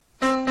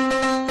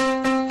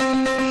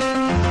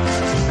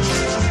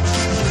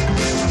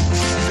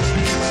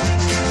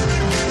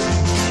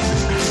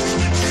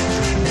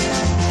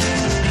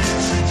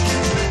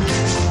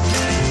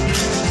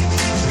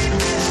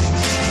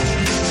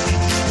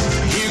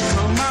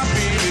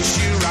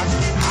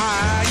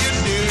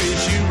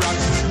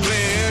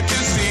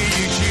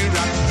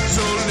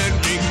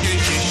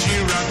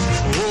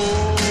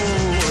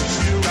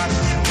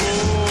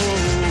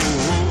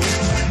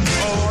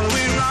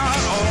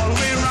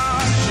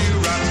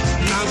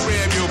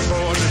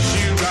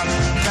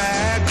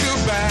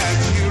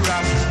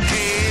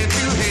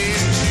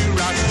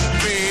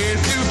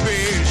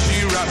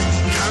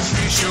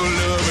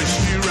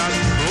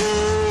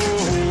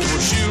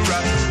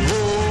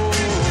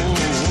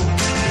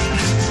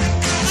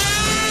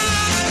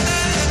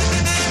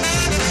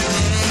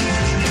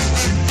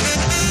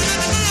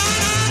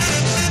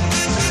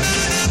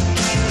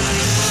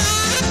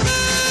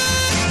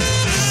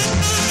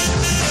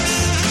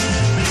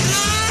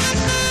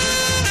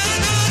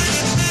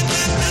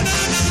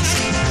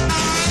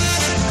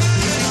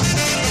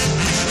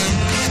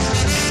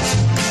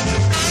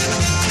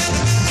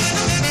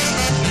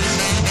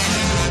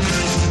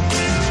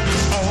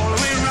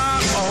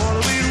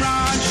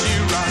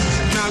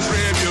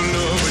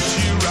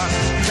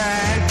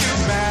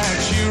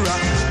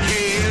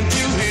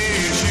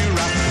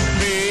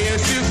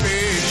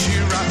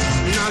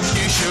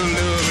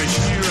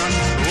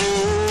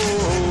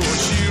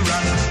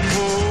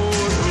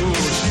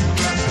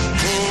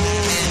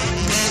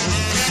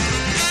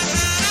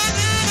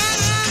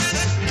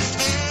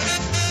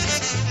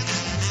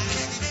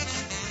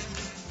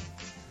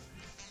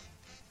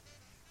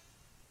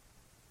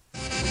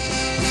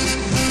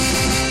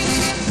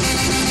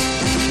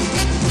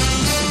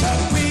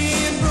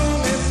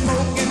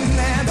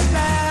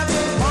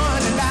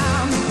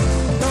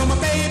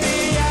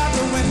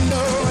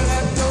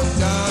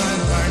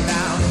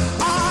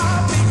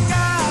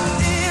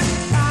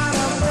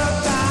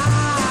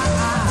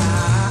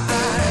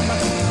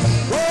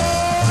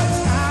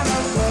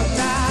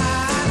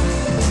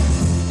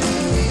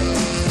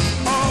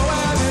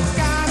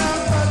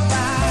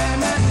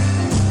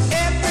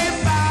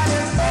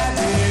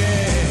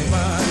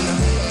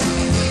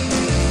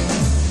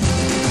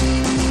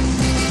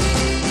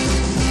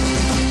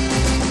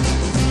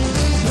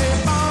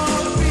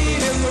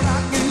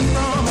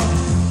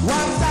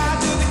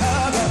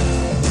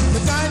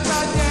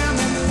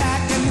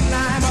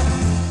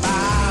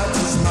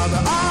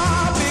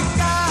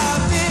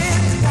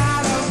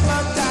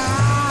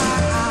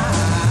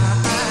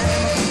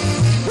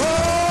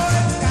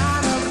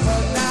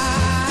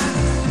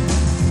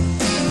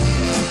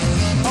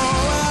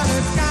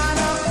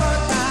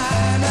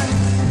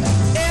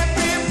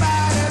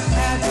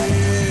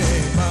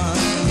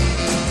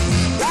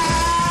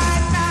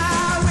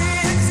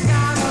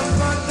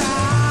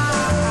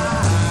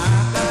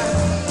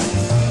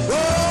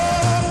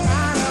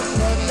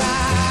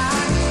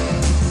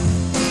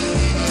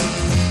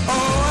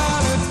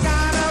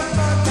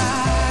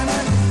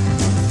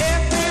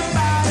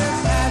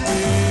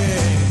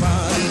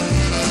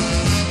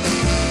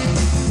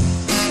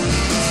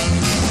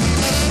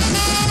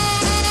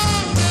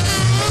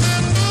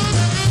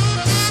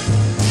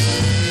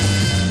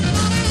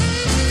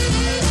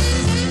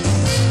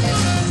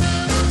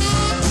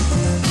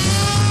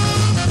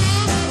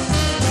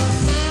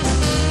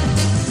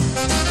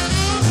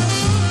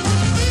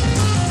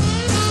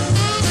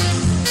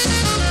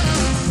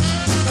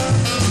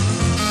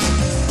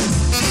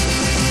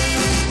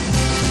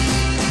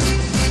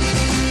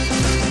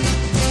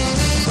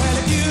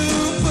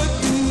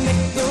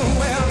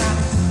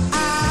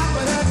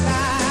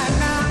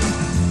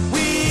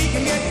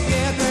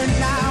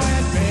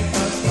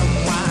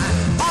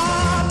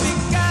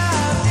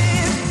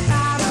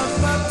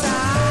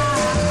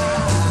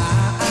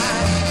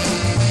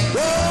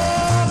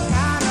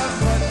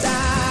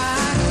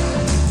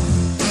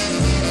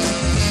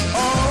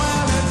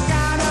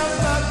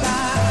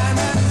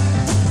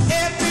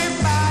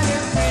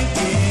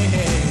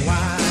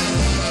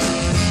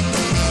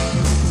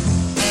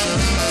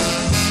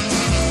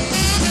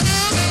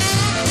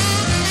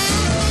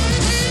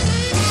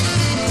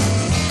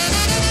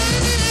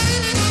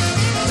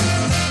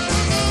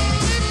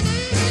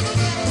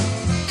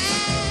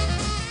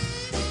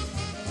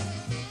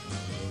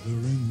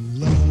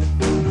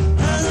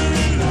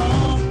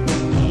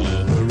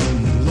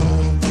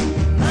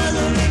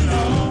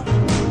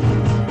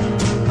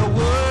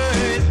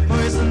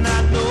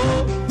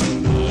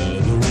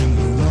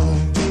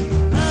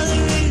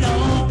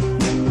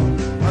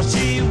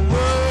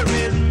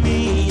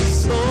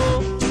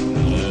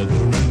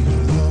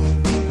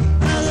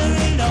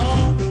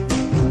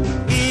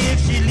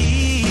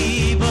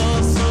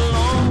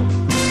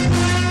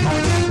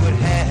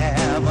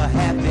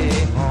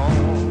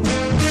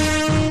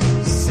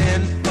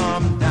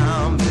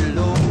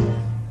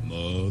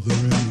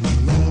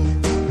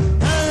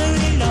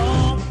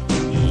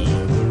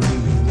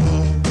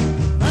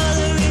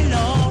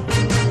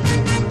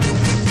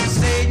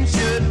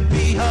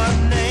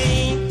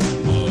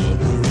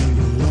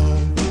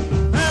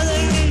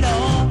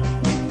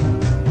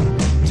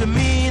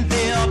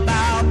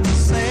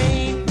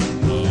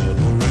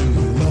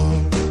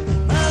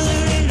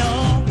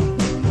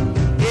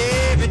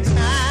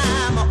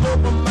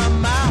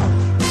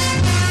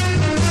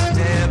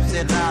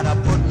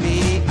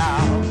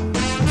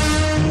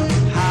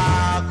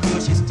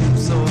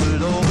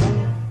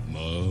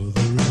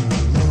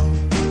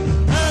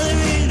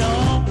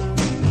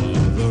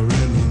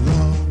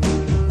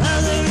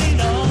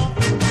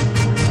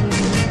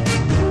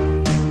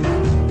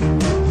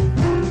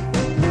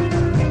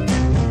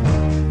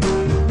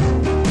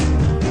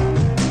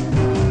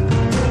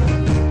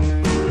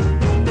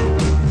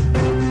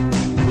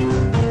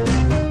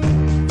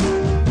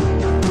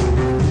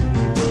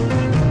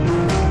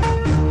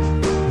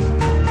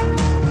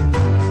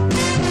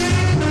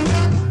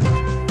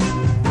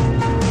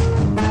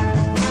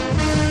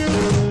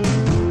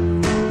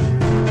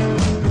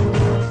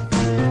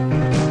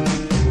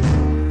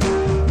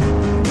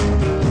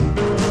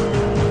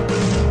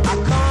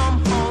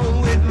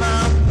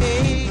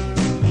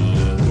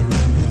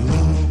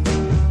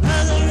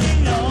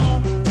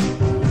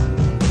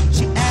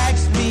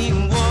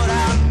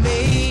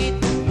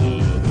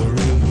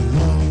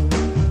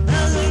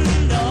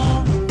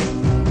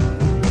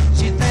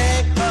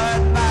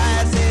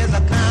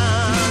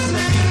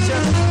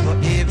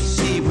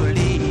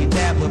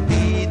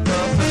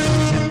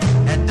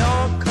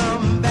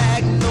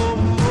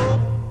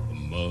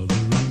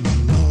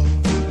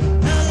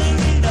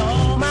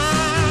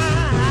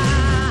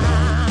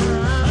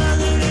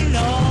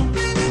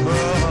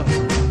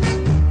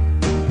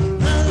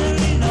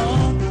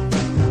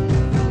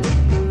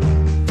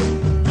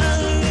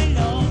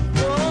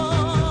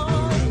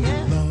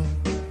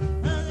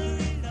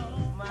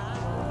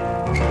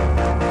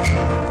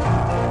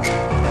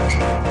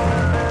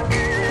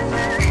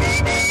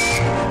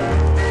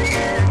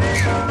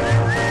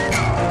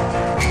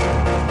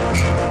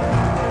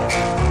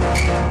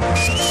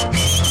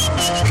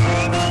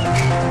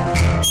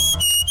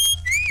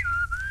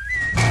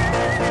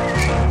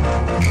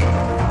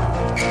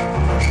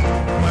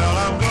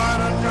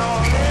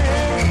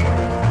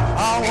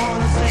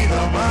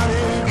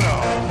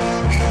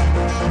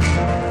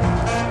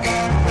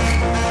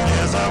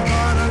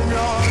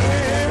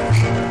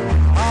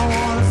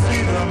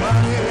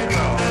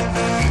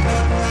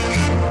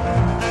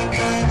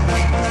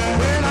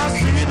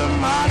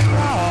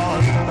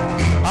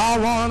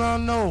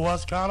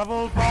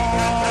Carnival ball.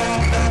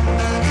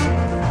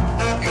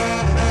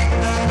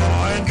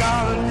 Going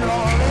down in New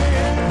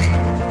Orleans,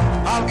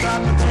 I've got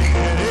the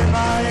ticket in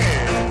my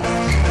hand.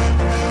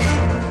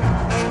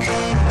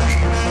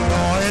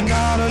 Going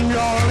down in New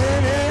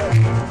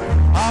Orleans,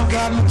 I've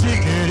got the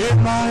ticket in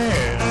my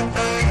hand.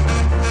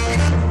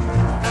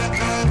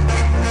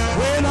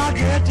 When I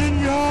get to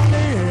New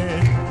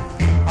Orleans,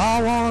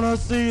 I wanna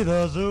see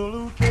the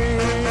Zulu King.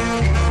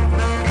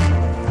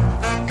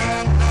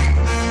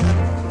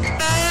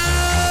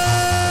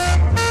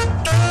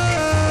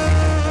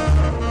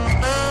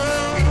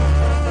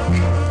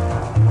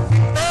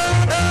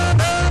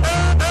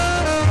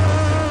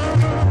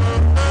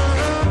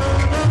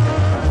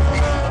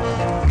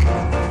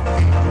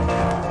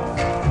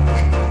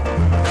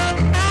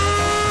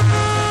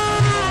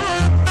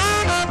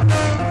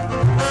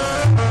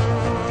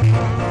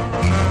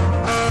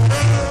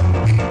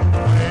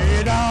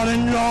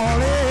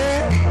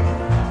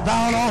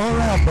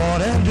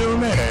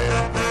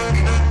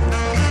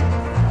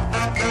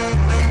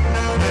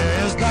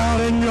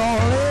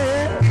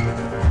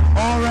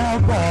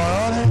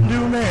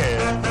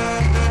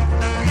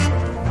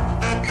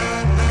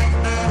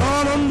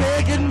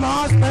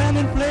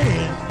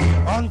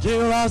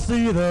 Until I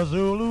see the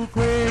Zulu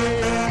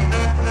Queen.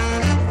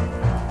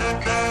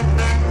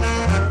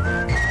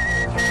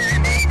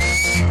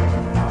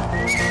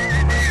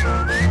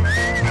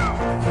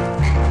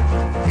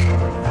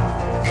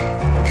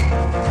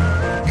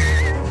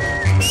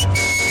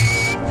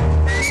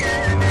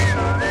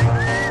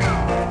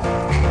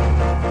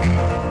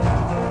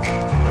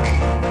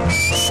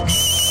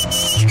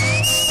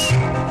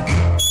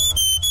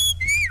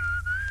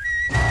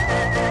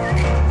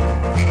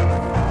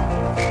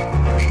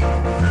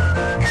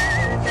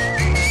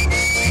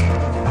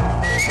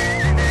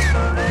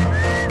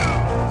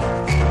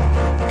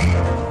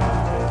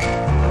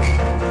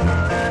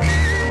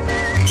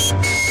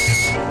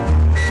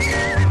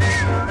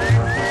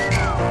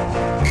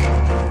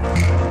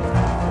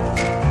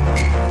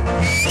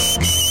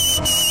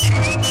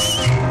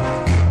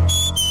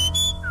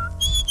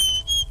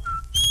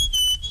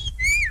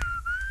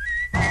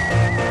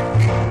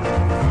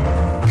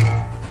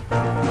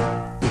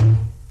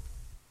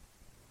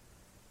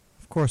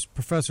 Of course,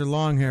 Professor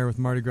Longhair with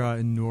Mardi Gras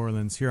in New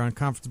Orleans here on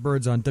Conference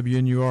Birds on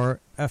WNUR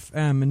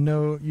FM. And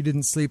no, you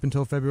didn't sleep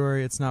until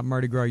February. It's not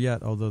Mardi Gras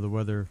yet, although the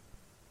weather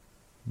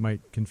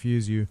might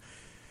confuse you.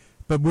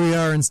 But we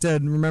are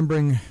instead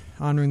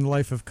honoring the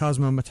life of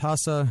Cosmo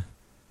Matassa,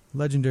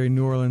 legendary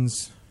New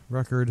Orleans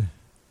recording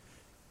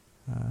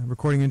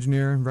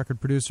engineer,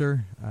 record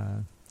producer.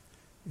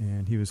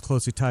 And he was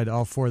closely tied to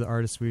all four of the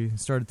artists we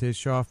started today's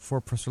show off. Before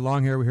Professor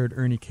Longhair, we heard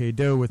Ernie K.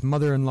 Doe with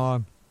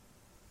Mother-in-Law,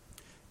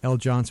 L.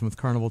 Johnson with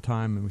Carnival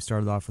Time, and we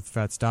started off with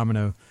Fats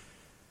Domino,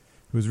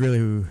 who was really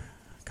who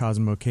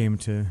Cosmo came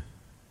to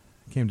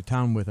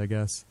town with, I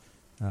guess,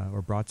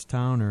 or brought to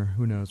town, or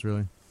who knows,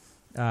 really.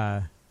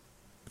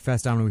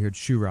 Fats Domino, we heard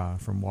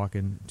Shura from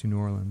Walkin' to New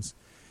Orleans.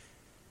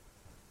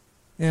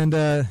 And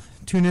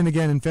tune in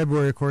again in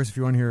February, of course, if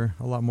you want to hear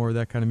a lot more of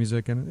that kind of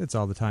music, and it's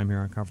all the time here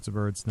on Conference of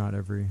Birds, not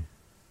every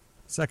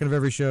second of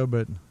every show,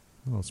 but a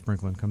little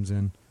sprinkling comes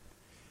in.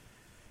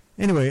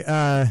 Anyway,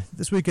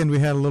 this weekend we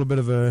had a little bit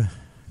of a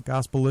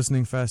gospel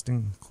listening fest,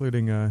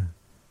 including a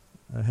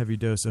heavy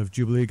dose of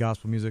Jubilee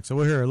gospel music. So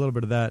we'll hear a little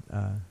bit of that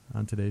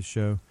on today's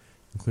show,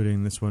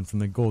 including this one from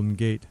the Golden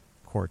Gate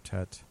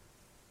Quartet.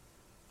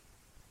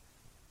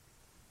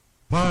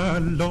 My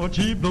Lord,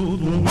 she blows,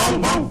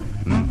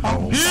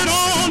 get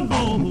on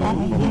board.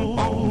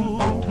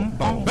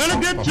 Better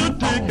get your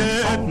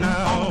ticket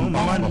now,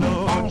 my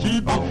Lord, she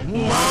blows.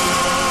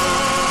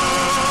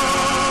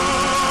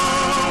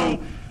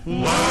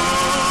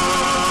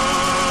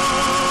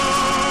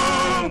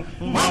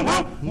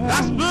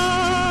 That's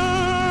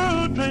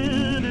the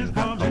train is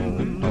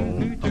coming.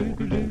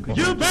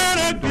 You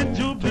better get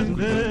your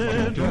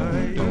business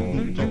right.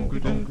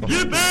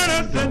 You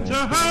better set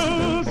your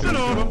house in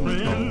order,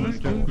 friends.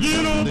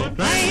 You know the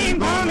train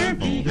gonna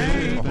be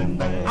here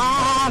tonight.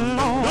 Oh,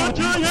 Lord. Don't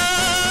you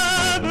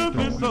hear the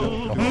whistle?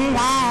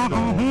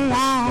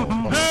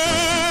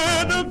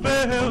 Hear the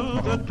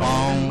bells are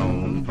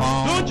tolling.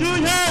 Don't you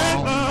hear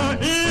the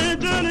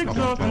engine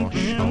exhausting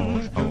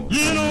hymns?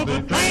 You know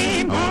the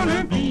train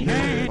gonna be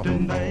here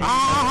tonight. Oh,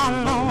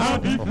 Lord. Now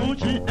before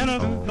she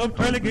enters the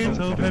pearly gates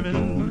of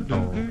heaven,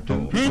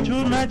 ain't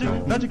you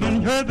magic that you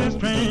can hear this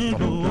train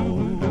go?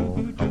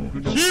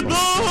 She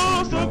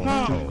blows so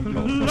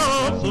calm,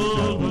 Lord, so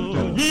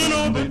low. You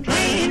know the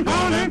train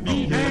gonna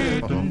be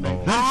here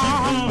tonight. Then she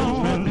blows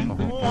when the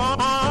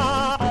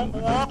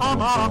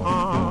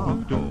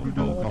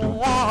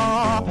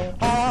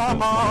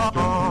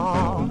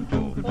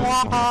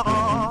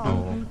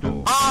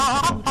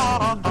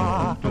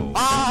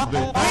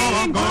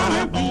train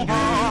gonna be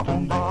here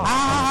tonight.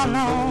 Oh,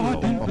 Lord.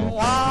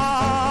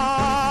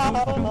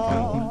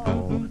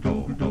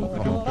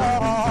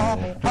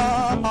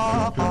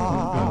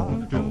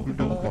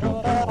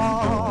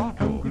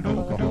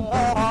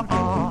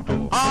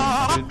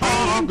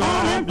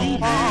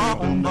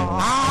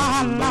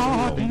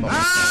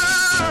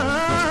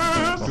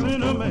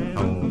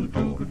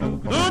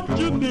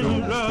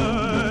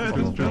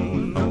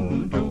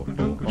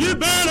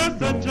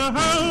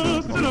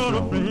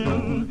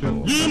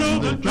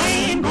 the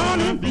train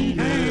gonna be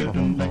here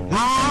tonight.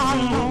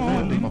 Blow.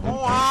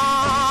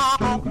 Wow,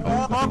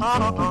 wow, wow,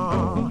 wow,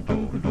 wow.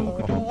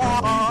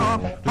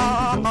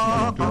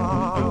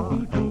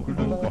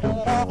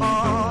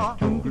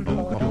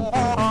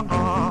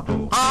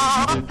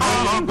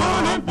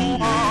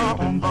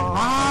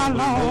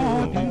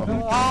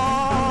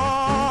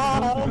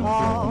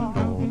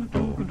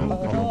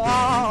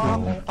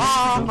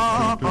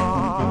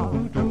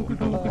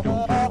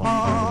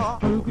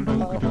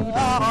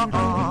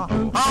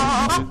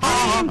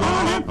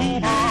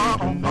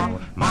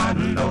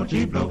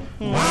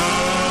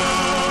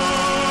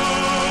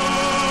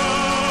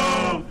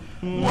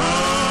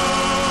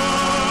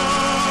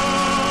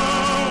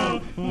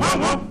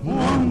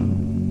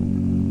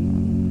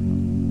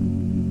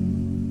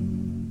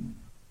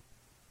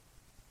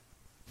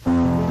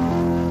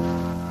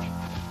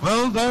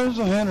 Well, there's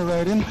a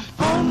handwriting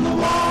on the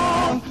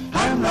wall,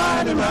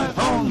 handwriting right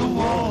on the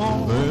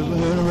wall. There's a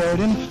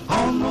handwriting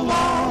on the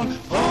wall,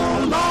 oh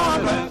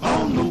Lord, right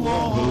on the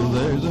wall.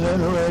 There's a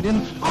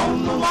handwriting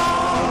on the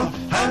wall,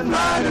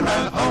 handwriting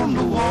right on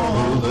the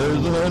wall.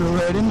 There's a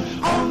handwriting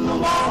on the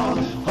wall,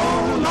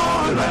 oh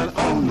Lord, right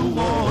on the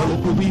wall. Well,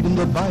 if you read in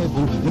the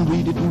Bible and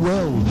read it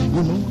well,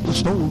 you know the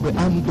story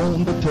I'm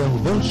going to tell.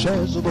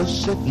 Belshazzar was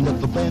sitting at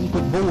the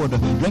banquet board,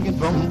 drinking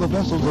from the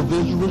vessels of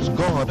Israel's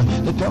God.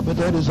 They tell me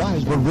that his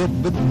eyes were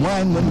red with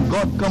wine when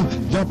God come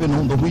jumping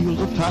on the wheels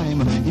of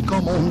time. He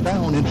come on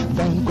down in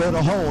banquet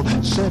hall,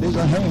 set his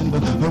hand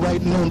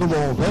writing on the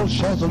wall.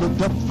 Belshazzar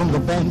looked up from the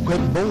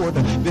banquet board,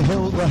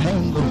 beheld the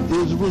hand of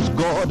Israel's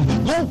God.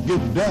 Go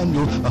get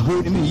Daniel, I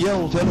heard him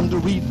yell, tell him to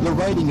read the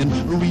writing and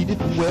read it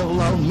well.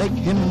 I'll make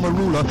him a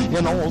ruler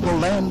in all the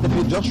land if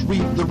you just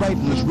read the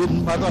writing that's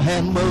written by the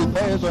hand. Well,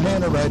 there's a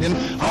handwriting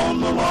on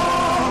the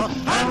wall,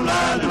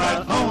 handwriting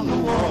right on the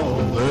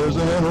wall. There's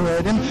a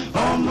handwriting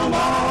on the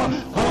wall,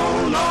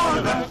 oh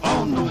Lord, right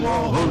on the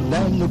wall. Well,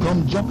 Daniel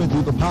come jumping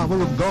through the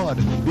power of God,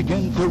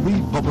 began to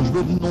read what was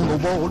written on the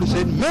wall. He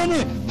said,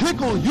 many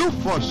tickle you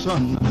for,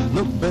 son.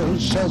 Look,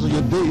 Belshazzar,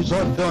 your days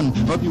are done.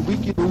 Of your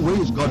wicked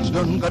ways, God's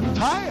done got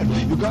tired.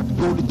 You got to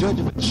go to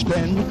judgment,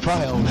 stand your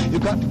trial. You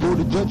got to go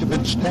to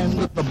judgment, stand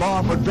at the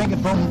bar for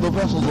drinking from the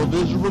vessels of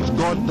Israel's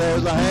God.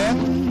 There's a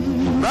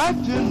hand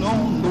writing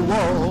on the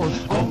wall,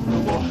 on the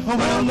wall.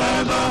 Well,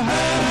 there's a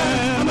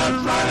hand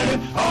that's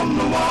writing on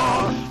the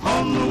wall,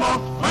 on the wall.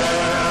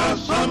 Well,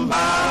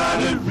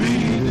 somebody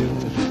read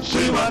it.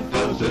 See what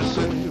does it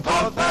say?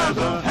 For there's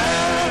a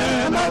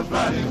hand that's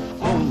writing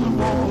on the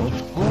wall,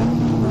 on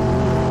the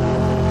wall.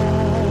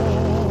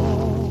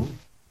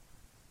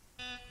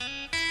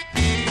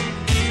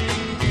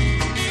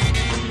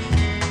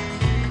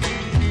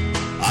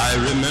 I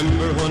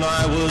remember when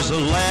I was a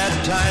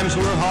lad, times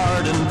were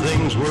hard and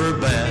things were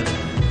bad,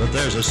 but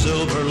there's a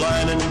silver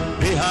lining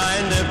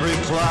behind every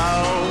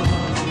cloud.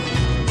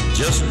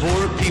 Just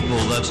poor people,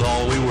 that's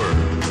all we were,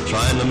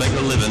 trying to make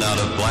a living out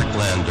of black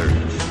land dirt.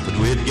 But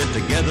we'd get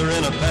together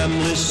in a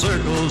family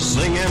circle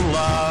singing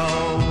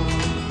loud.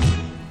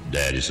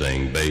 Daddy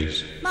sang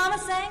bass, Mama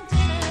sang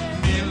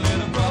tenor, Me and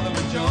little brother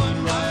would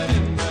join right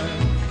in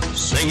there.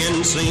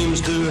 singing seems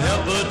to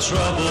help a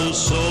troubled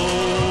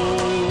soul.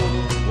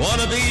 One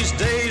of these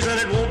days, and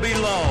it won't be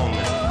long,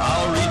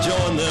 I'll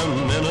rejoin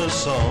them in a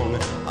song.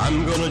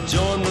 I'm gonna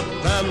join the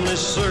family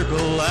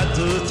circle at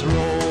the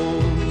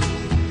throne.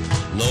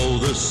 No,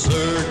 the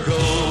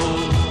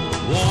circle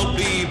won't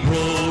be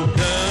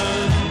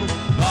broken.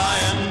 By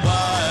and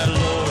by,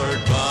 Lord,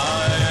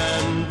 by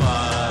and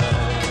by.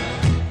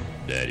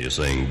 Daddy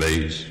sing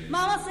bass,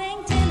 Mama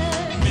sang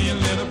tenor, Me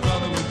and little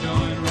brother would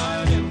join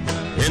right in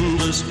there. in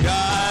the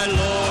sky,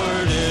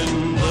 Lord,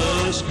 in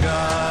the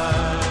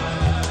sky.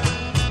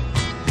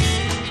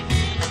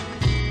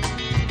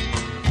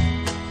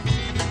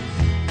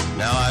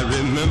 Now I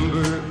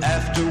remember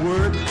after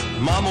work,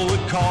 Mama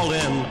would call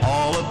in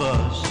all of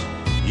us.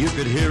 You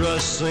could hear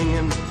us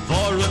singing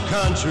for a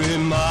country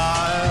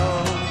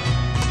mile.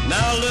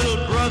 Now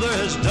little brother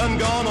has done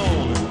gone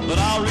on, but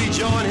I'll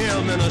rejoin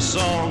him in a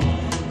song.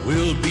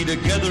 We'll be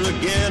together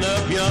again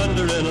up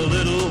yonder in a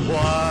little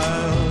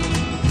while.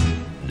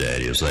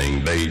 Daddy'll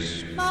sing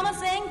bass, Mama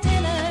sang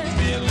tenor,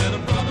 Me and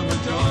little brother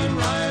would join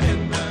right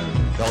in there.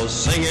 'cause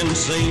singing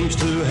seems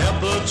to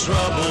help a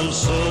troubled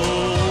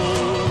soul.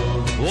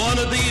 One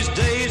of these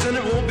days, and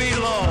it won't be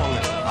long,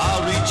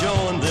 I'll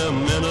rejoin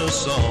them in a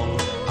song.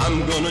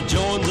 I'm gonna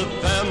join the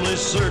family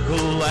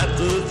circle at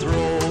the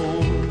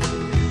throne.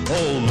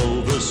 Oh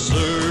no, the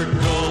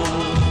circle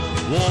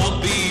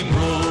won't be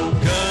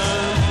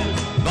broken.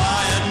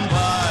 By and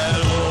by,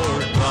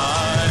 Lord,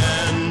 by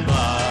and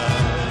by.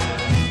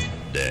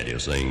 Daddy'll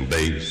sing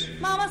bass,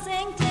 Mama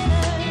sang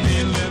tenor, Me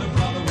and little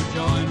brother would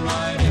join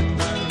right in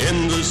there.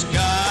 in the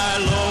sky,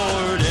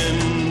 Lord,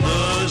 in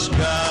the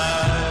sky.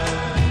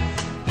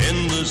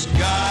 In the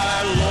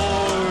sky,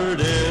 Lord,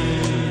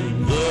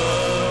 in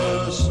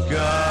the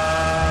sky.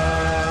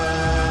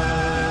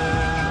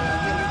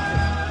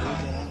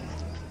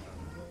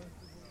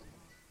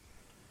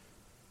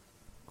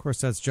 Of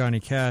course, that's Johnny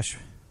Cash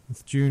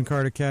with June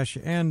Carter Cash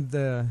and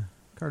the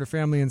Carter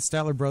family and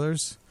Statler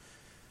Brothers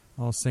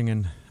all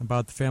singing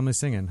about the family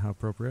singing. How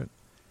appropriate.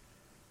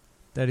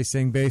 Daddy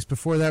sang bass.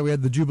 Before that, we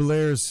had the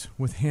Jubilaires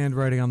with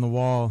Handwriting on the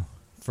Wall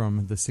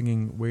from the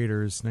Singing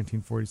Waiters,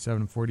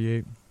 1947 and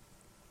 48.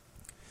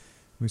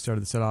 We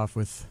started the set off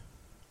with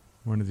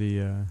one of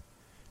the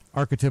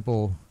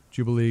archetypal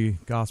Jubilee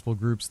gospel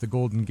groups, the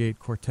Golden Gate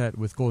Quartet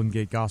with Golden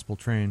Gate Gospel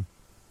Train,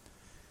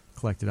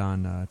 collected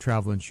on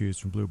Traveling Shoes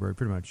from Bluebird.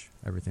 Pretty much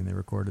everything they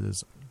recorded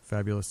is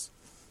fabulous.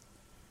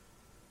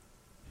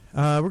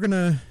 We're going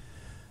to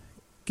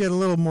get a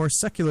little more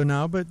secular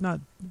now, but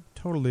not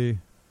totally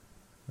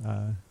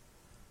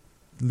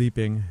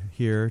leaping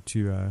here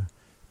to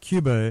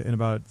Cuba in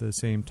about the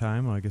same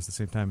time. Well, I guess the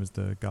same time as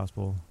the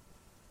gospel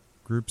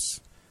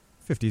groups,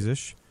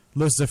 50s-ish.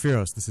 Los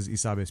Zafiro, this is Y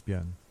Sabes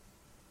Bien.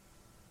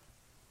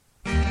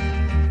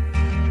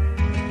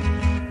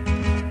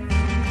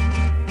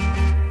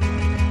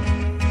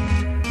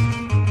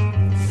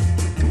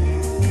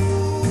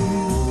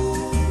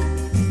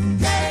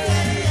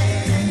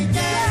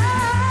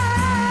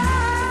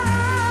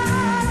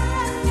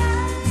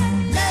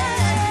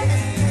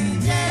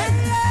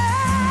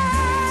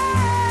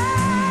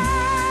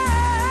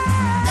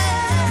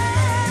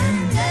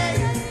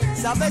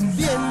 Sabes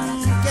bien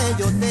que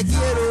yo te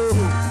quiero,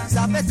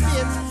 sabes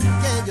bien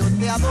que yo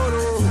te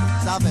adoro,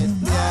 sabes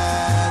bien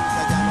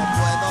que ya no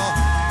puedo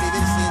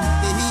vivir sin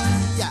ti.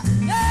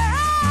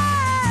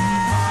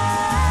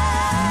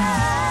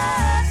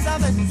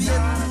 Sabes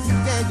bien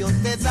que yo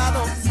te he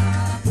dado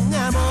un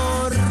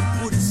amor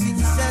puro y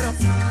sincero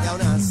y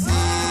aún así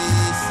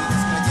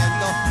sigues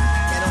creyendo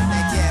que no te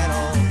quiero.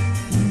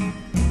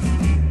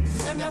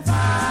 De mi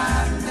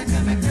afán de que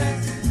me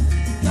crees,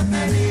 yo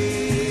te di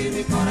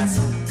mi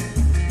corazón.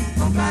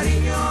 Con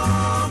cariño,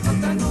 con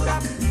ternura,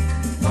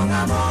 con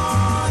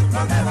amor,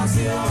 con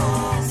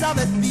devoción.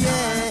 Sabes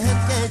bien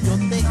que yo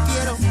te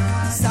quiero,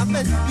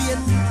 sabes bien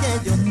que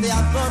yo te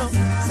adoro,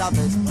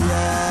 sabes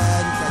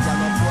bien que ya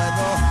no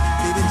puedo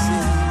vivir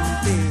sin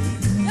ti.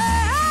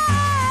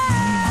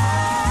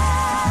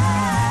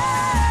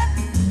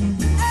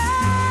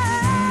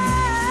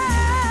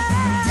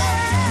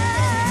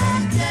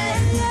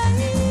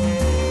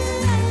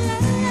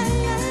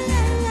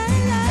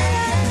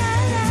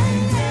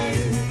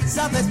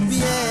 Sabes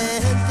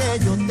bien que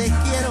yo te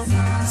quiero,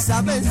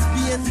 sabes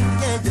bien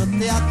que yo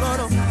te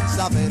adoro,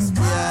 sabes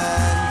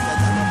bien que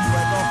ya no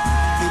puedo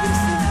vivir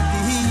sin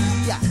ti.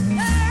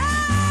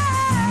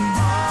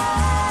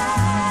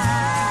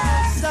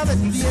 Sabes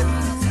bien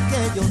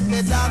que yo te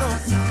he dado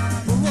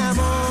un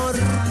amor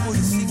muy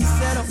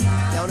sincero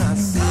y aún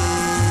así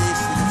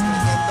sigues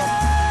creyendo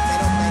que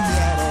no te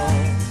quiero.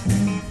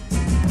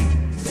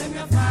 De mi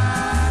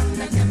afán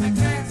de que me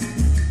crees,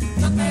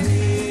 yo te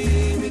di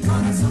mi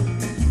corazón.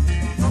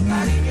 Con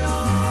cariño,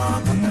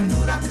 con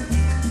ternura,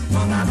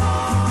 con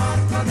amor,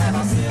 con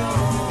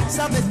devoción.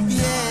 Sabes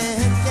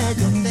bien que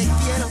yo te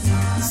quiero,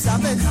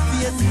 sabes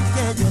bien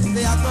que yo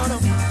te adoro,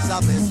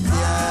 sabes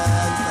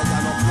bien que ya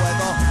no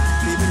puedo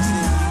vivir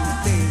sin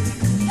ti.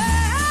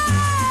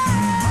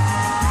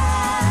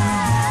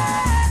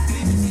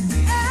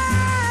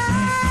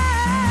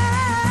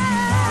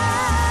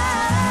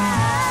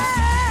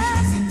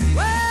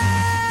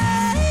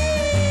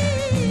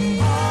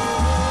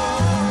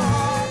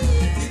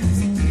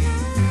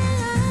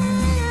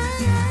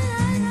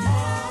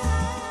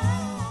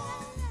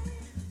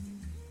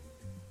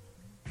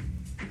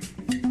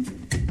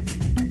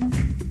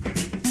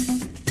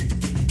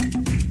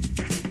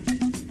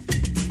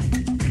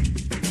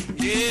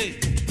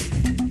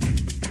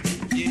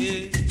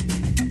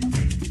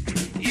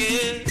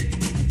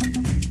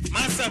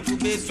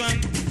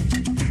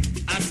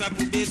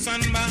 Asabube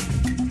sanba,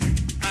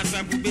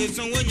 asabube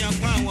son wonya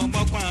kwa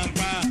wabo kwa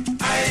mpa.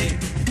 Aye.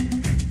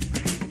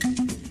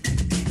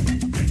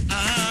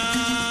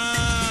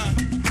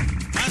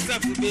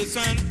 Asabube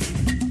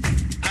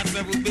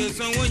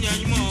son wonya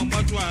nyimo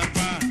botu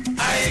ampa.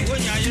 Aye.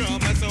 Wonya yiro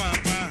baso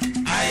ampa.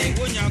 Aye.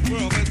 Wonya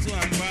kuro baso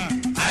ampa.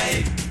 Aye.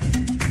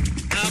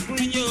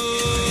 Abrunyo.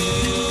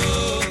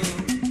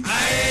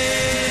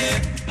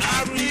 Aye.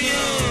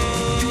 Abrunyo.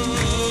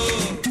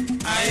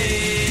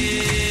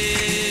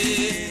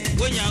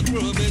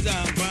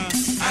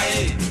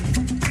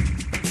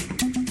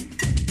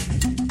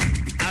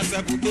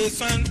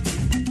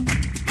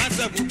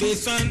 Asabube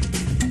son,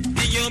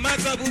 inyo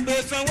masabube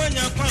son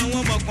wonya kwa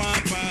womo kwa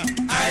pa.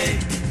 Aye.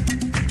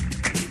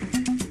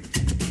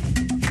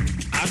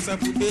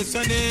 Asabube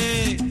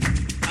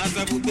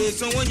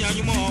son wonya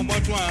nyumo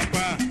botu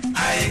apa.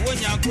 Aye.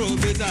 Wonya kro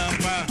beza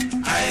apa.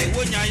 Aye.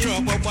 Wonya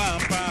yiro bobo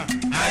apa.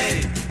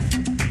 Aye.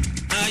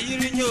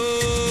 Ayirinyo.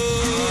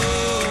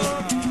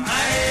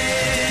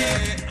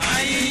 Aye.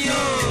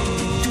 Ayiyo.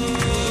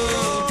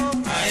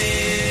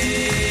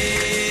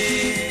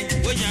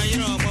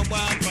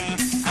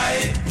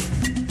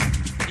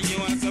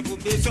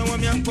 So what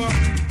me uncle?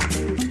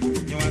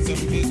 You want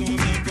some place on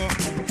me uncle?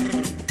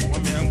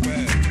 What me uncle?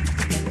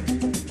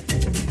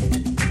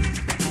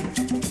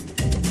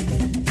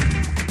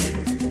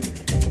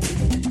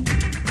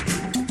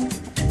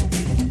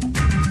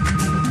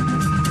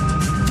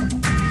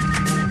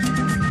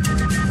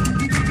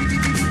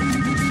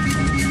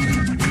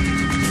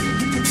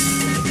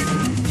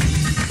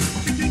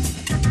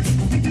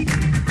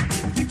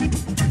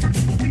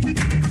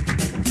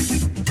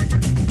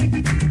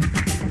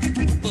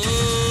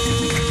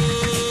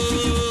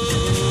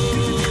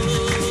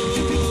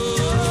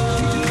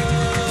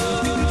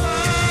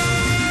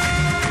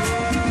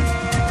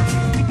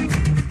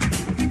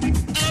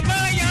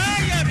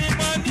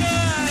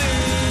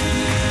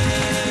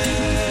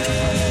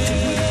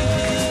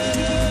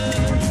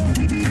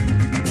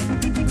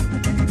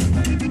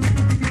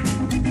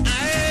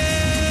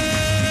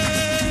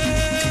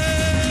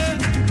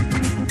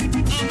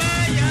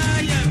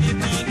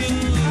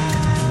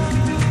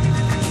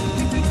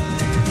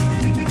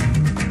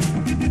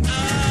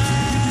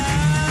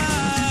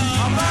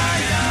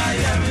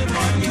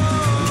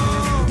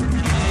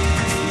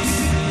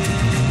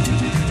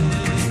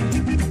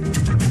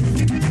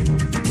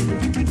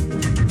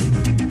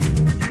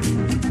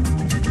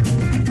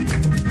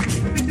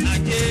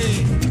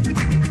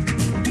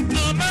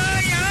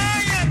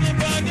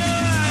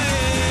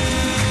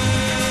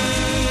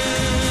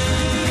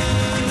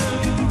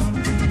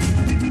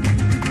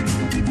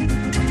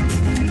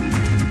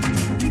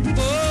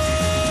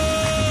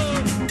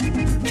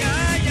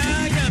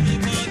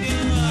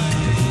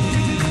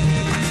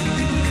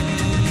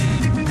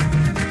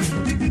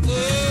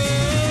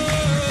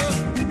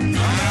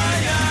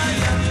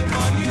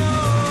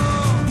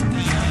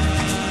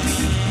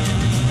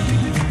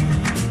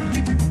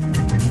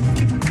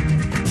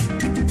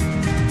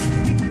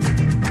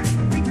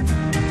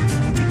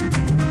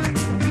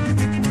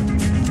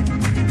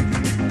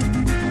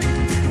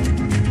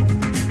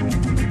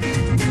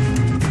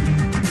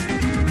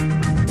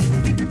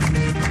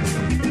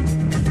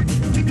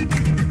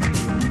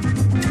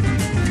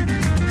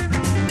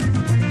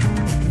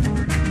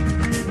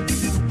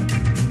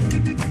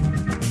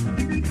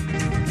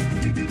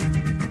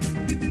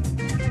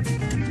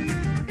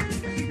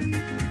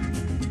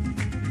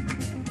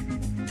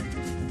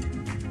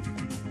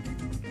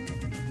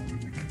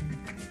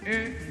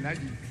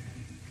 Laji,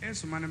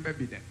 Sumana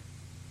Babida,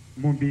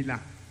 Mobila.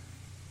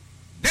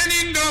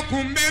 Denindo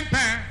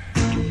Kumbempe,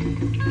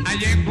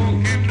 Ayeko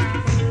Kena.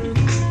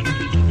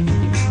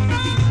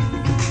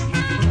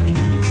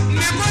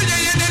 Nekoya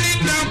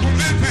Denindo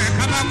Kumbempe,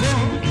 Kabako,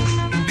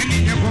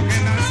 Denindo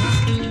Kena.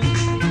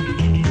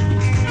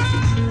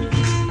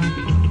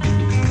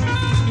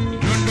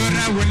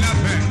 Dondora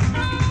Wilape,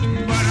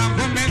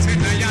 Barako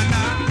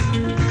Mesenayana.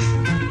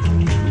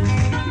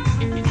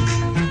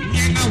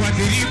 Yenga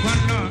Wadiri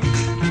Kwano,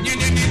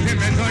 Yenini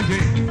Temetoje,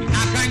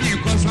 Akanye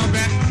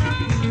Kosobe.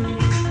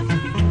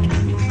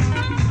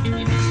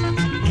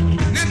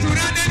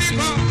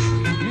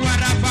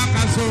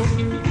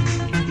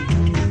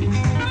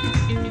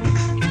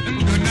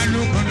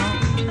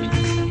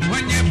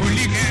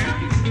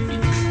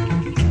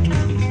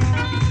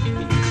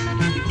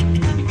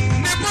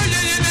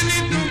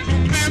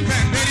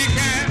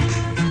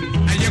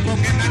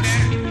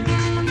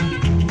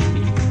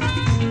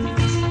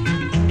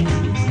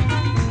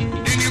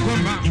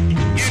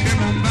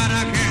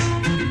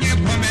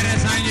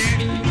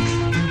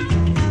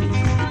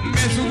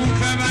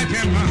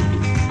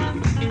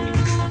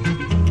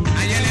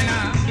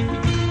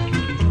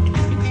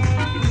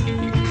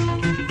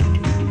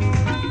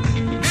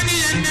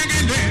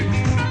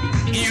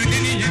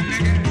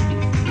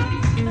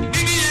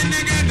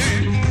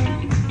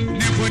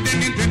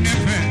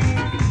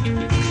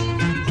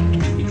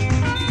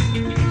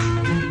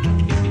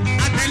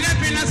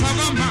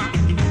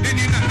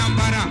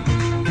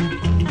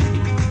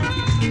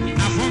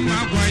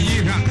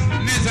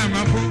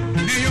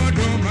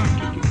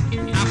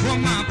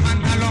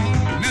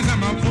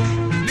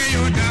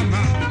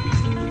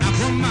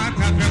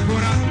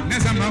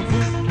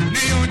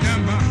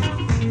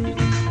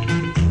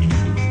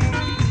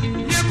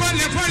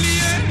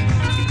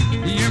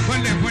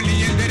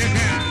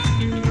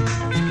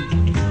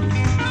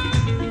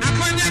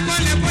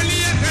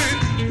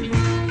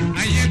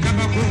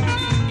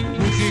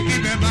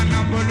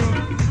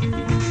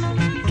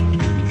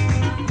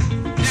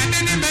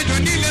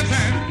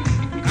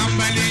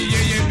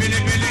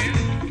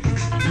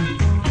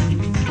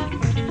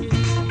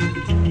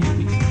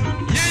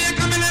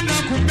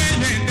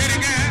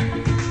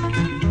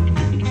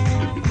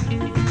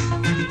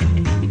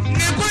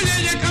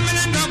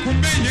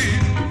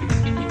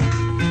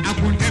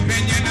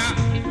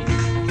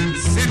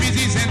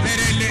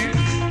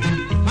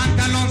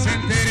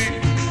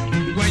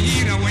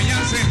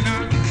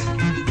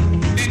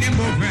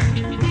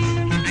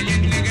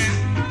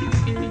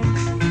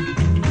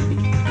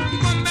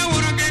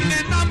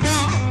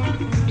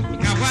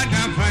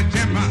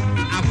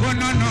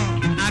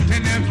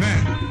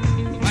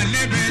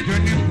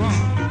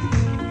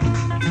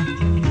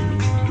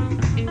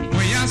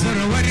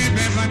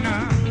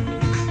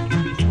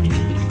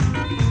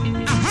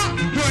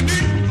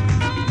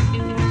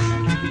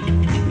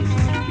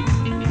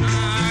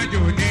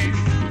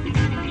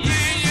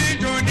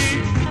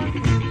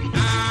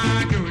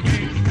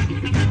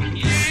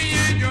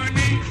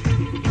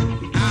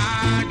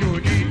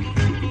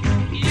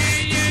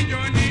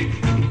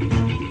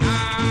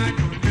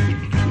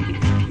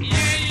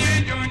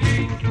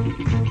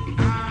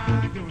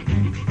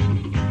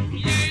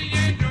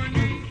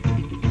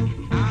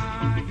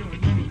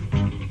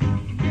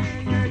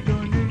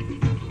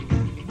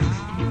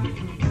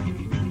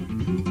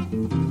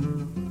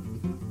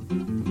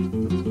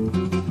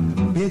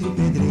 Pedro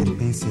Pedreiro,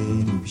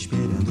 penseiro,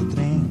 esperando o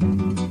trem.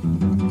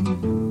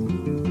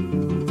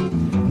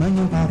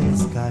 Manhã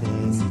parece,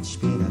 carece, te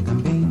espera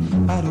também.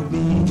 Para o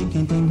bem de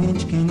quem tem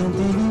mente, quem não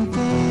tem, não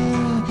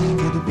tem.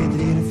 Pedro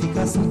Pedreiro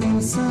fica assim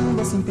pensando,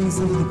 o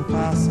tempo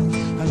passa.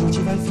 A gente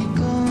vai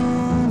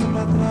ficando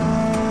pra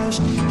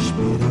trás.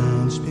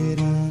 Esperando,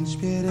 esperando,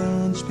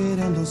 esperando,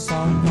 esperando o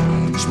sol.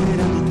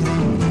 Esperando o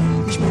trem,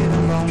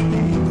 esperando o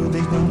aumento.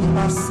 Desde o ano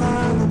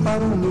passado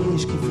para o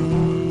mês que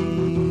vem.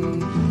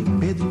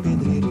 Pedro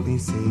Pedreiro,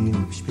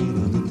 penseiro,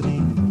 esperando o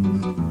trem.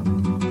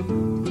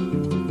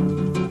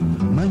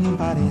 Manhã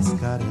parece,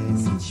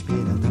 carece, te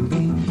espera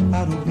também.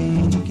 Para o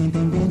bem de quem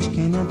tem bem, de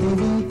quem não tem,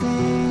 bem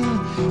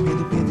tem.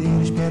 Pedro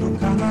Pedreiro, espera o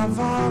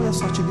carnaval. É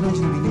sorte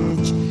grande no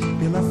bilhete,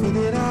 pela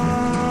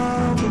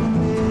federal, pelo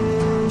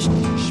mês.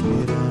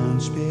 Esperando,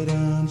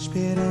 esperando,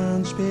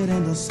 esperando,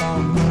 esperando o sol.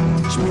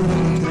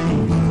 Esperando o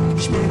trem,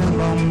 esperando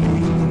o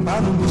aumento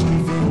para o mês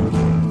que vem.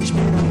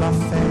 Esperando a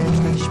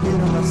festa,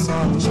 esperando a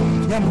sorte.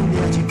 E a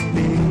mulher de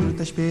Pedro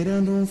tá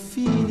esperando um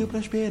filho pra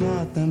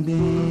esperar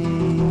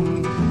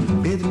também.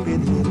 Pedro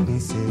Pedreiro,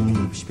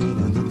 penseiro,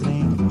 esperando o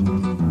trem.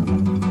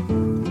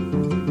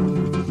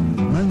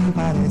 Manhã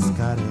parece,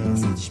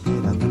 carece, te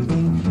espera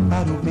também.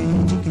 Para o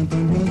bem de quem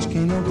tem bem, de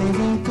quem não tem,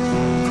 bem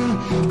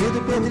tem.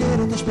 Pedro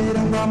Pedreiro tá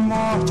esperando a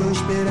morte, ou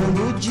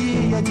esperando o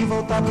dia de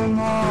voltar pro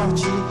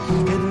norte.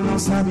 Pedro não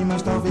sabe,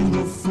 mas talvez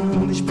no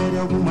fundo espere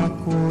alguma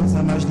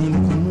coisa mais linda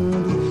que o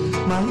mundo,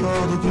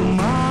 maior do que o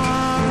mar.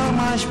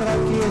 Mas pra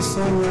que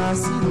sonhar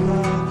se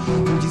lá?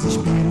 O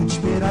desespero de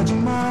esperar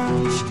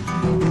demais.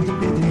 Pedro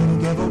Pedreiro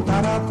quer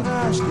voltar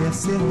atrás, quer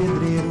ser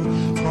pedreiro,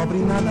 pobre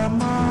nada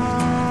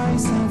mais. vai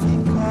sem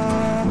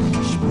ficar.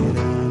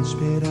 Esperando,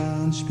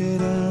 esperando,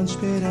 esperando,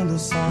 esperando o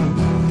sol.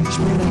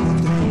 Esperando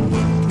o trem,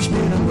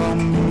 esperando o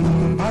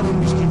aumento para o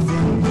mês que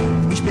vem.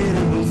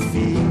 Esperando o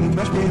filho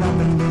pra esperar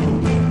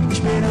também.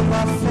 Esperando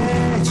a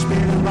fé,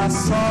 esperando a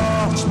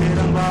sorte.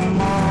 Esperando a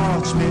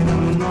morte,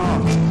 esperando o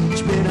norte.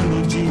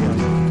 Esperando o dia,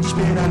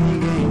 esperar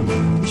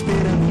ninguém.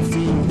 Esperando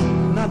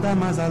enfim, nada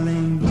mais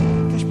além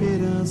que a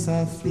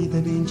esperança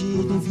aflita,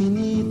 bendita,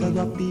 infinita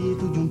do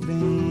apito de um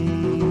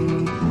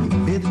trem.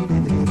 Pedro,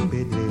 pedreiro,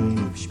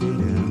 pedreiro,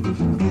 esperando.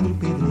 Pedro,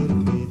 pedreiro,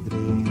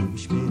 pedreiro,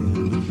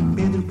 esperando.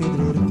 Pedro,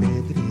 pedreiro,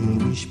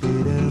 pedreiro,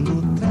 esperando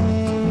o trem.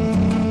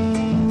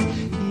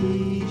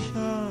 E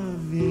já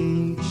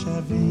vem,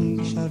 já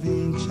vem, já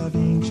vem, já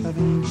vem, já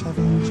vem, já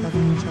vem, já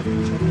vem, já vem, já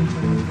vem, já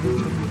vem,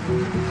 já vem.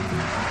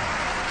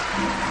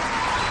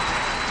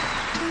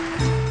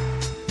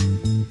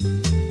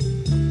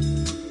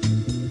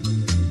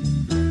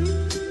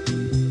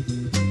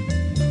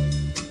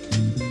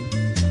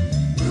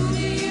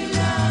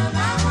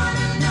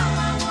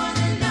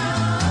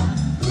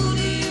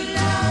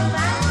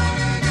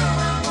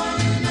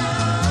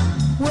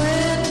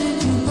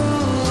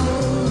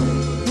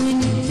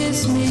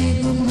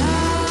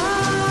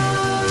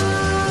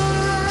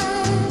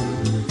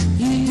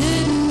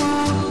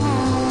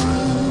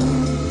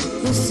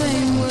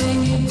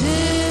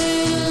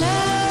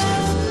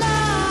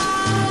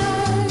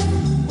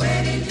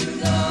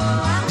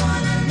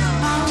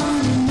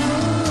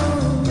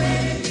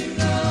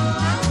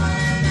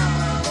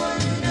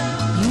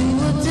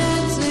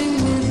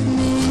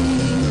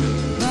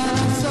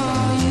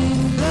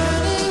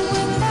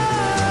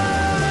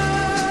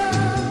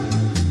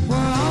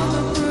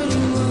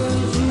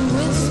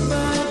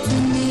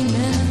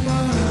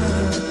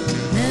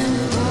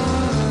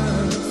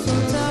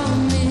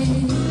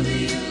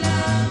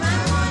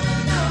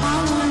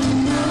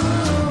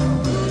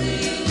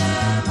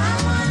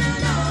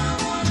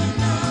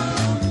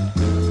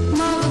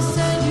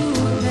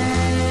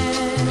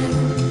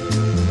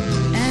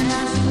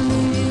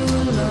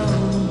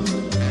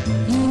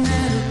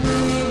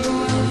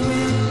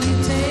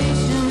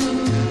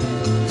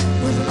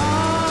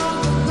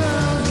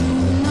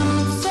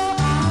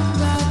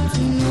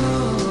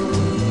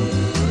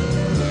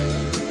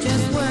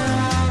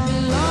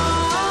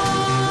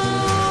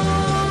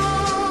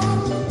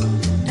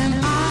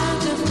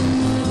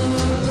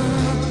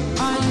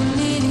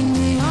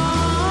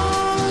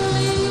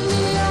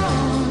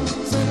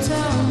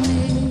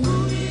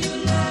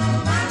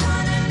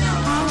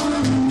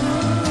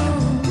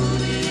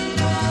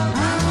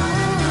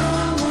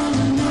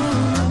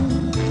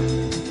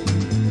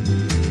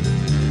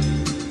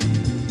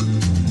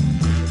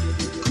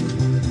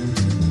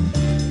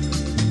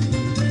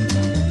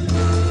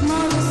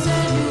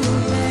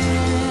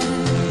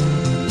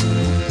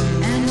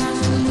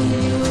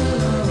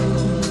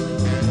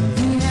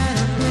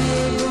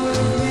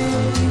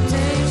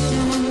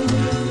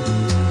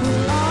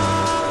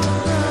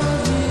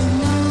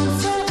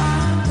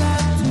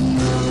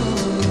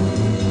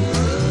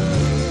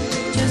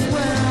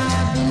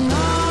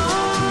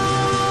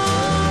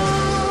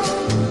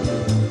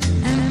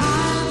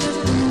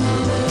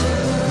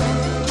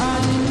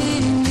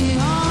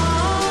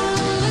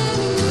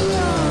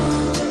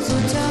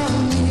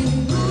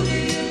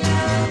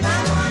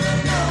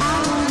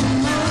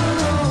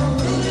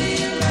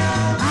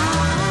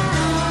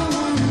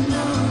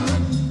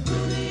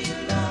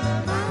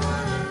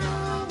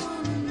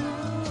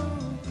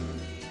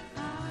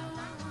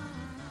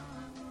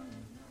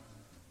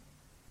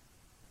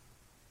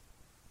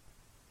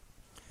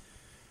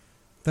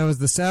 That was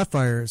the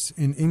Sapphires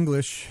in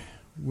English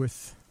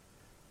with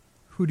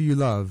Who Do You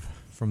Love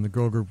from the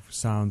girl group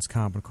Sounds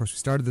Comp. And of course, we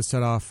started the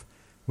set off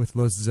with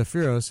Los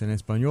Zaffiros in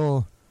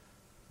Espanol.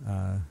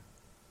 I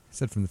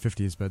said from the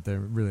 50s, but they're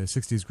really a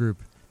 60s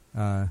group,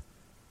 sort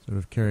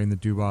of carrying the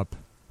doo-wop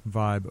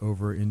vibe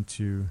over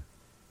into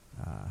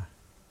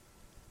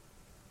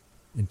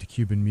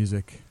Cuban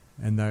music.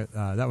 And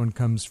that one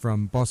comes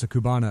from Bossa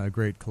Cubana, a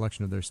great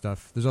collection of their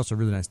stuff. There's also a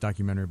really nice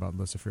documentary about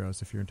Los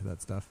Zaffiros if you're into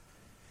that stuff.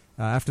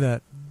 After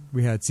that,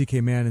 we had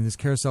CK Man and his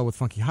Carousel with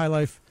Funky High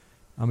Life,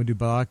 Amadou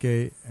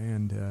Balake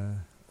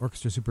and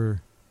Orchestra Super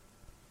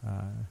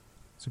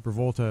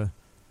Volta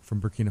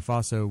from Burkina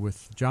Faso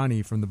with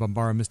Johnny from the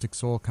Bambara Mystic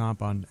Soul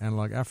Comp on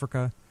Analog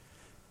Africa,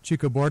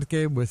 Chico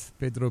Borque with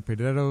Pedro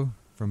Pedrero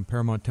from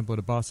Paramount Templo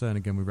de Bossa, and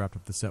again we wrapped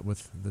up the set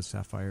with the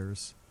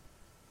Sapphires.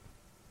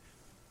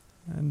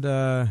 And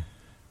we're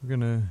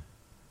going to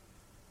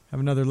have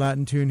another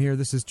Latin tune here.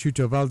 This is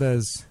Chucho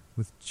Valdez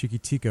with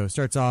Chiquitico.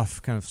 Starts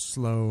off kind of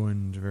slow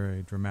and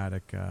very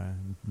dramatic,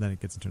 and then it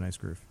gets into a nice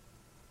groove.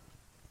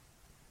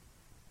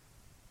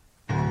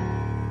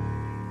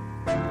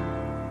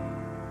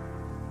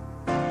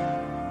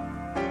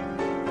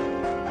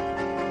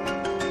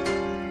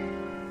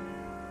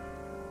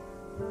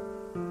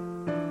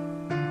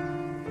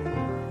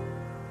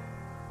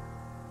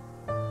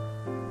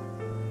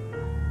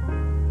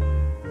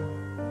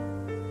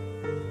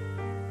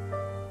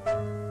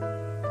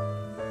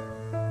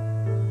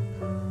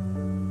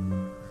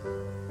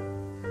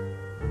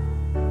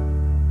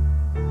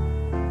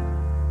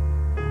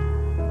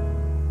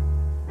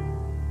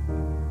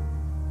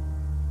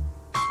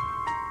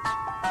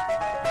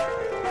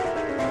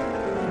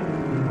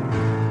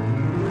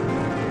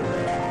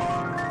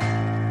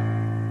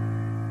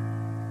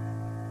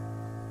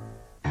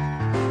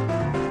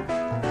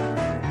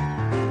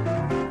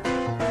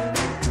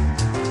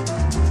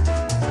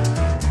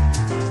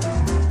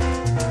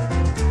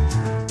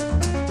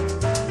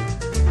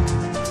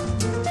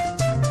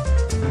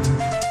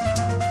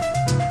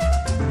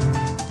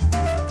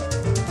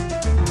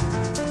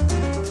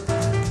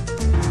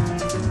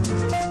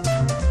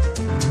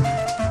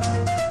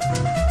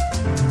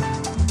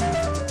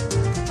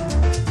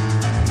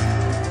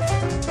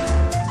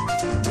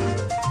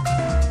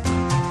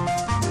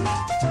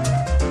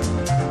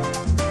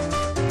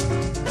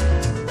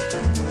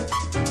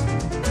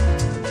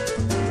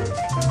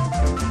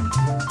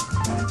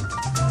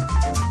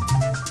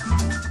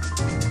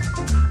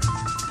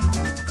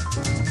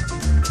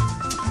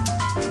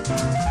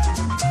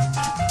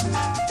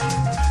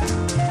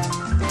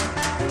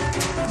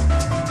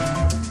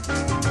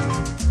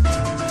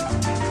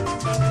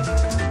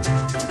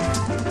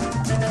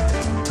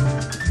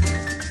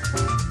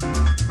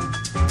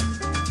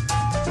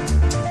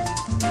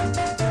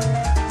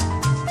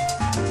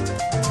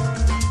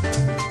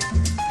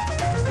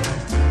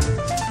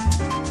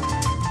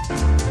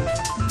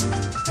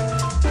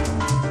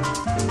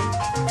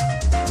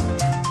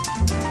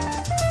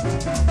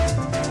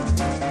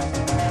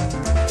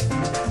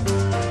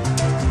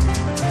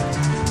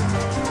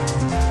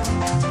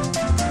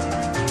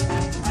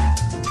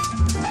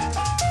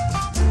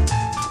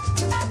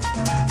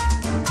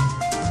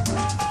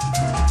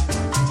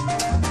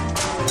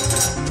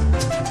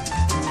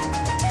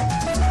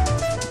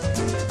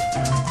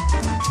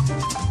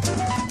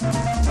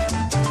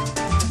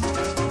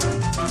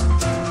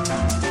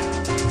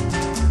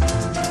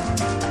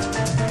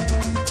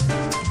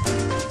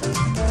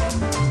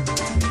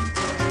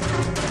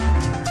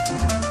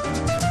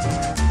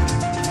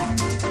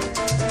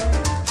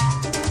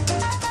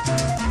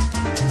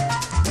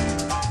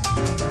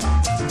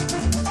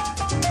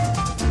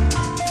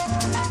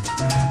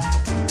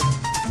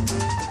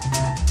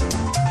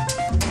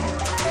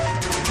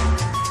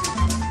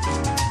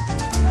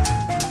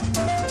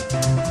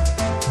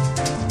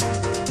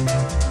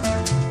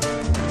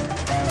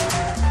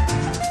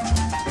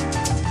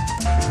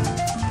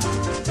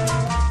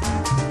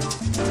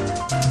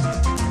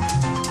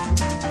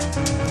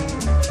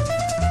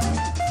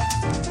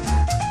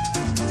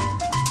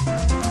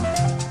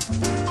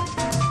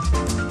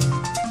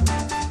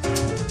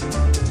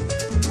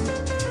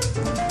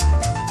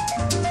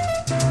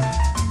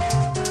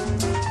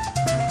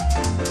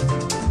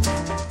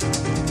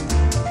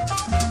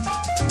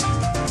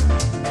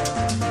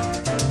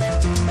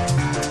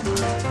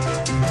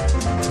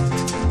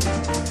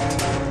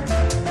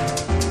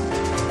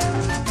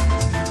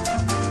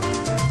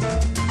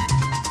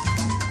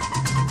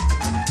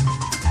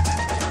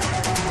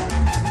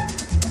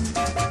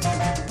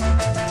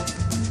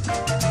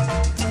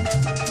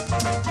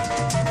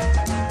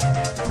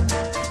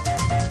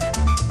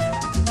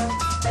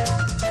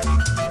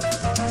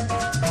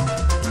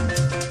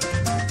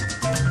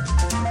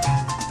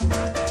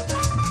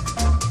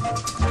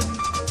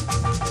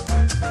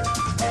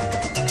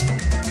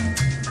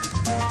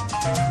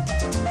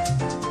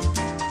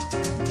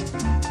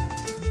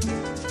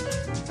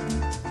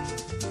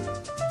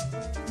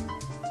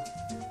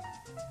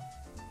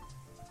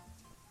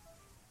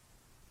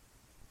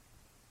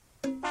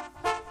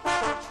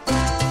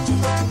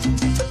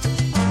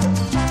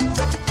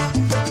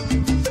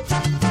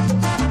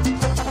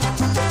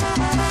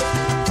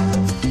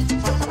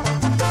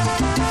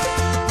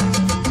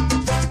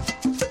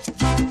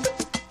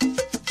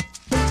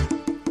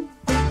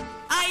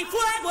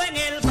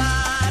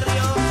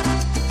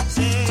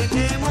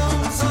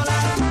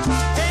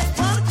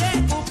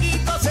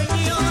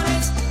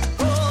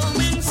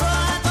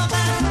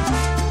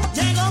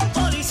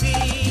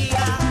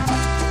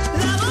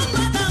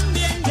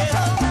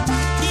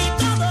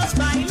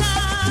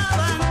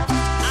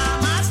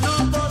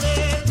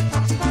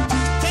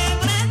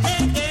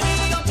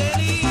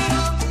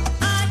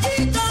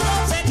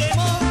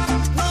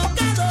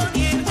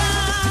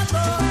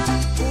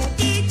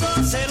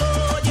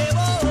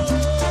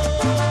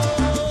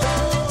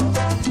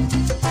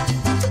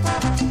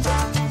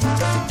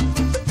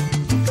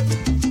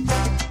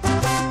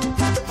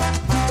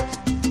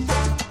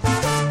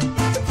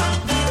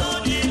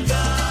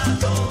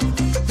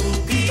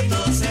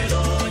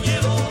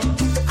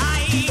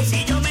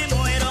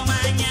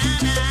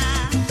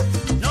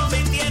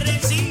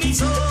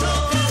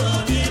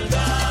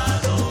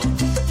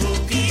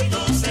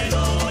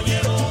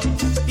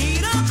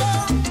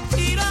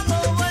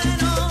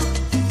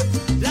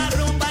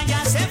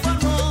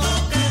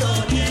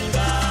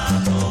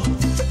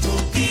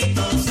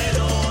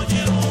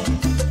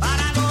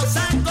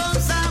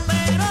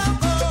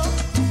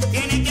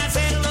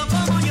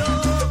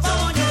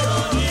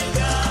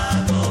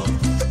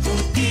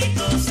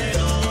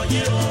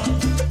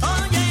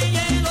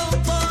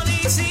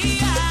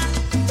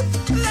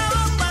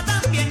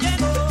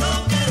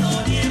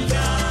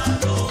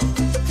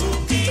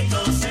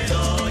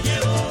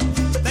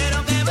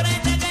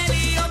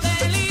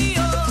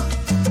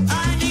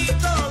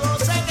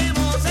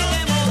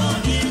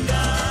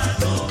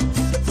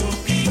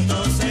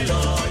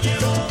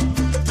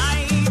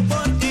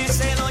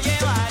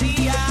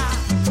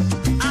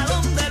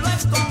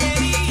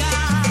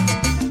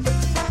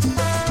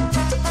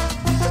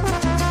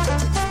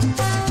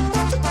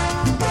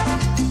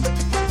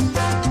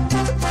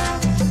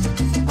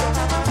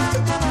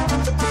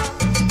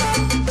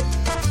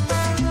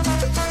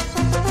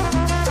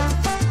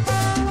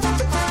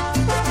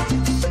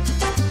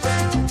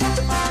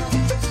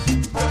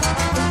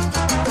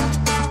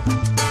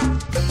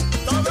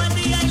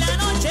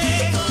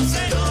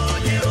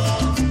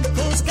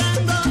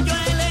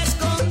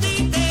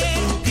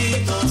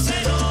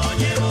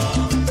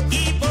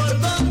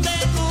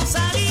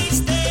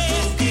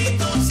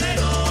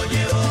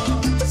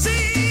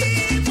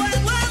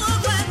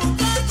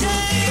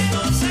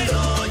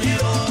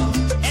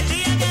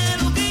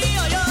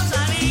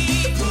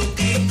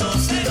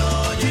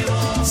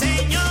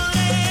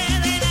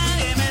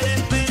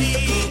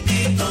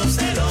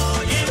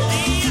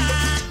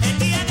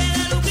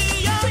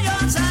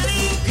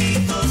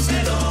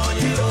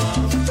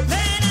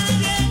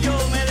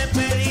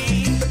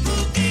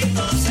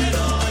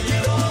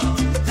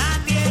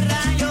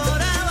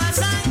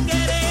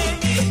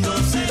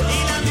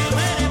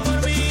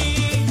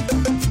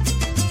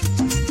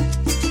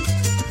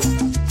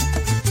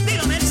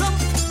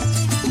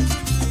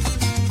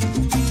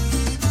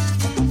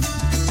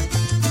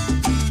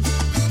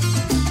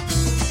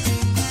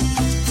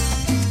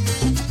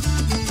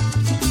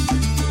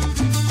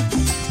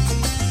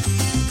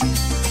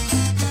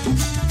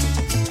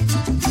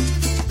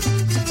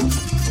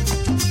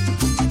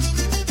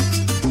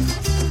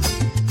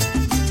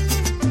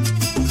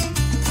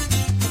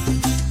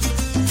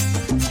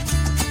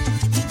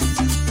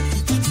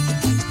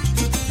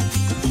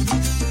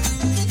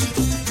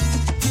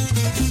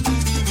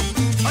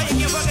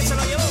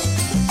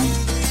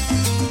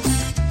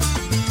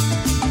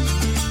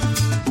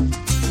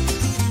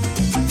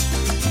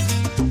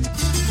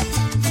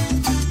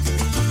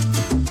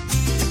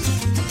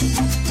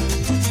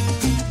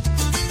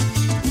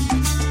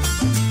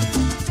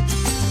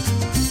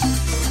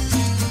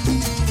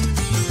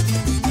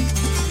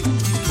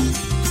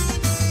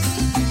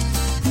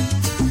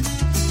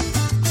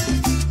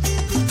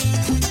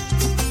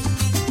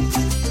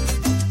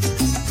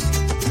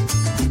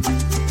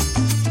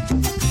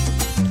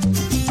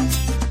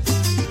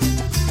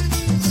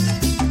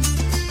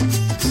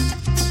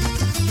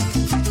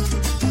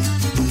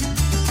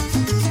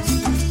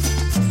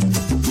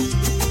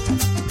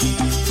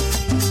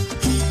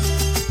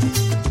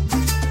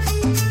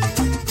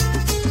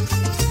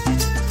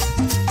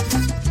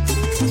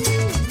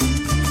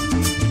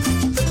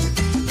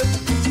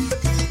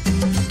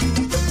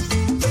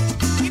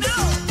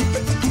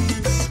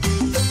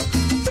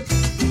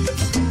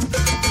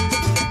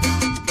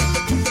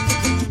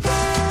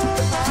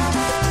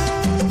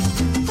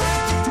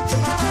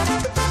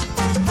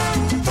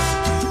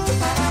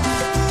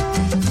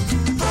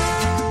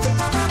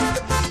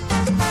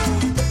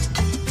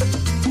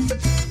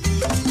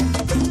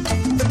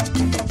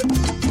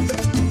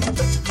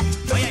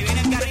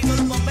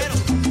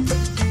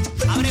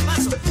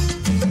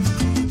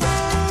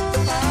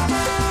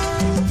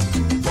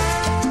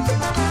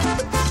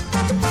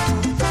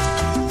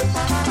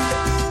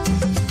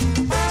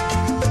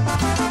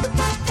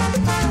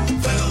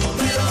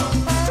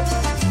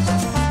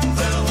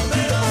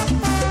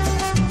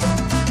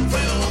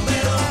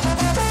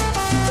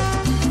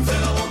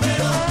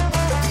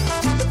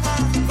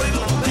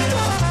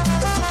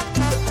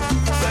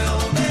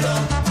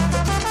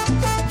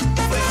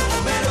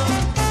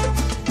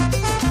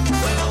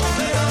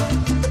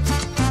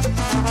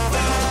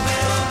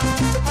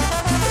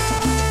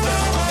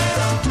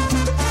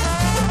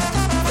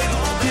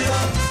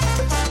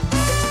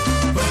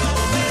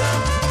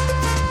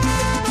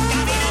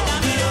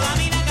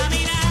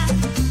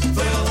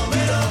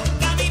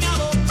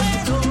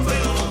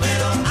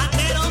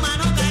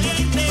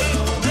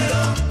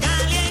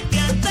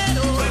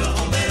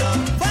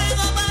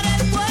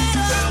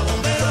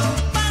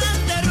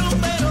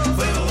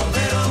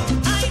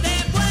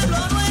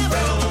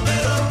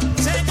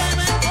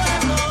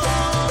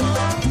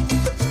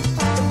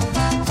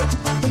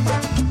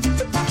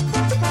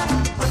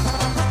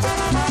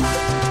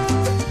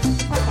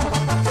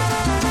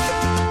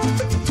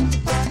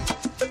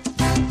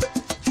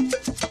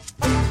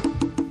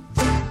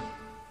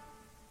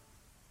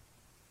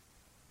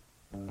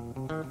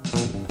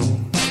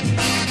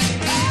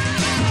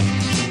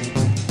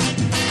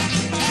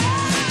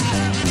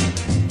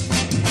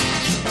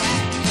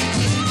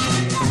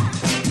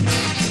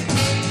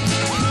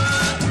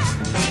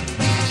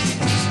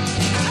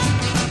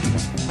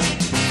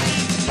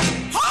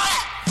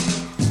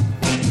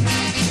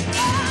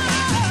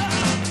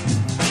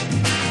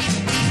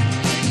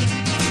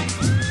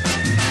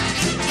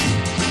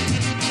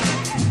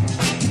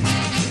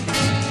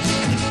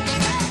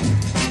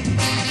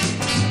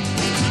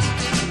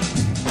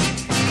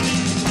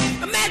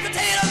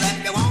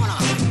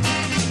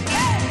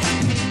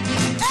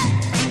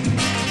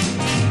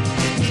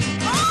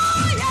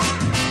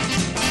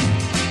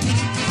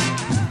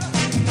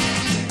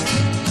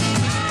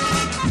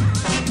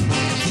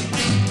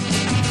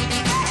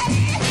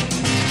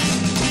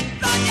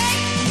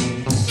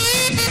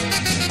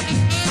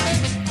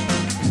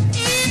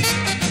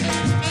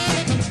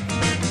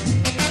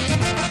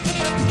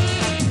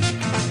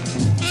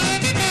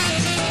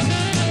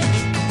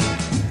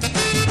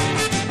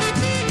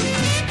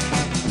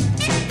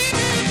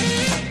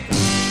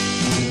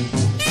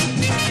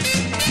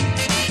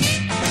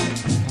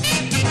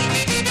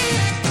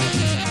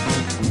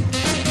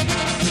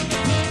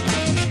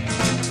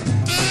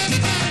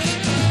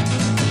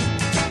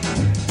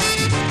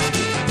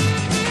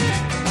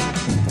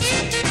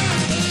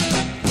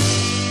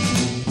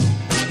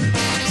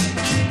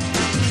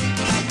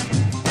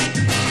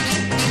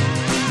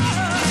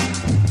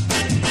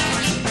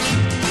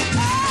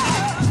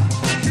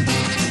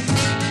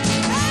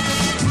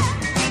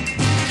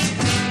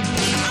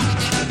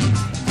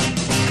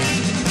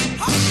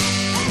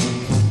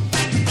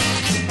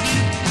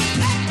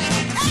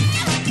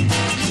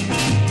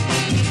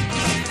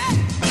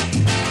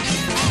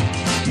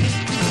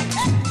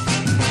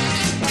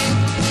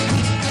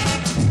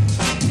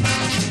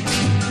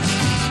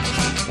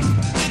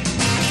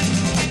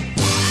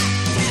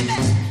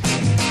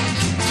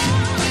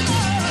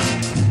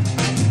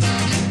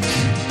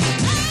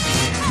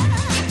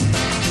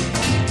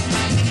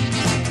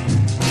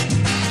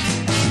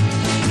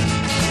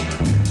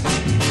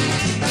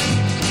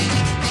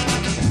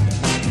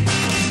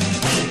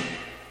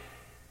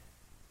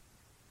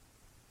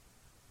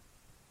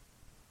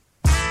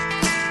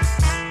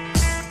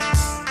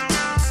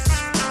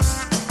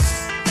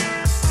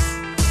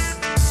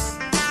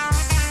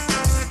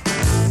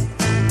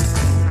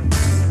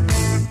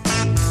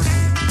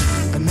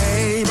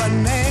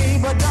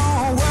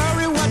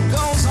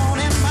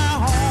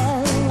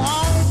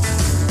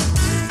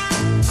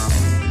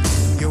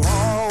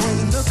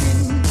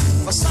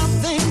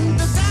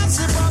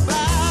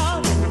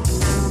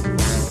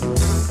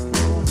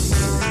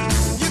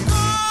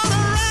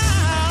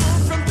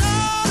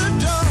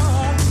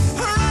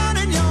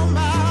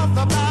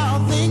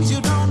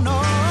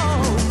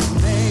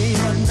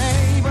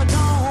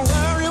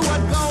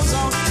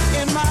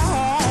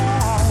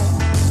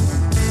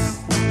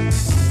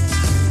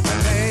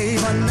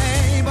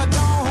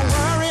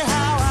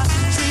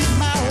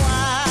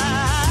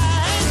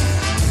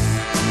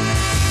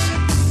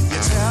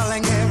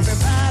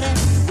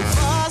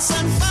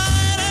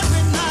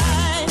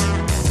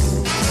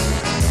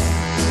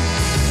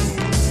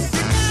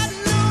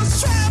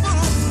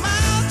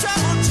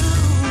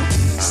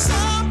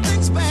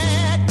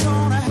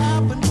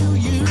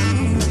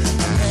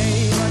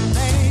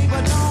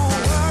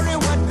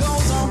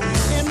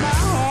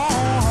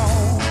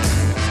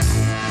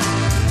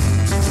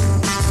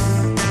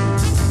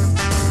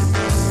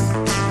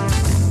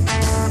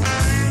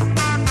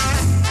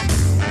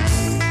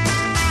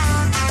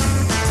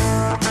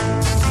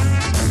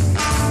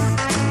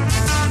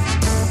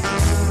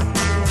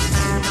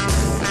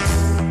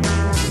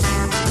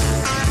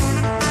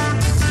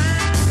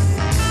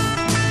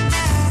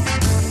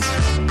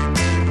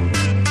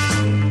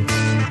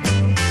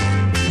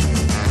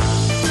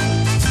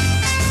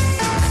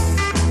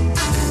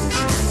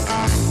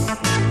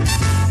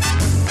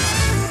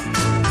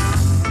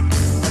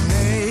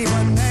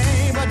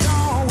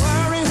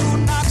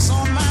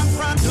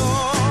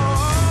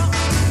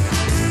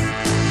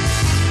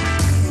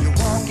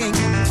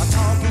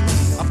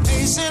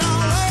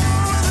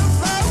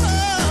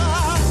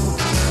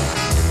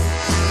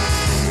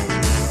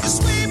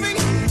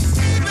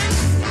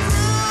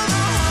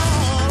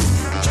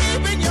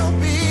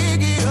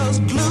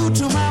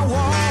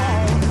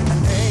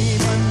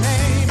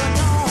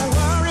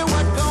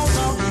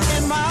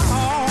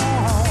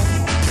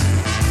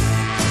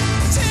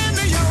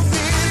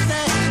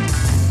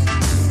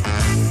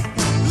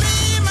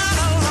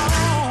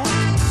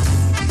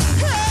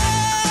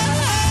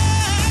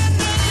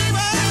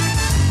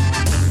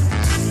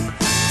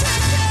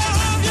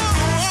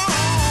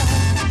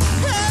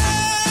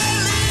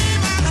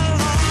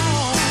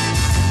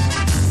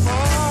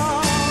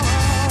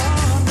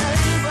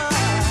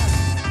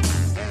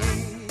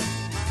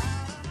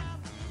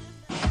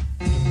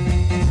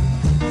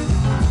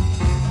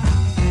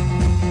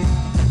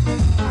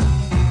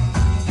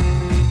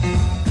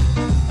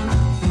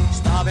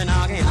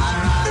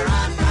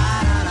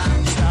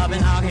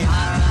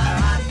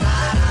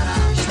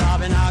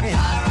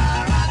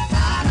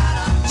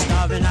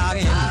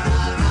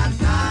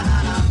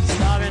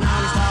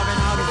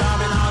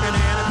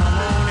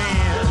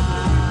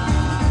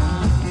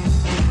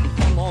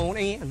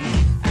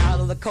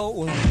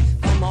 cold.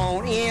 Come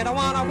on in, I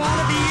wanna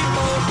be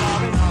bold.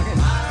 Stop it knocking.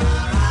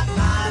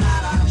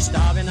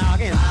 Stop it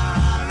knocking.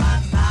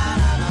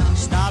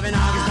 Stop it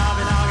knocking, stop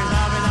it knocking,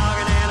 stop it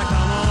knocking, and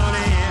come on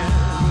in.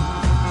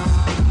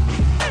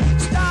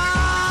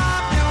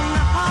 Stop your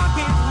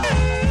knocking.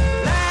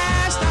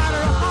 Last night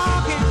of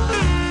honking.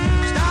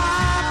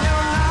 Stop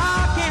your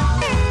knocking.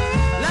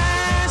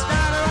 Last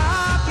night of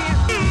honking.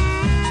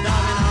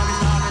 Stop it knocking,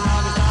 stop it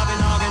knocking, stop it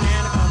knocking,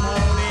 and come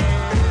on in.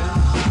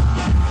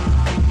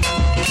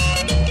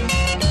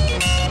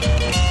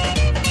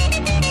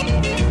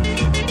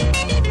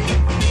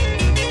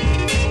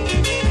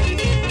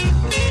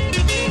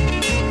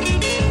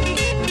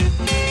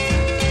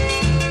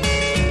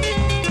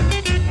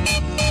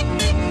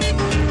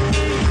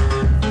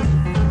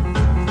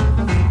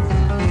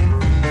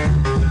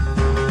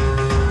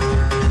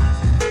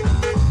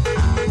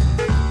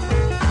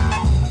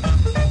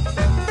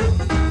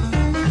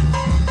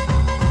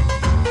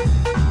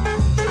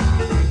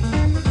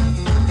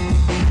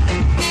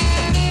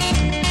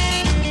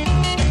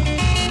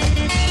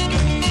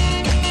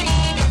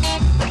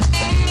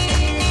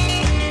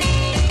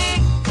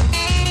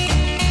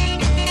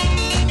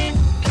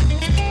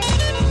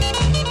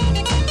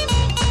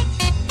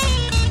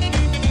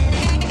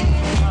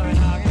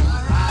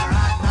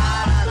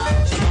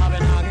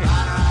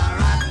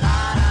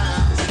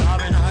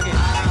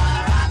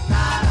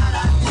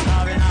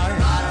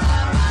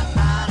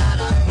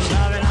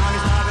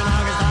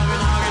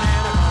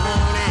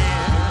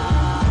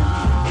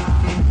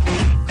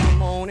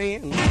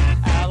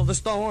 The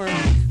storm,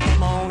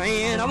 come on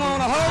in, I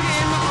wanna hug you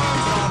in my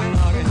arms. Stop it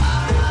knocking,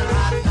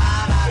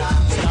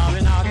 stop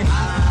it knocking,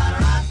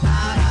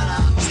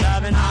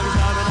 stop it knocking,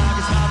 stop it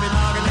knocking, stop it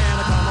knocking,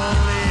 and come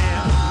on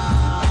in.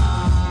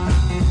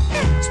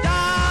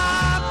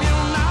 Stop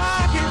your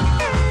knocking,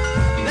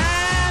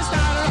 last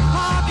night of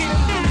honking.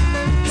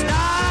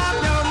 Stop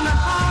your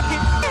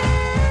knocking,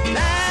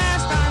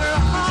 last night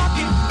of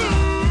honking.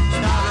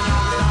 Stop it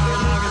knocking, stop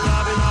it knocking,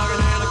 stop it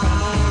knocking, and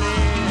come on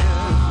in.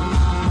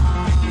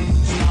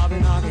 Stop it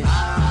knocking.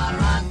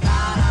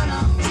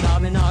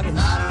 Stop it knocking.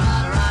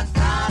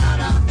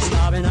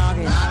 Stop it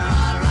knocking.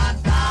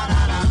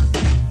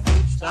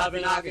 Stop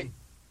it knocking.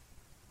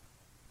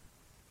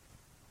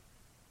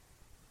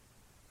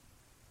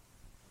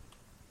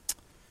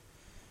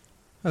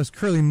 That was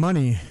Curly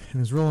Money and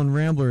his Rollin'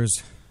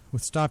 Ramblers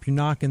with Stop You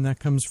Knockin'. That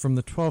comes from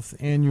the 12th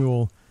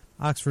annual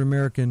Oxford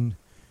American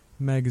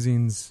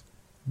Magazine's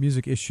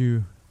music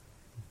issue,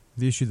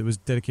 the issue that was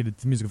dedicated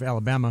to the music of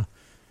Alabama.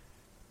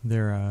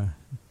 Their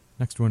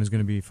next one is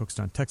going to be focused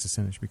on Texas,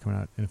 and it should be coming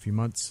out in a few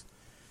months.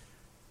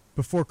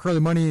 Before Curly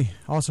Money,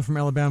 also from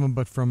Alabama,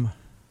 but from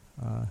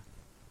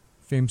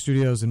Fame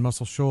Studios in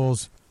Muscle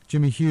Shoals,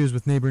 Jimmy Hughes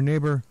with Neighbor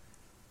Neighbor,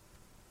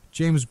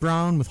 James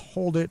Brown with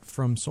Hold It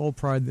from Soul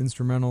Pride the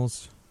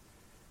Instrumentals,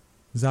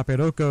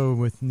 Zaperoco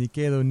with Ni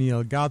Quedo Ni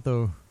El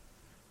Gato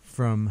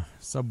from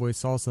Subway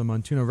Salsa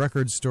Montuno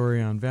Records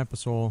story on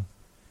Vampisol,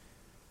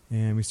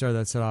 and we started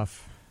that set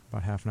off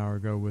about half an hour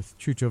ago with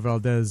Chucho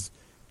Valdez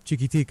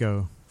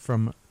Chiquitico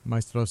from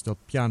Maestros del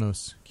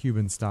Piano's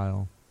Cuban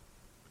style.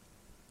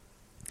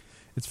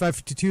 It's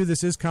 5:52.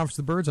 This is Conference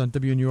of the Birds on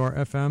WNUR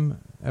FM,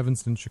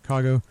 Evanston,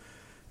 Chicago.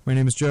 My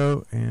name is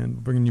Joe, and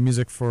we're bringing you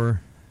music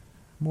for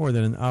more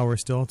than an hour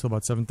still, till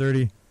about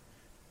 7:30.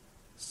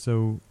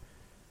 So,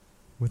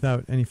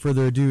 without any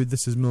further ado,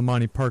 this is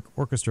Milimani Park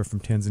Orchestra from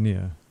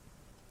Tanzania.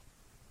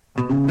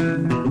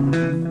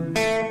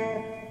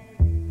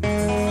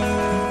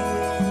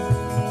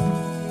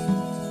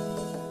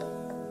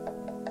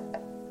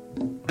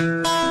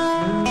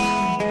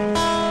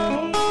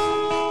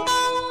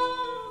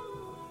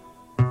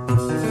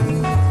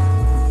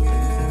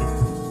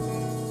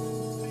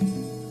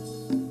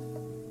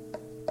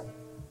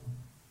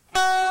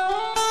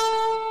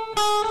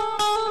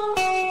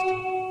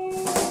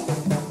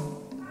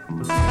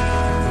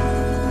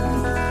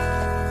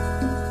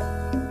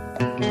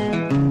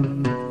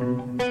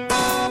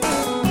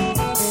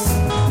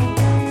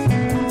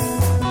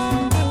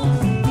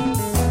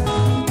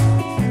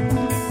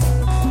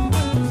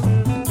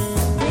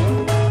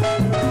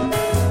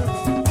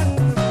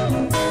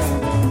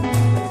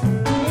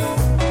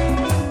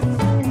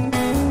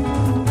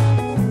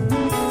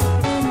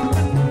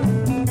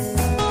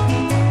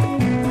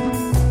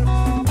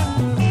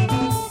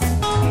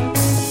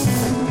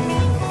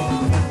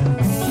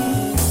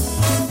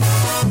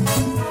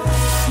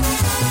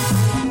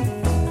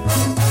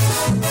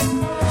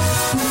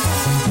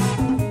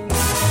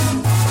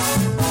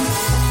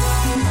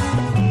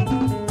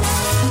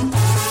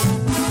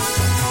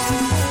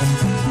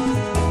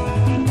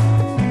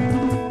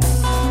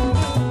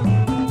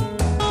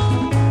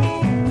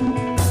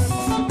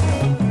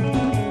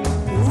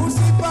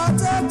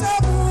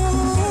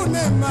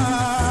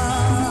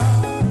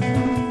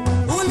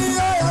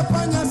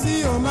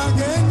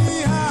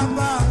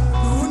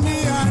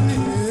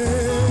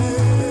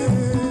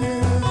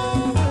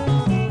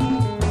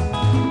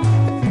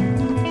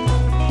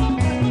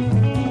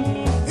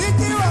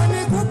 Ikiwa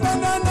ni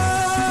kupendana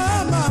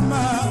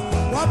mama,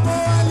 wapo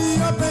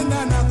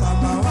waliopendana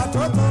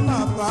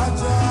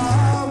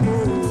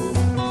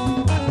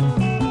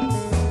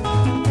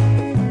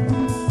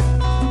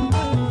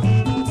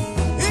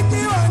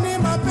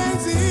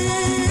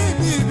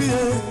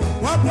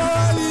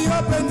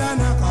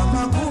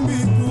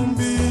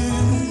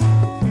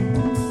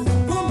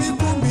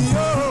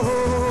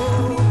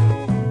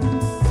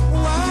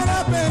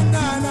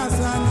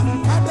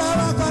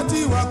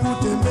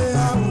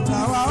kutembea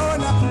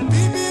utawaona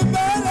bibi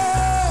mbele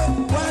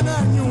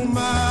wana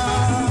nyuma,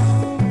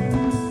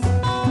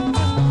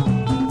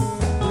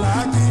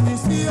 lakini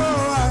sio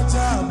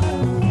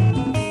ajabu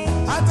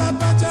hata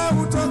pacha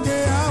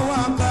hutokea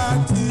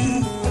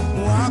wakati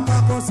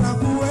wakakosa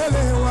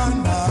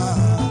kuelewana,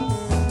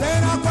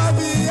 tena kwa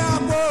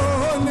viapo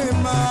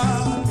nema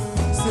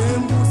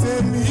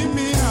sembuse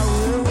mimi na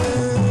wewe.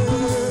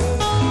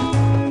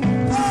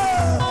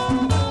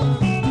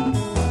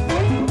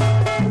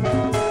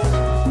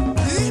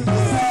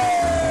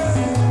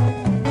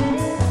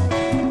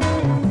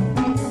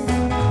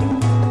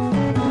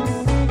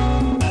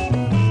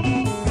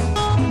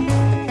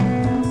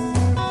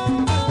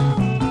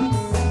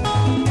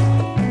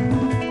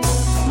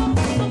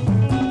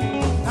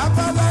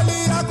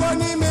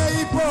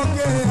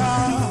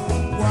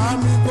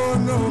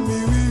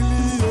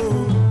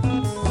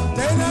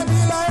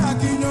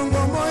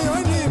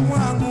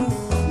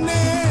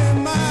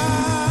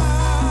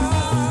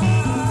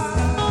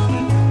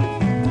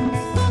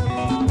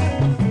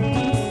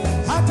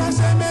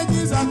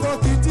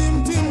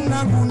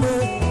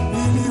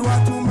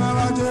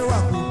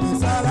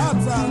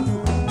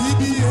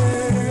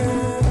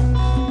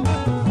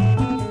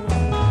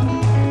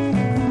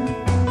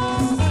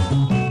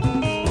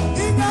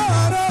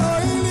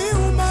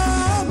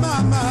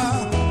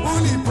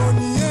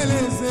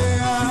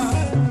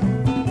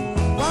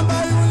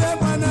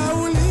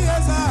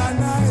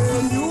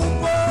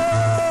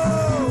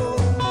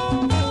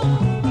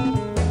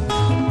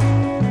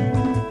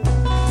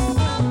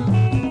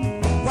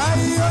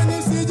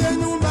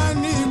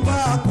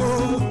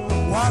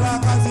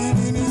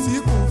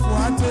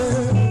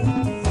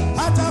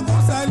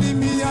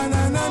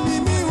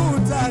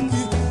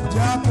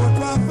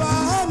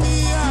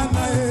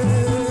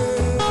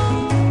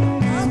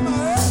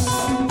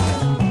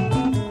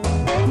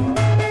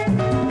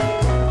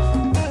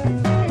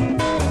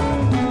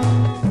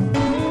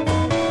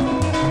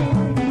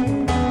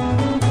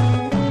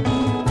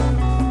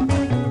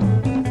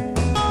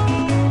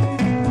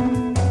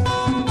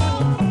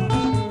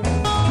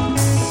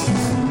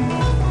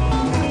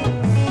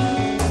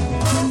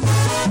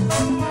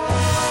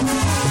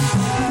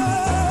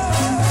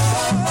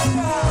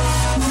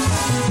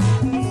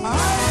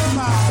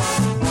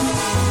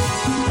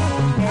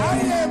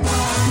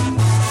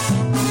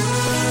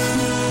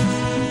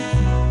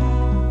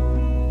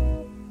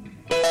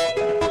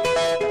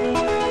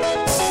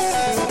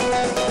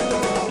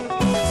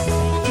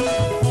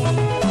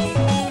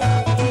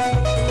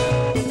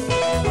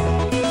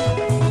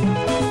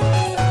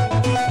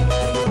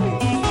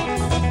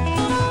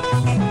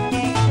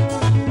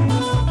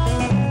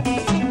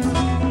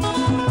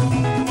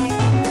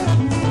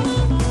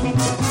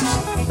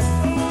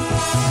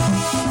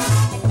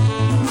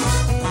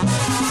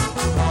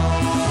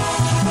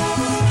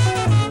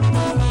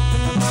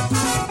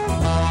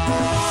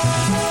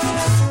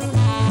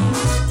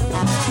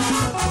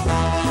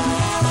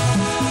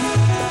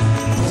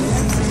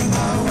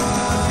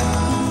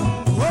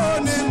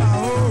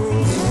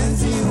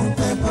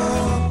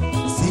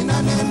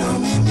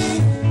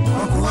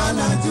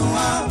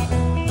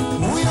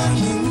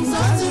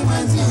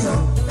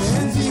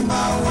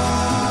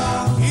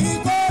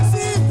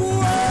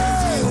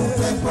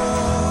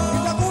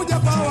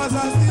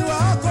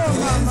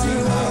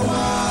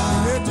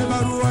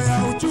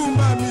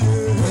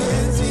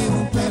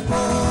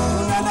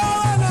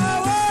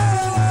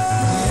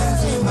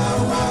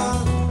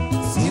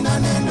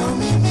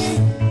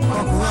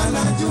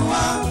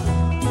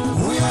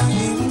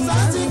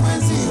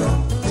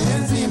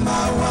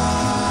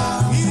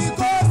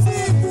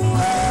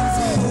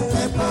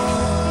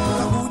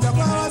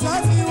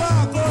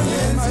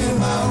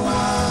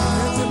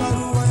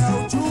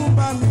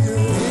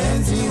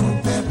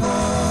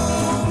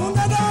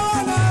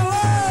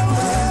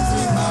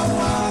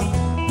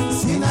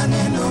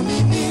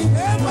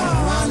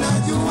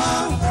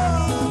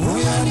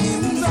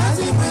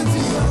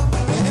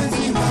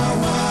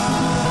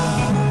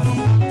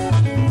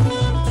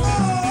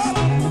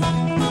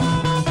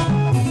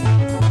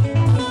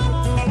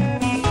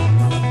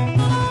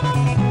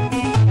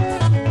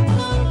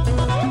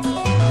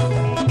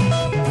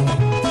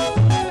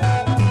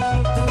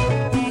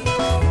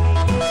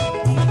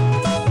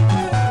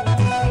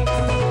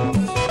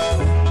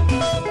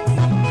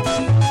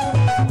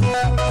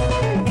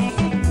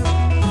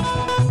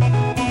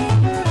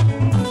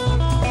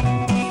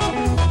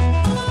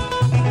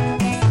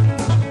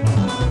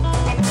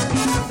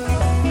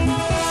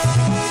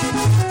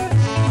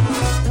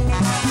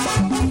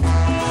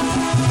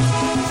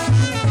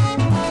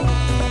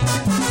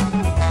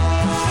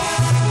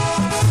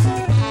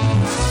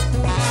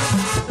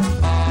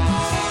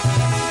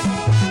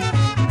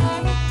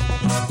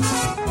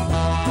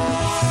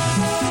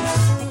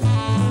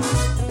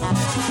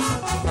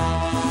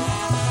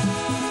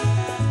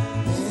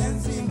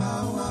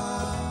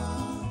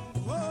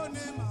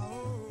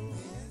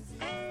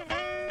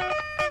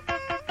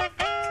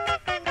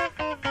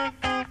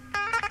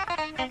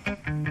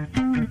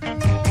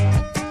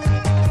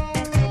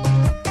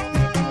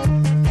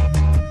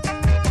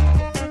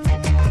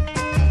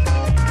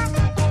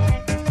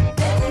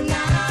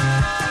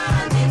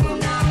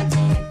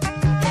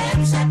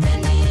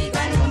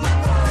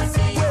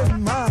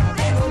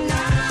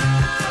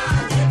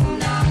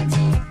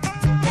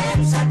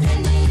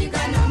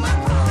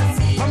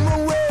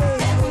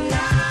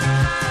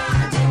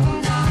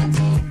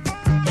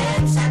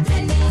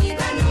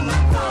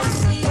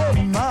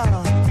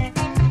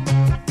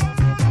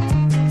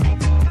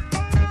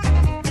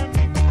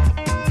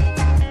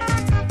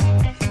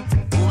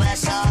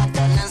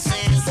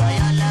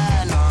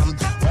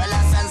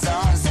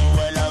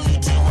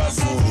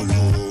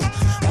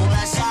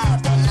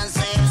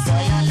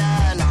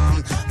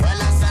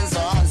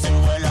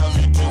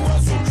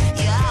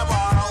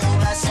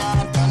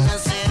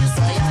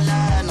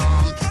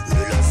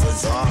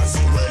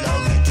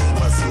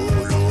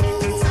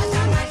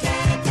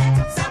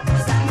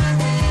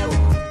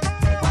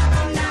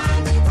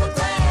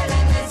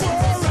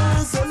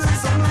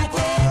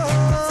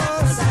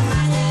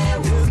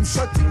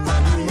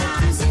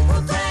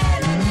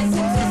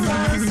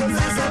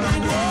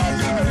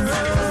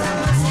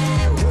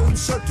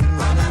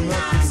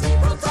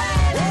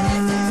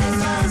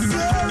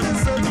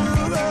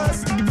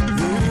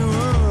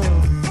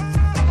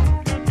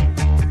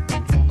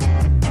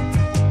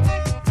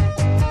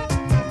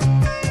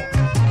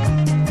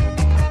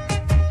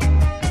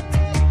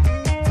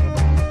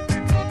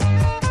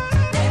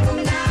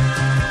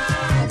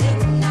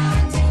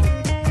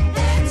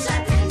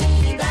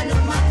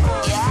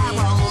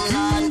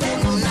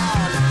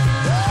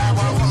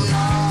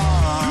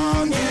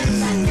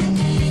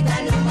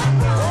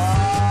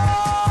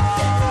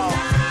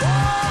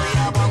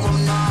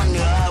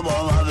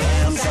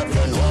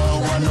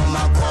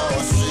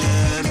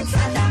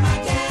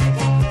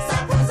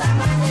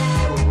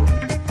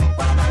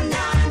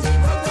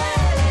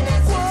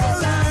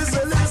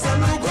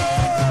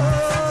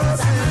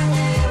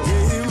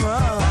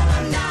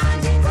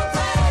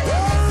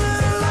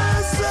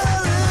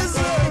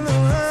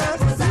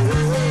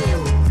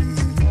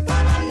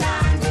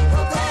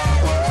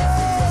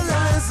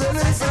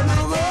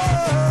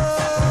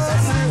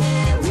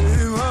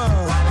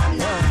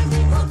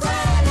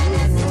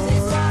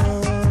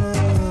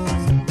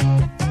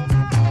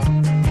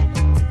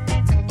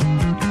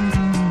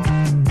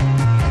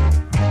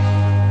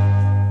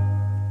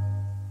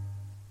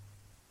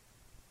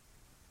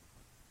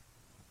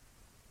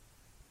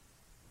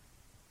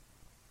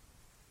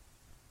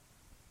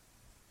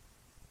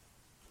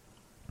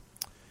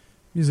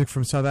 Music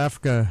from South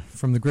Africa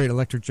from the Great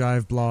Electric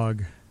Jive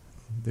blog.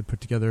 They put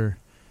together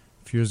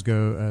a few years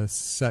ago a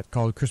set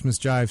called Christmas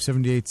Jive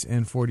 78s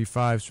and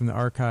 45s from the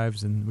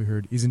archives, and we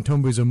heard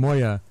Izintombuzo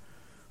Moya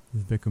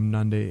with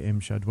Bekumnande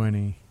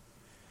Mshadweni.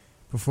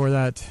 Before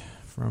that,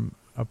 from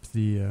up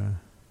the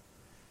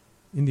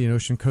Indian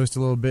Ocean coast a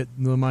little bit,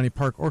 Milimani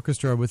Park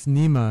Orchestra with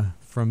Nima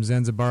from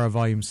Zanzibar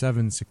Volume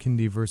 7,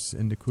 Sekindi versus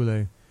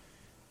Ndikule.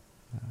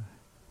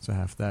 So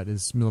half that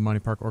is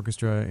Milimani Park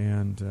Orchestra,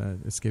 and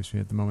escapes me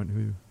at the moment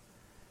who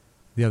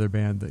the other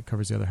band that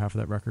covers the other half of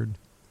that record.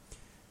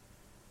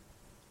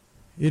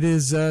 It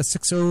is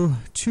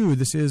 6:02.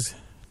 This is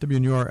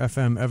WNUR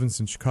FM,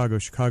 Evanston, Chicago,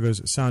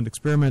 Chicago's Sound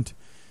Experiment.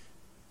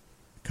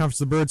 Conference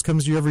of the Birds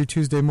comes to you every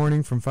Tuesday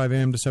morning from 5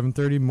 a.m. to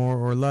 7:30, more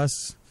or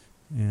less.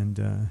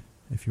 And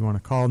if you want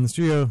to call in the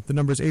studio, the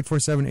number is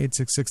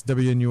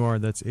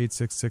 847-866-WNUR. That's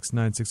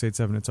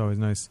 866-9687. It's always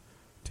nice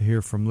to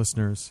hear from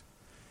listeners.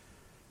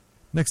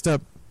 Next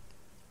up,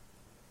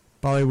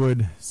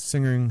 Bollywood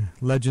singing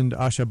legend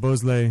Asha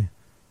Bhosle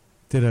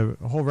did a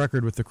whole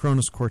record with the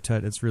Kronos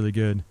Quartet. It's really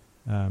good.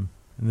 And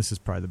this is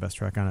probably the best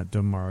track on it,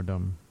 Dum Maro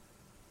Dum.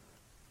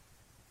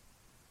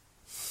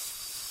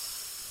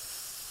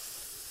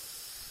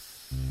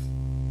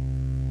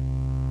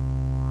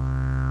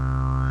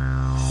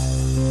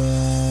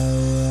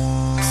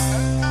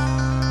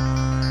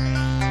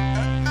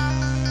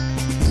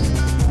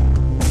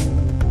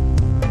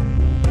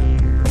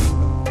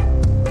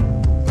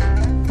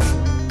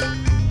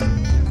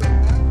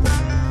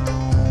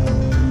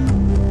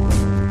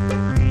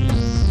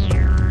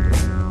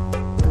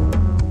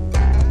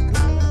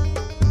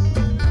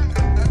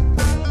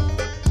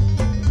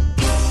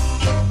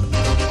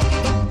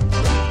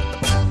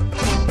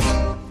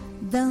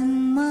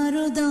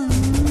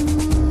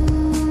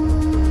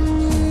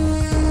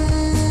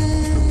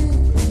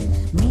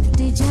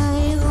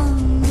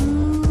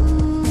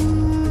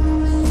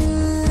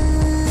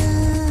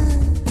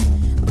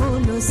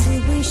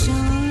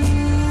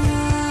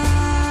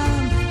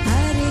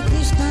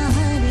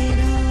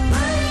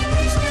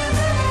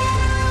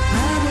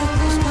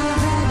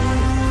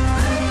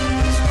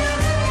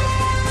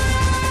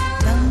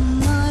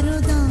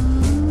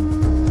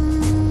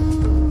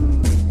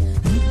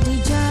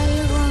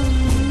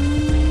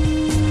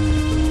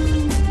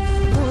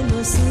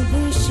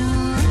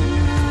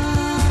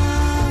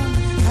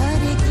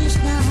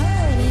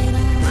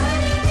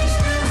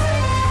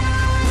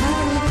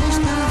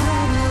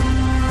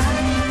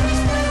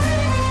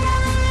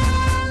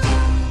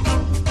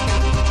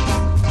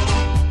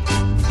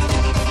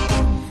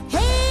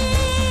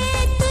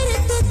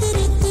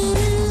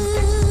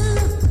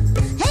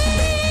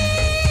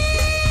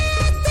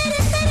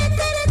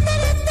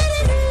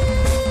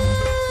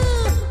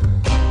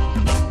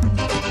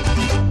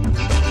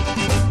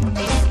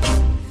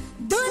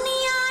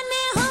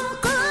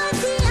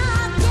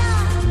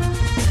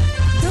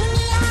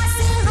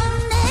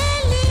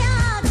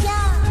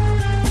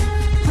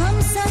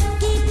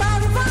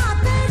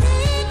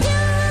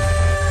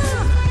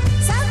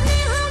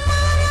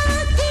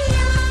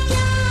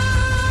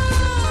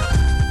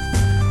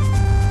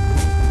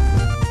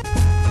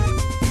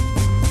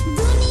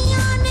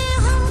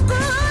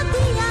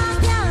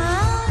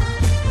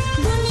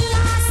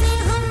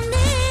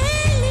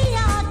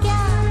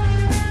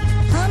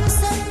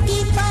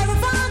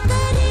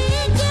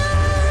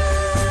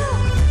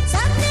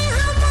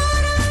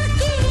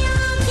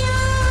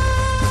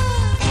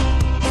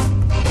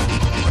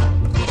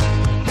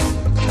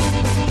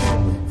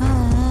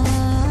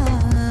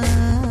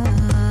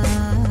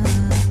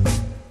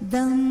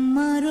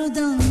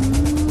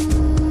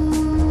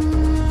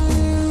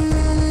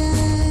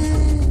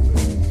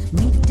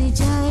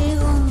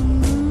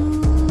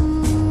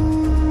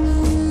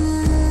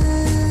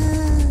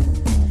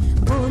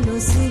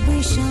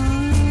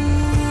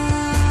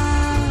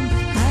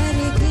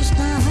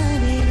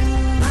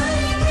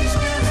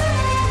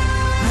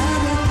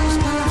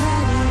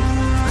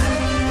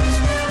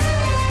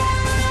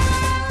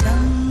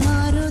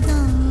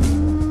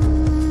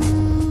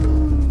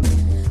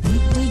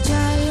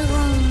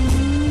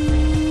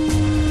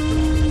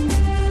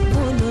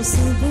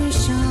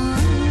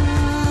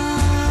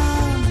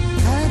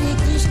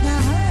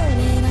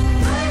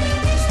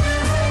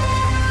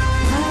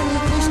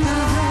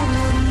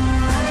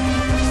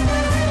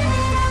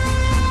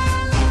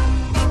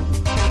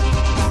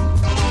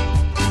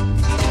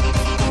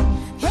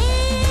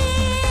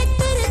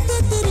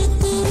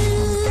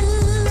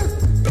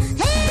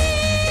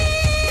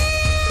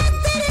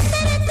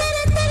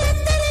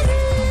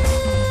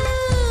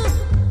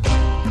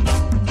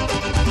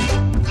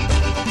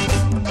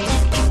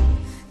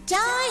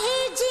 चाहे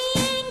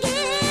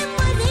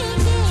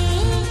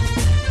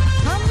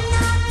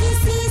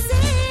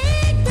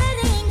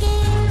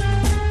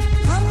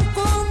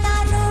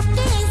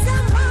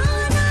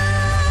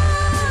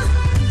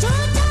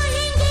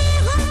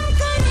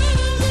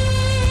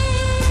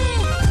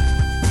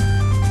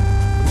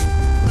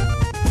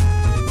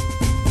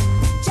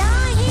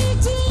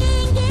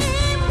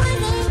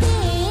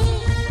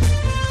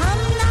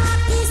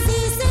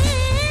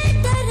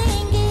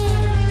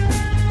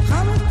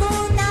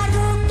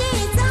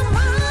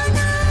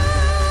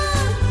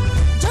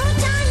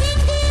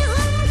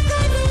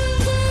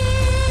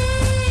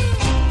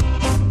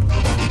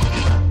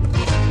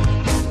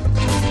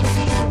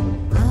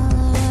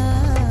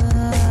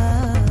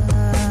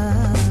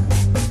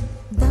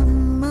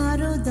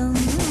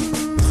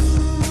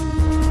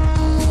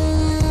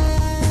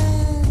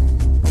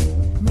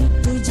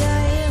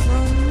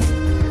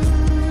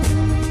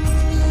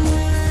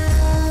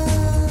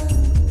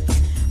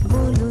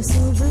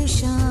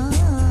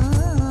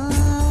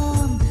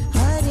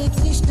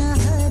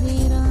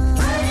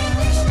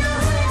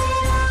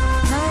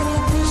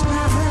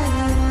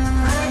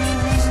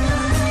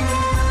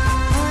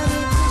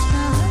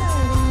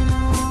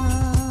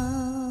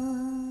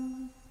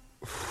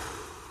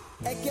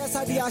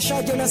ਸਾਡੀ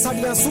ਆਸ਼ਾ ਜਿਹਨਾਂ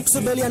ਸਾਡੀਆਂ ਸੁੱਖ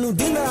ਸਬੇਲੀਆਂ ਨੂੰ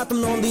ਦਿਨ ਰਾਤ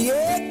ਮਨਾਉਂਦੀ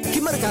ਏ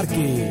ਕਿਮਰ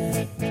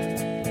ਕਰਕੇ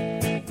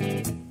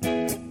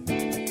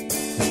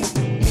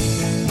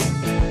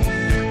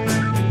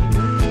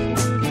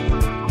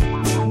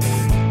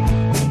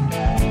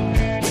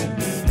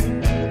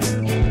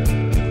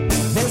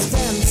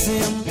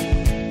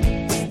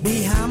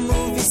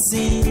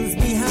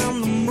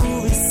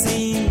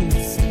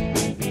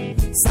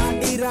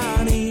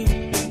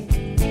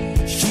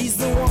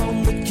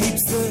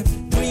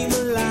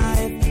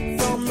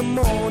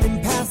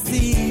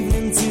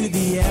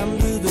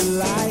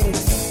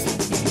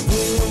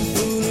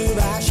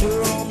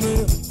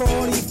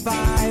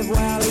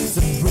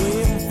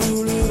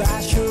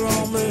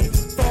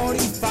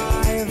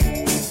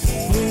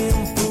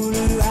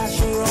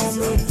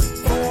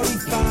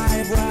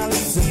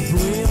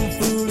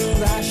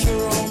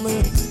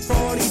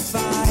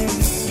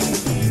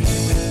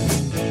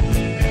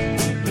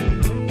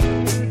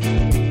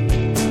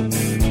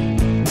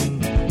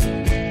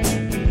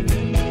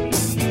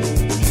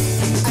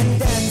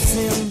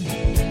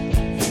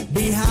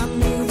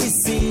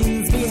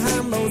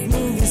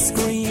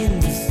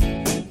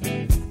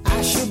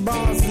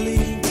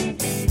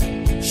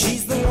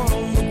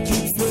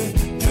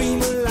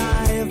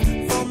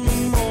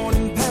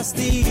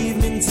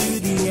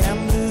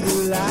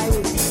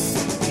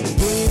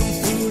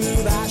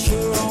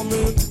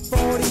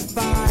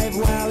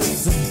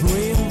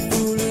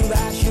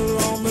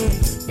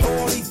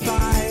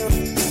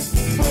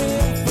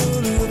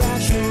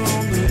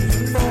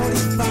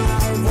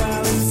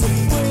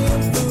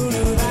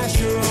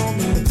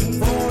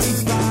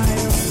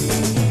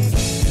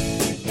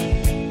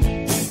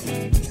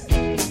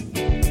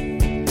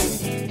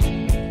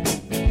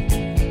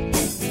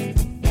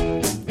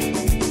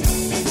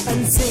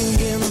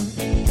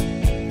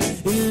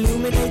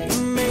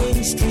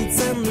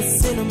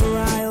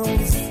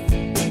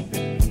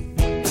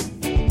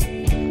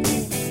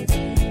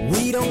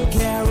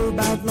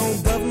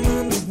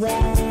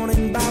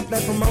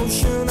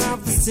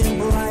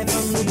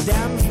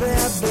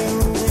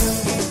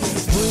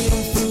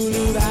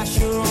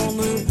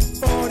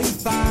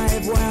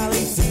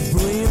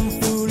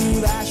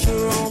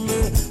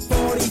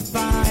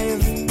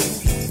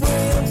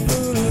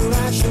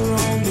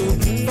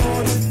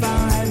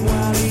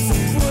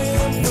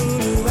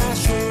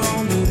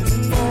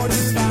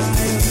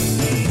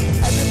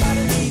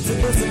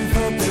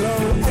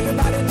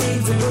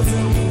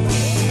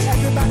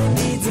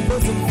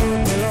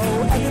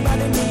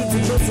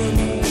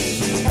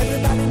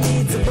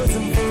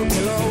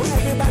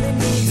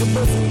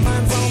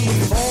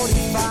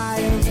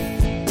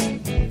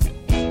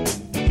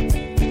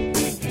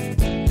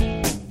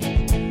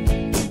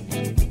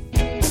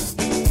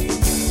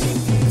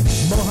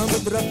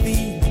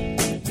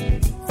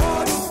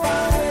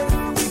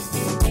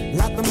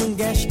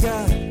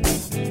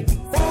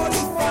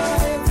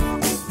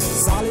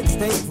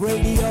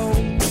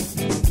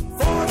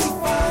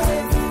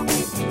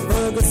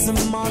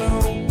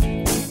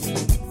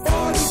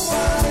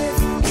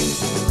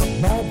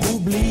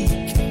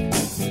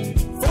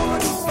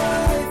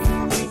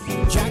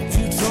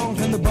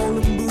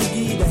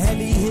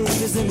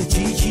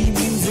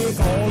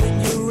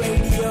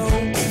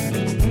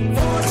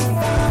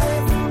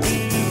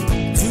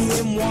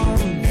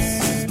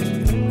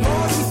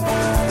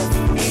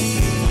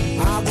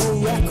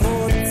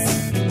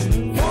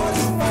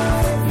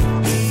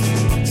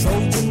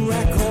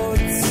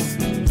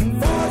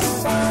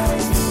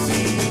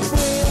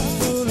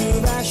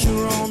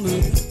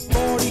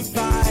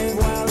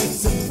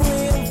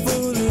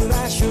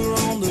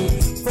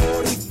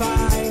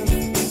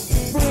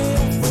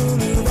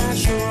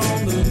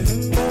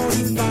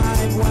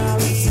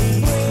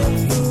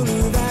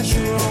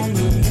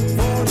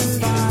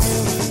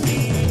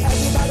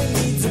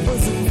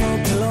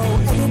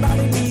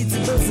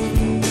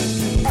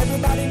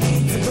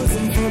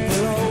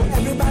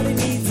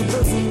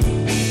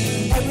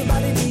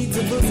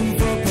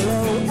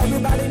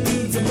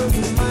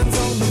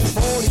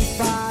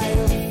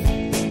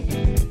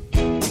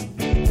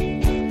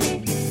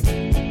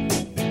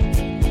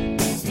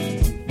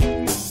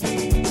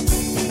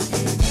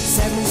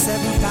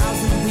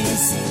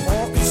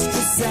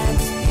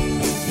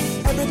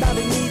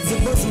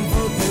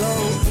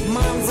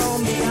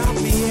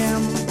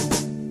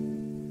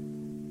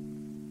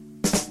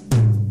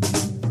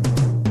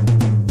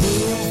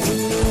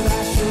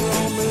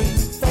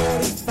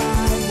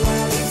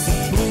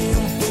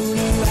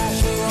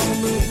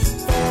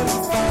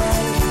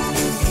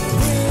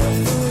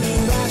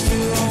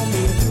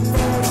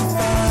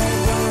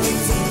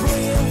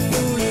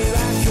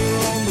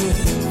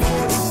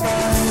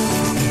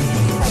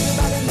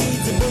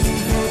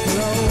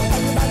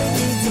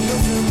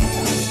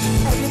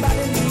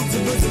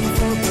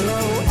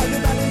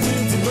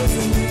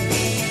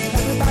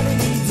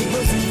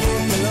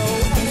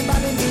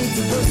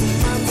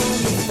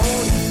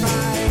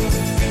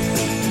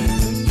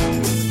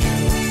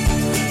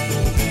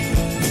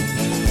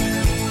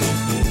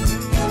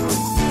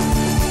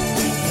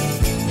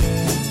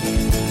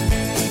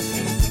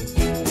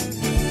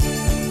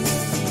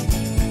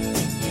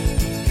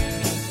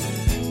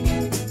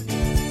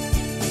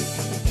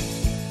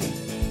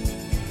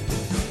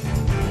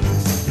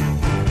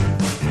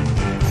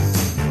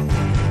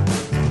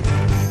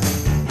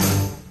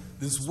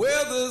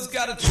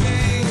gotta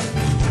change.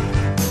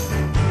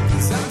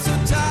 'Cause I'm so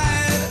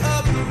tired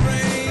of the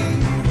rain.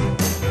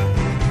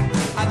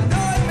 I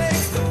know it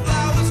makes the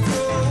flowers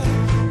grow,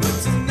 but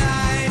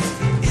tonight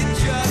it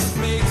just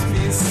makes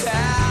me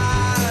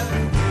sad.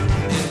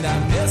 And I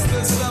miss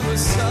the summer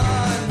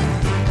sun.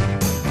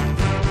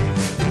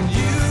 And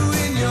you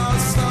in your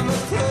summer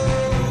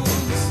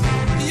clothes,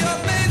 your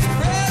face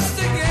pressed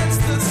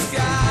against the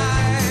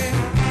sky,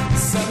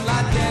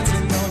 sunlight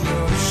dancing on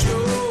your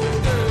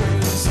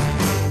shoulders.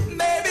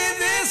 Maybe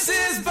this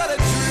is but a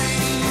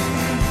dream.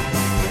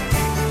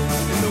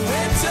 In the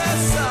winter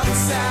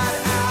sunset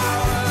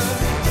hour,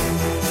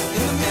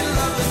 in the middle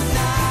of the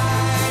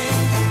night,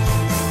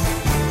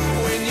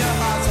 when your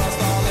heart's lost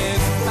all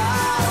its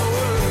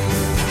power.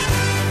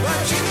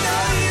 But you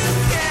know you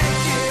can't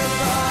give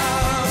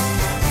up.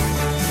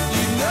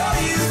 You know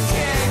you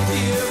can't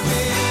give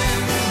in.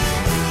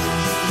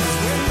 'Cause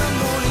when the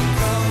morning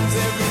comes,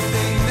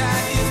 everything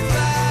that is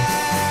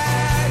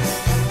black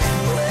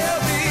will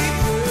be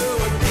blue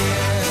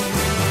again.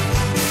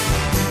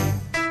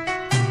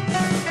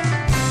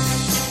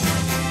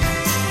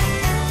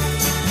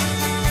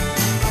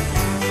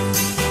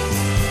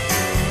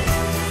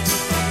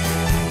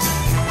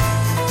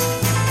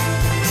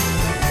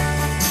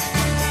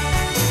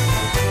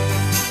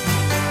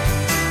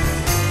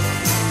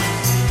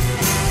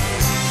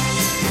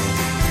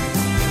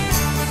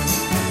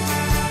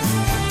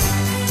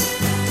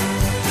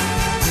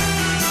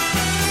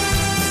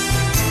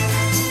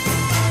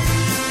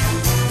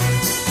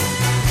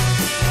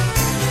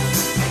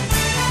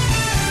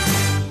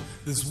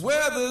 This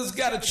weather's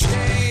gotta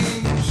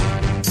change.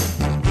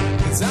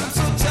 'Cause I'm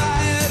so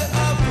tired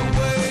of the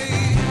way.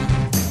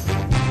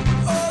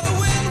 Oh, the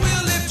wind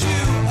will lift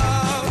you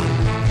up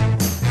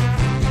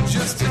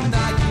just to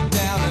knock you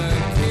down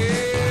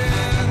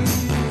again.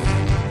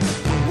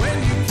 When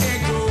you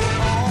can't go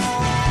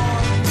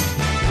on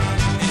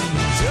and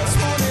you just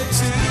want it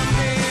to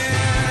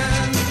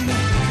end,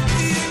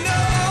 you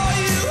know all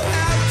you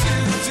have to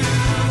do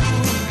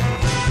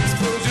is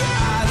close your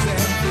eyes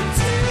and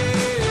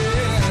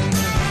pretend.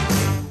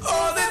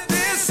 Oh, that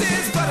this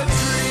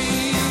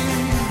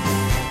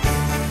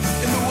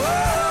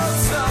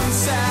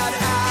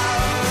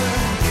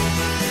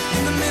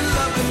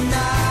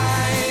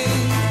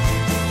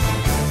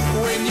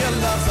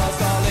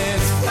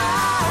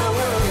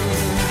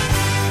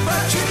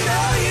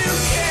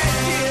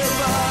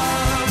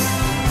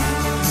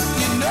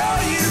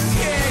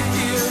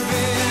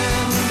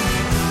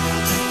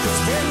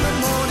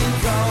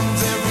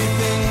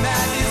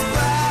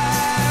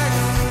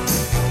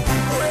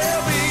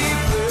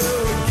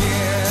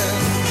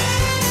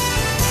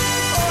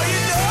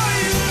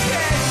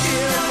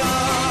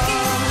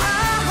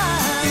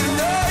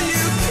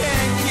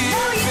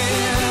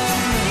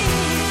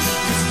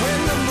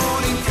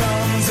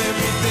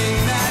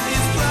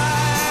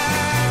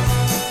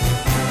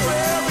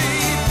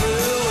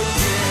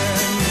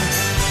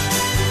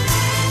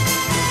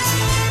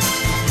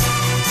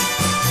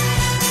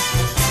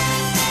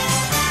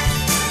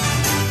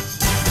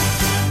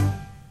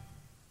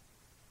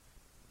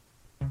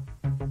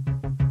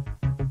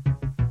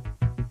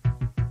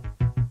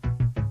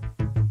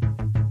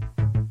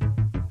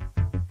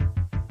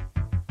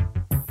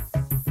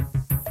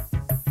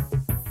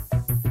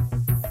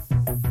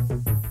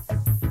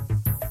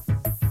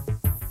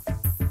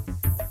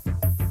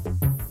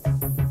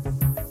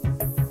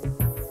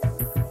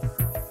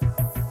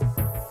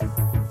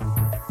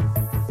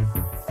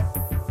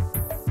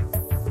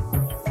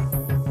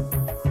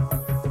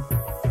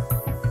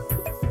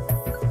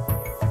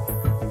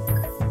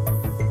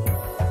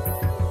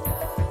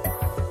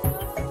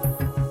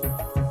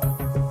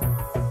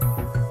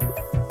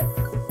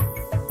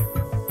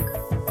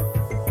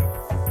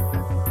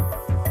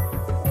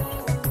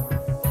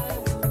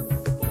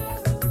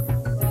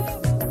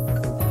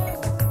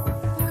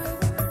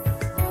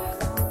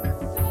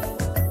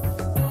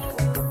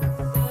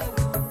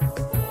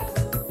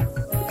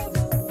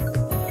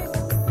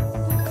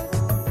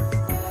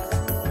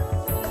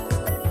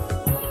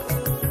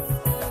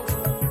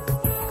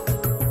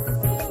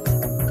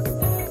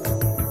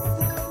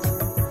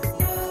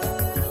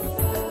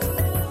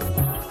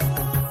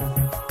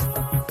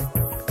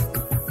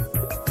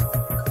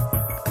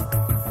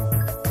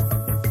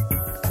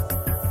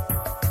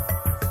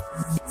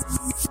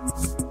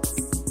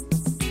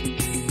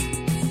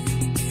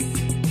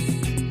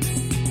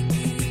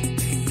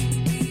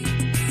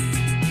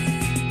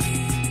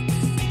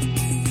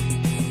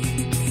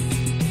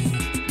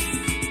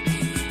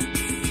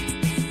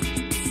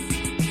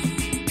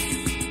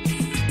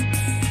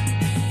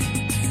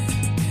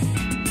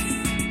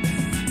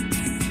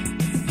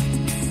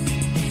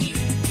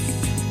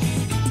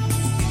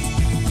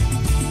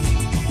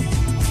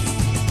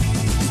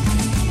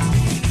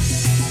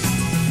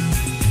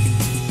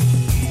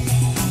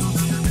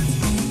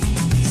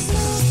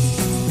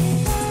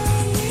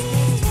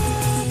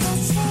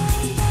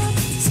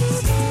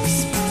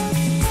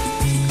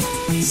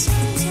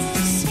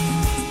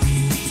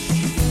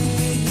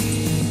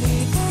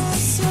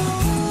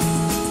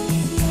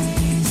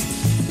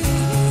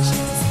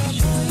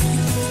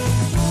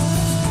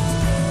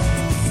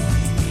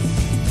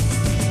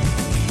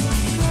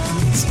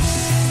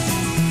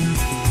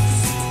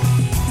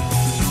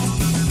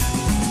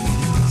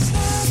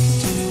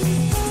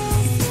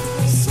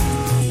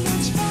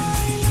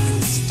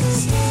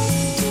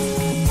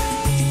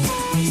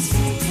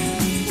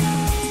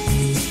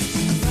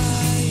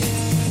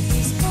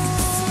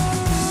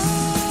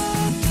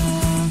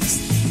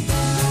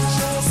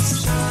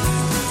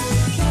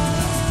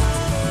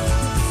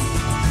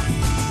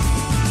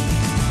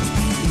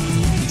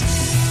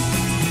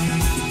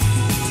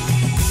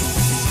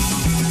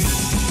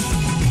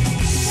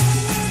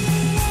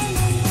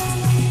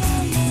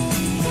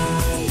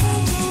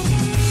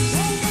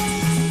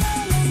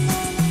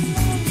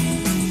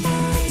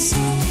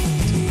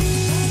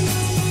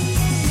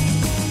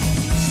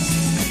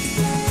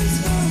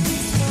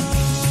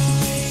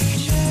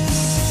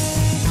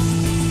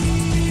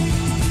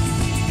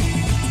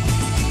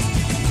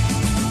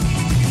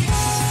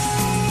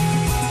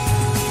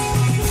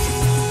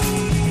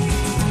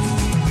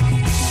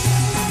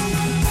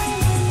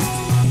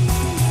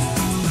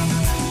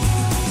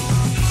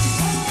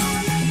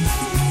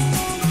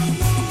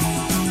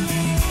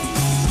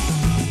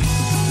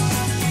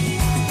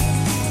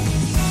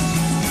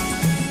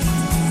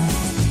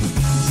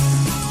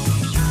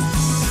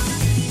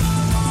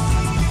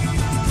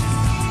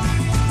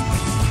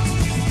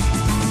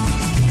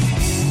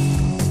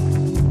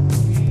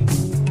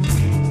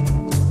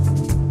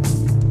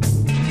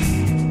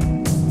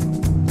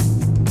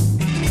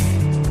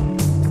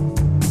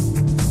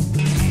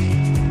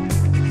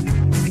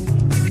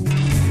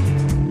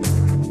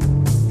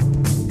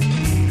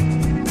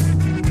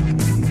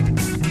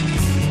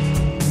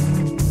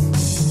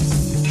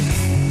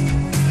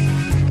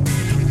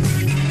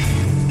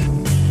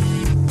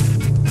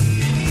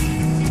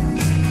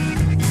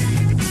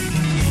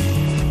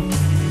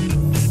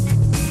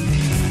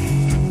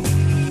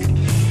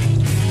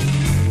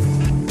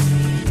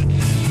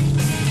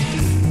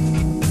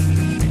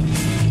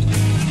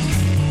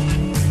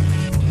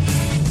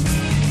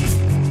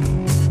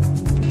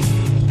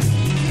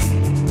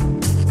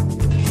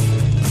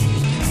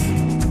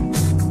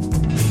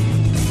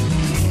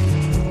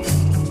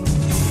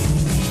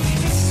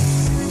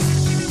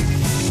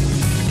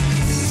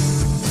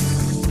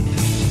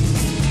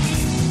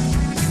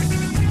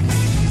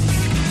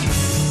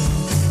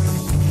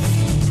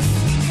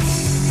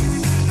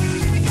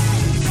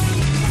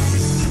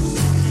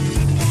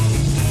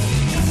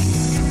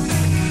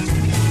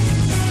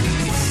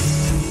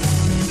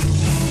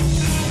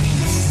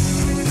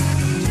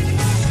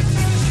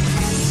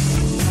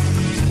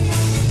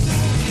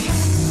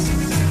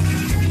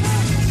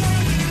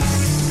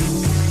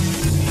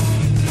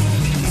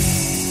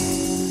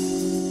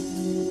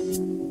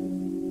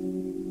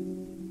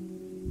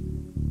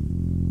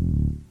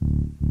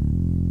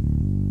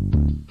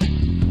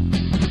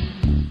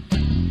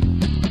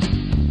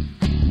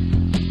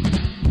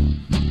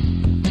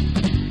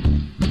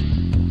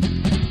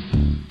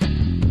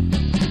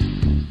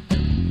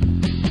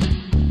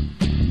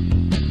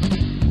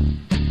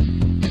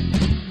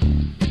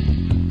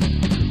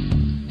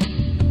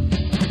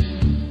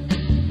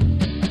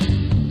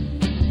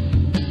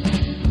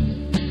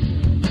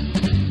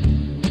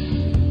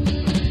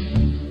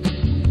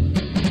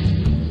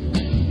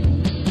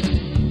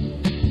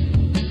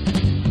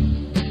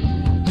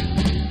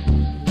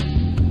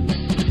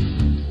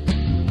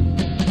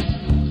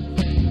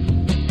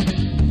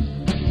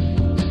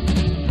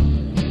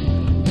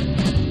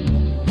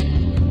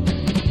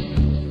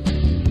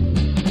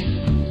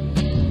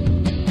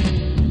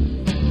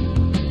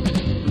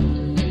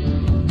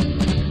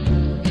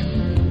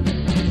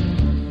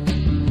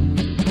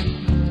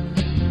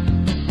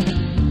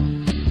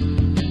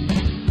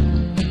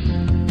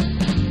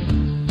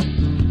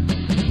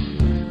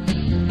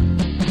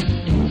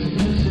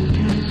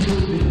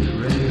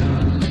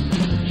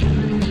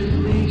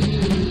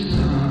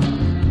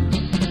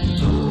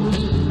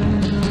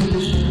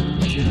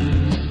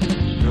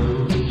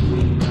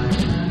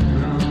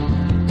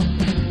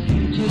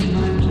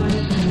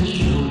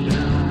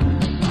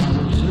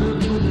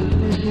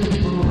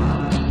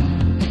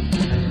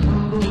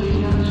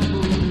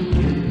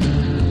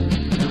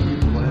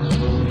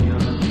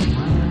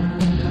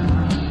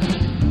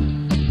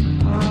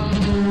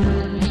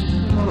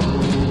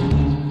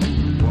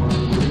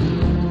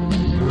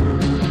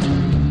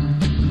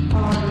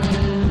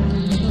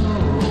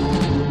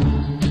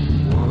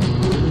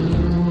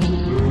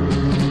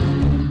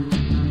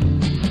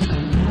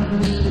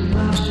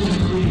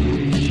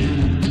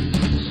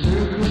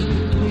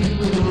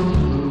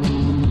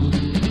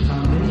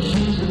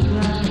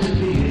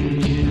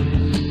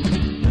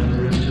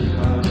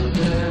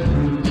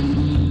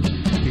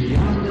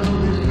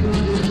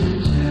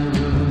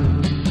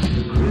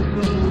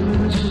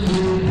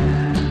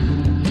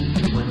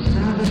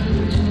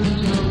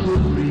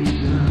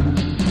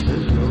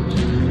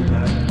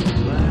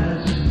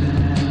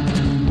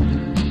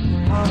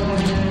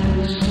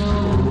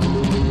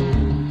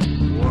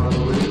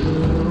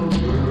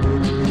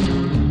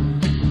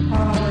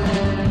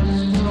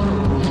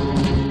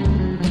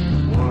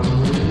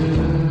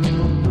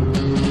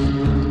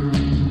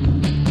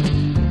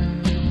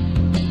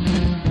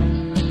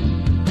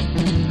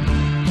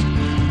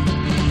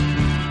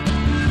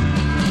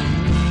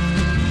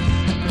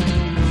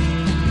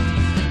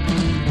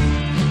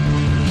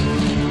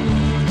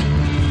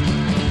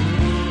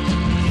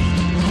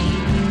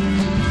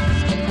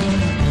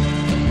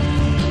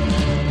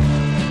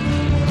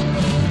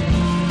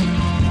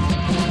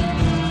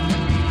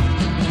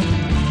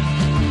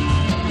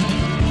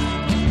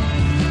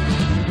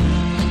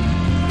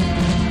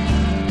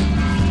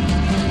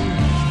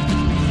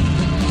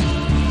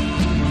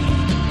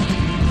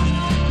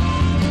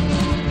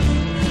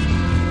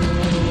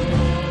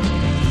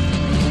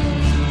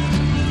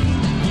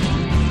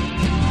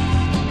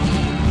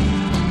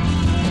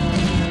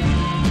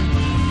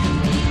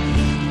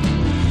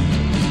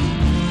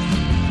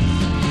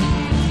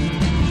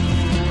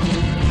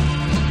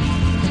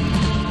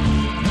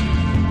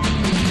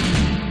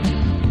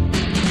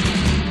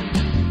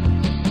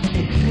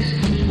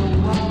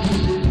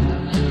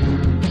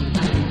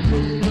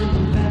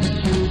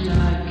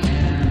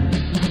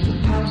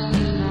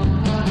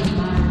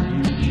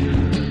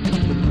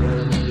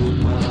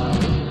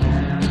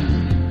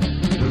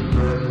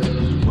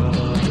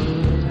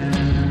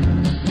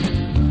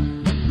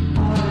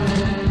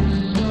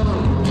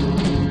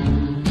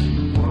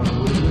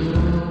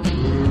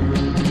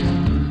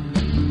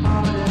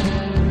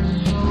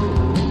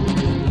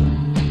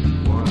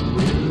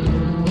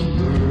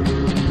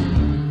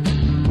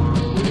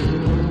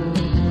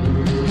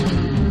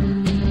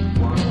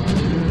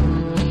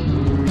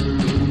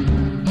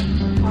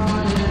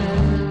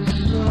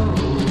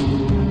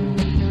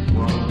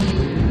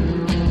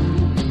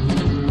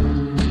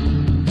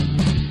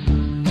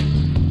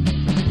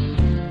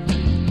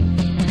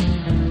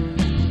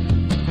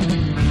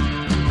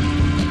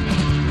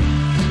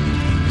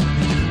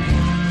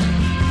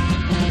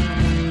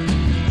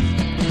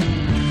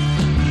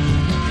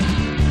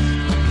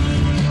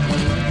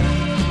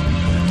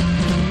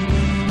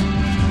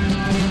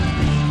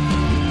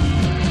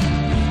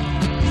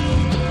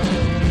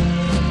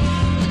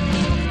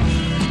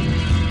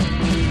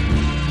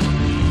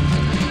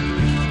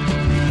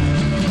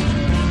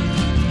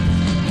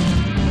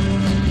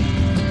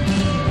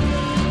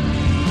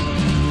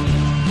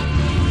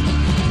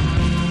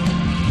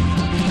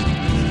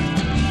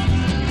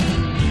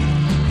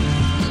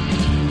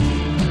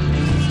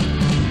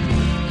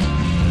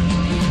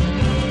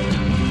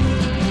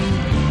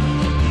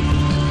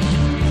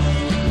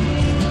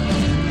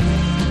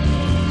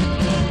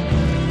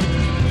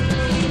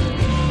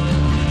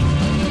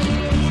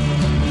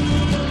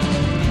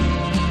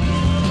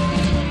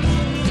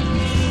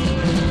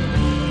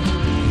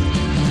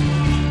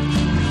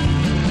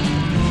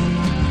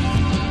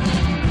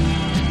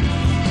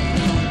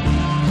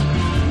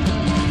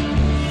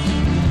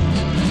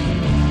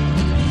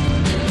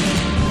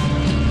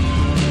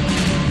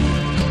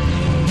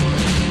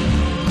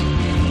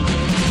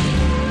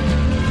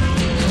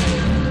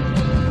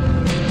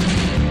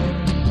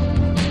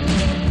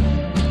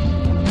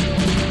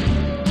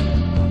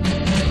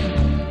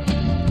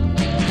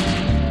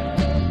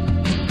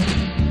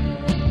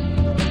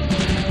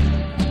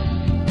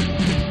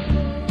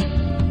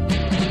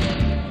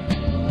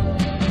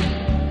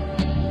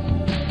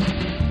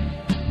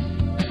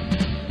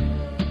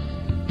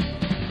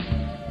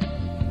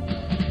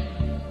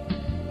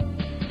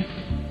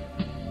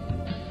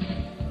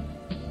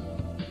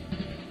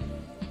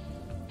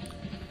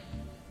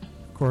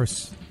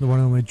course, the one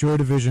and only Joy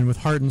Division with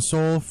Heart and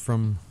Soul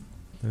from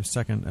their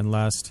second and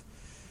last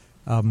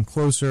album,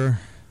 Closer.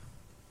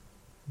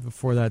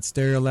 Before that,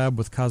 Stereolab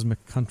with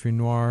Cosmic Country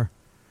Noir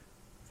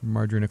from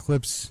Margarine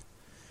Eclipse.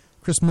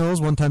 Chris Mills,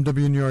 one-time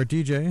WNUR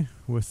DJ,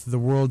 with The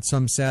World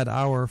Some Sad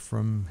Hour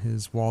from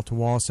his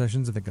wall-to-wall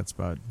sessions. I think that's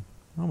about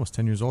almost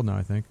 10 years old now,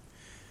 I think.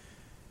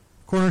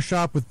 Corner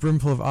Shop with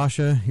Brimful of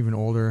Asha, even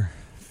older,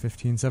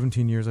 15,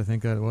 17 years I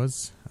think that it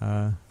was,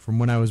 from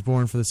When I Was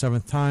Born for the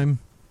Seventh Time.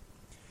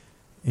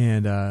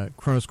 And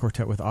Kronos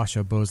Quartet with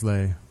Asha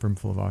Bosley,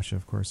 Brimful of Asha,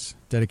 of course,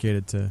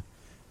 dedicated to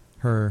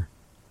her.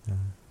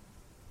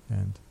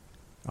 And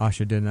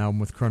Asha did an album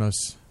with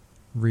Kronos,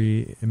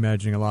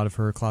 reimagining a lot of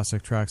her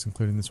classic tracks,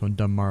 including this one,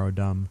 Dumb Maro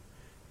Dumb.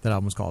 That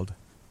album was called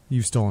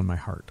You've Stolen My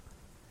Heart.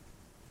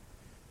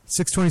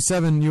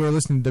 627, you are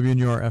listening to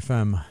WNUR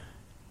FM,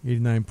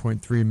 89.3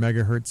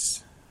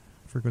 megahertz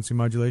frequency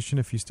modulation,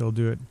 if you still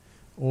do it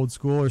old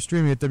school, or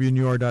streaming at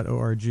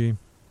WNUR.org.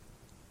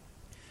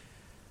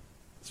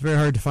 It's very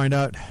hard to find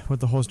out what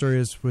the whole story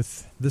is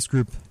with this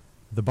group,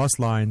 the Bus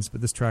Lines,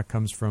 but this track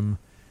comes from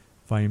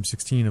Volume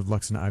 16 of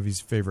Lux and Ivy's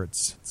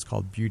favorites. It's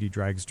called Beauty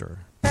Dragster.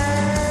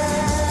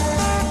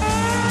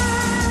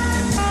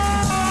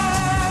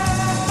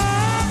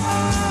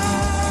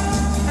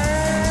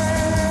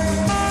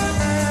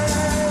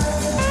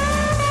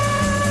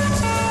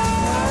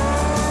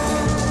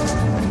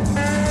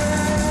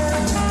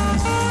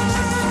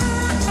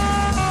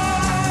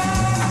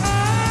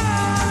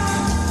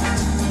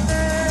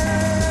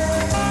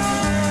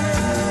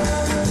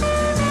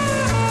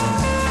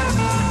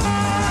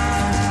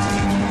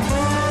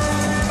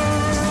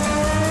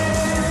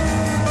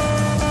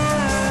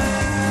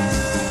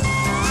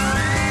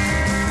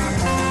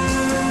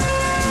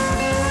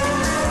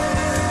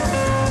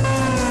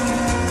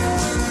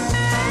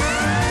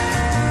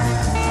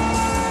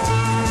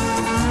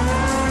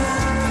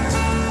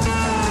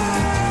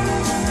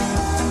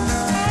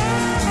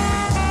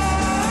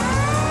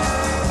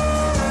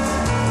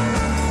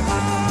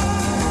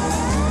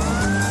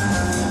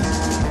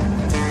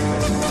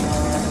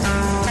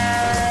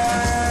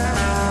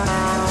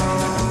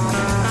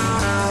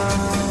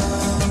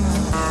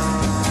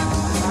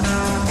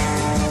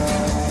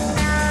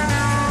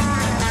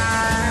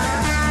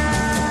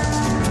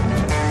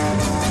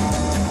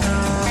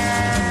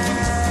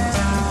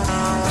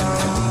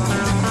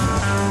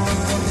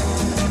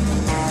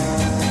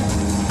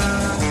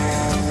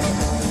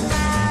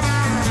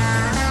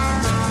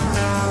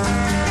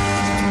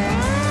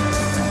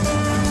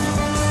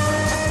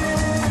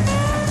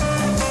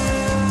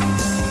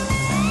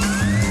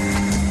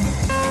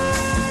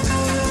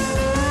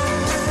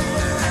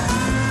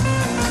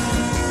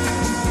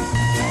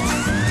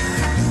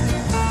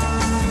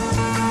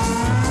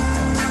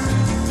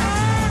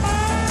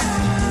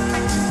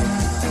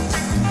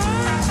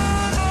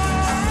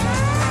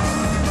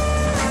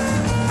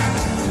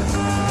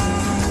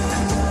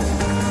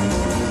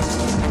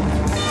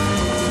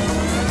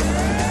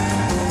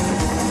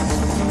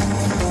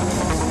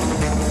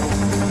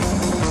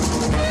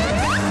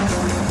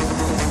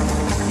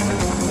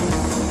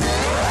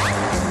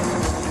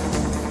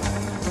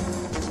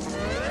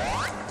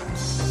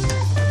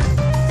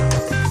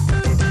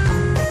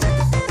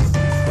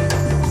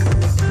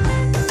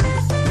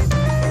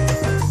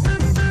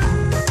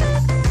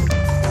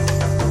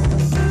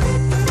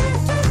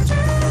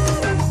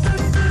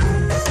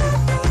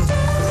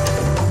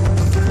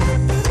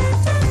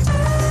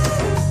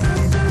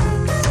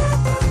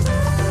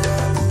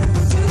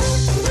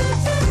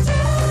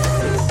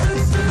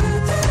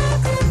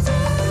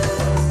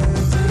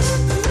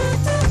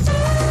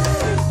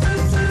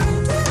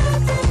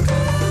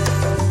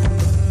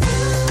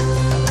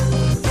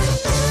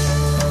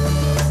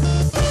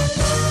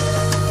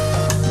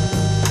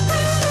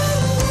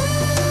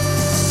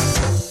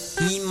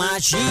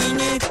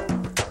 Imagine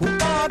o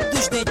pobre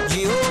dos dentes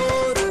de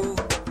ouro.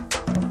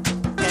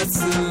 Quer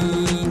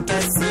sim,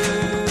 quer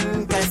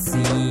sim, quer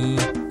sim.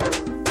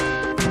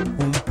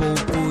 Um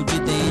pouco de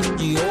dente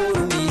de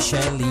ouro,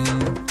 Michelin.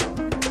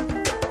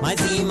 Mas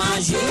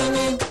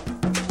imagine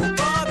o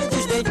pobre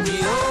dos dentes de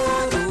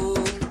ouro.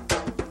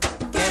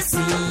 Quer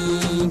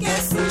sim,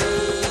 quer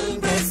sim,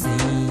 quer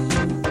sim.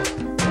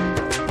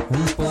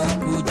 Um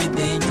pouco de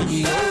dente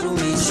de ouro,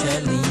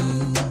 Michelin.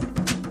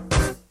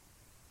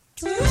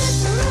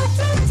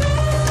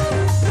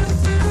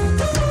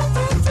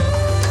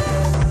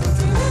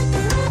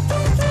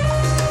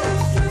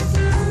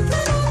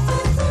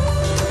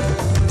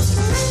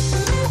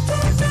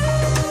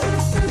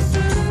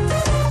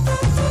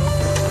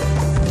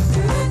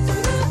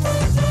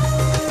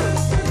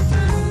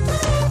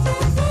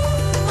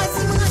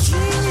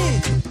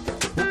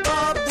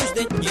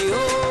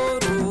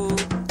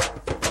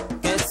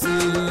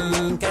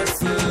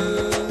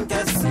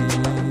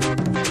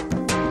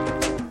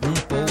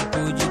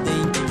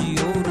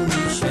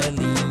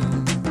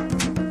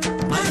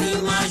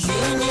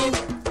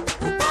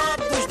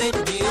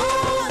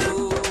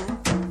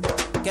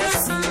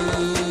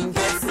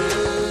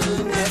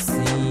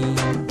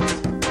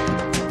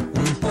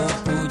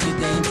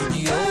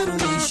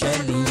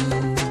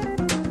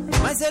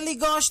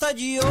 gosta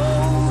de ouro,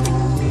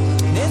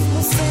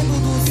 mesmo sendo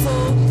dos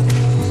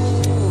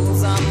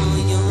outros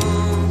amanhã.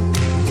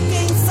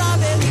 Quem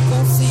sabe ele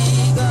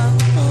consiga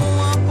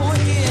uma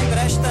ponte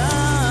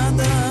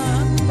emprestada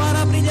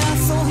para brilhar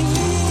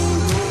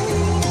sorrindo,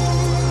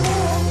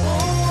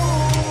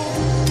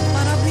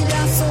 para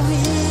brilhar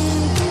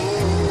sorrindo.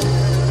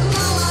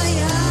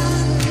 Malaiá,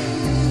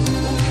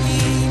 o que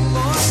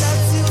importa é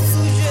se o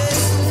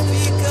sujeito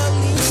fica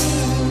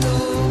lindo,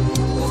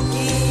 o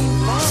que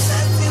importa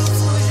é se o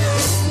sujeito.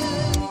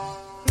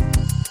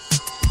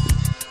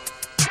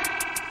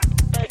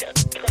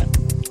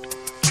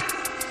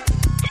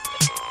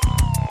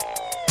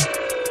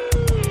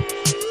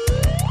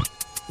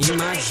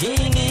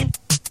 Imagine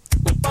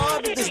o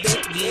pobre dos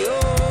dentes de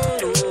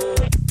ouro,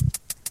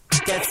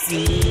 que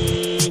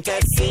assim, que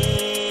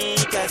assim,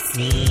 que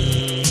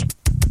assim.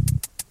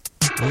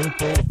 Um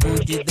pouco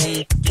de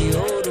dente de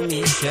ouro,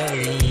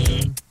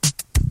 Michelin.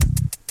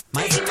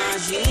 Mas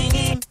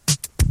imagine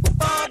o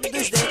pobre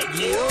dos dentes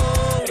de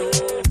ouro,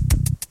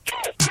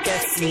 que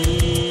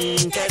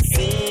assim, que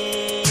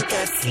assim, que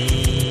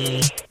assim.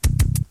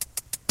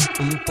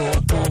 Um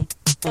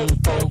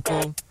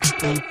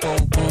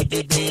pouco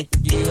de dente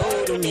de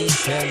ouro,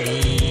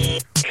 Michelin.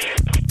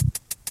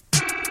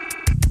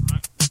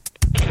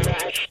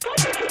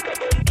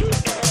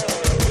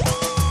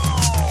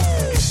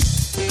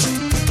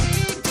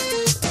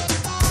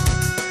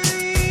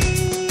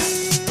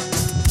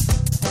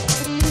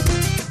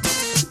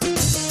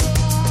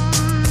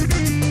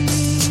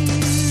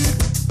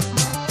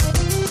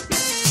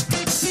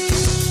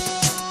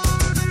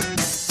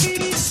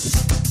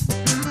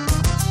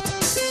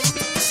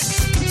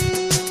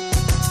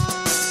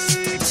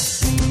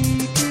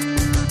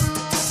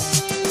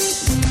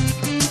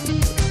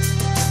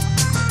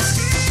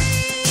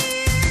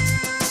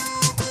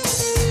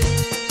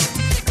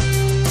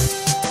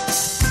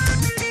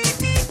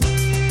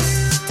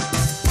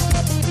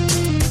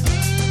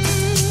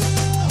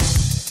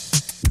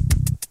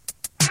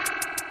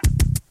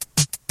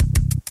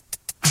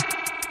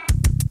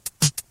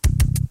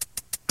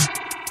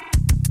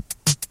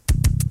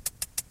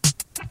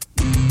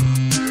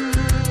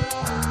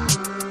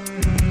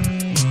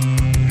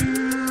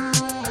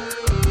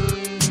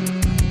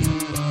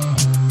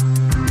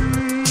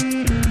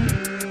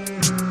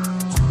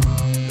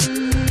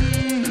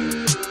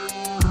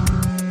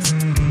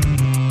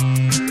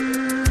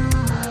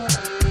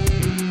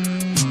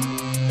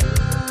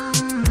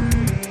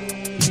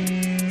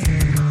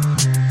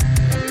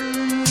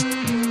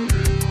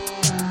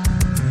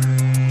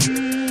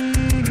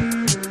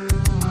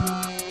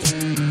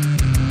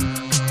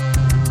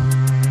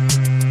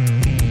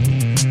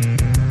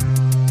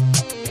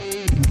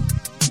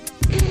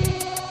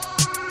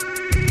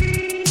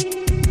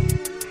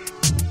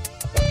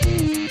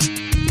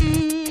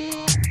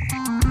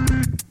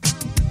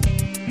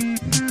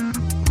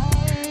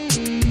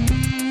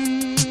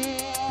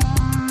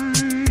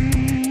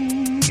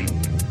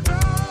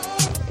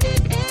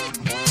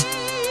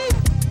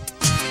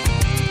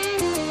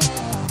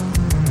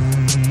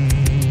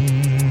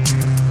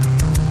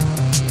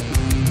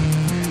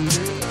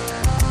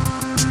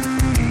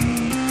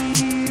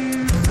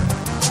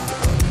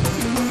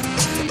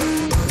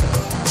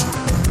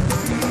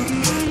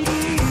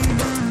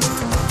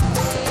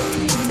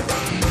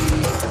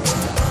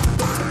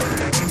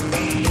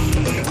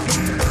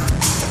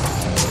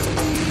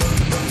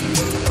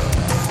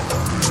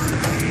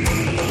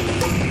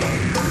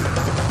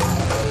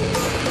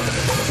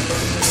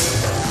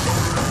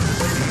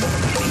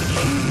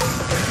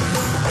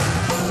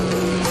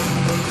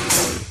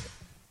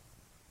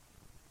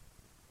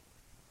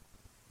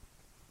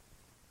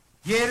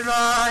 Get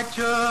right,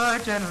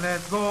 church, and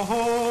let's go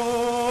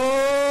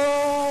home.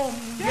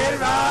 Get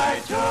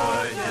right,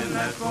 church, and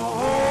let's go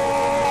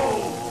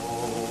home.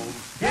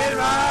 Get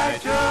right,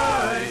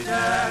 church,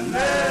 and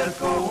let's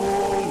go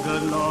home.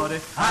 Good Lordy,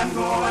 I'm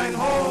going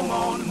home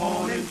on the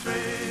morning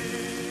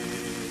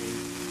train.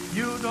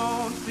 You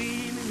don't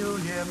see me, you'll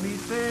hear me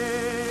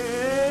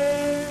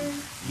say.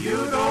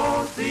 You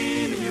don't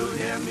see me, you'll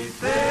hear me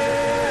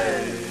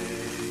say.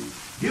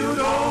 You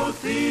don't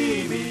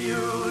see me,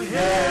 you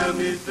hear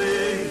me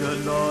say,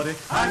 good Lordy,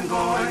 I'm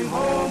going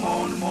home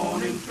on the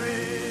morning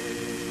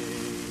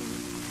train.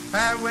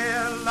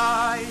 Farewell,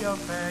 liar,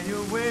 fare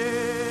you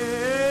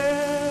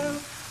well.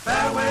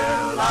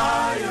 Farewell,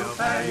 liar,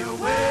 fare you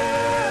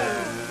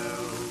well.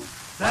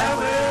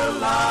 Farewell,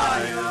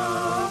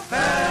 liar,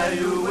 fare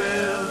you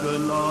well,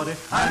 good Lordy,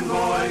 I'm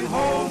going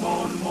home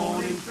on the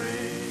morning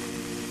train.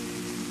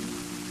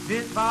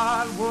 This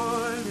vile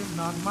world is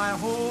not my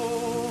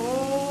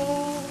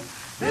home.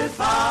 This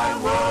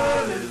fine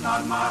world is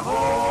not my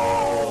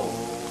home.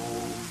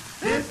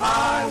 This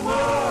fine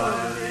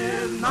world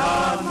is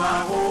not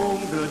my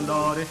home, good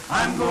Lordy.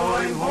 I'm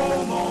going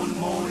home on the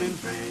morning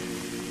train.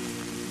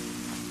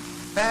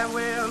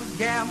 Farewell,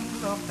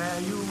 gambler,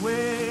 fare you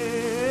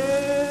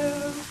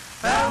well.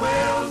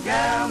 Farewell,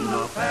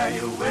 gambler, fare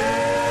you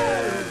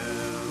well.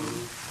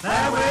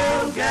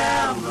 Farewell,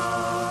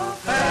 gambler,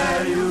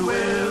 fare you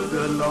well,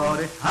 good Lordy.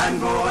 Lordy, I'm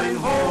going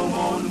home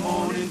on the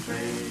morning train.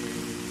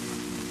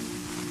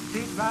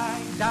 Sit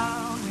right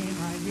down when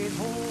I get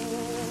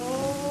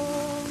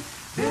home.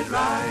 Sit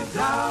right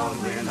down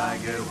when I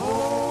get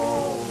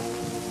home.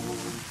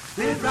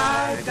 Sit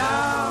right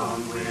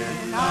down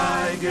when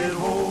I get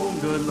home,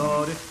 good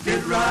Lordy.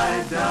 Sit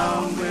right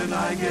down when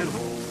I get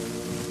home.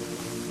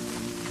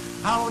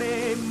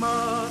 Howdy,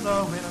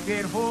 mother, when I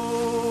get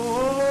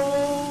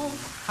home.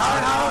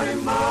 Howdy,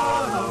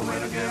 mother,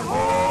 when I get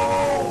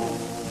home.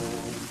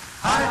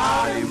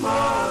 Howdy,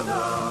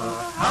 mother.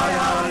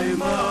 Howdy,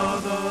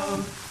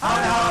 mother.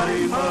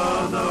 Howdy,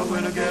 mother,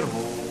 when I get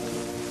home.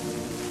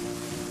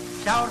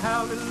 Shout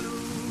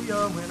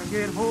hallelujah when I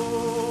get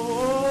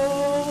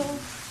home.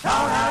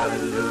 Shout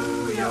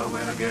hallelujah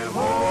when I get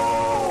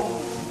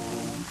home.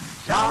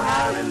 Shout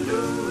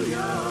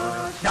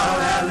hallelujah.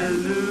 Shout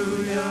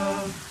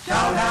hallelujah.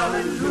 Shout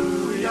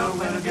hallelujah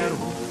when I get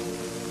home.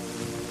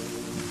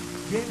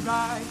 Get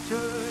right,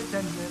 church,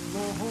 and let's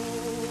go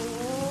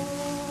home.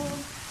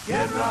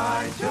 Get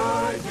right,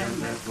 church, and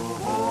let's go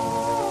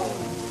home.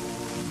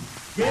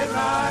 Get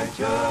right,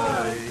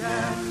 church,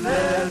 and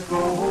let's go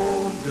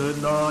home.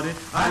 Good Lordy,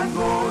 I'm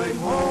going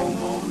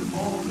home on the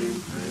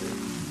morning train.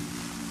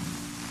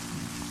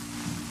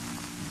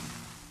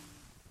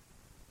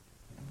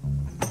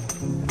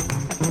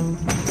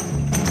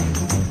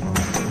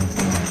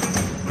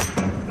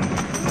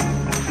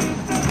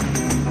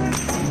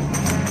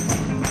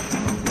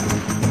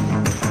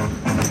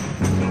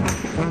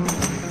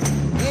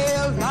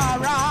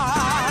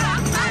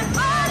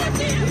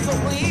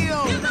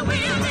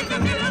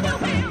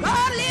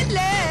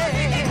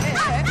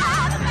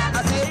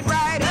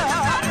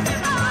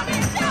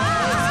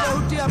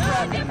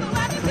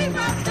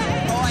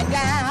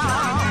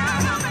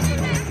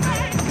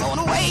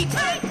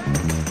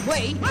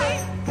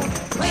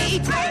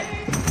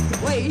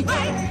 Wait,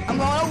 I'm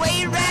gonna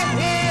wait right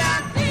here.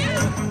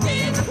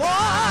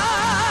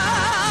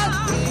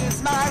 What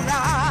is my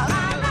rock?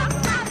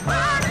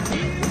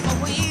 The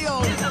wheel.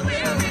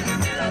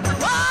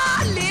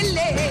 Oh,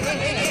 Lily.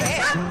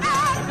 I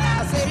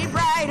said it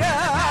brighter.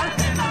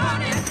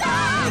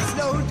 It's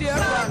no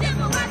different.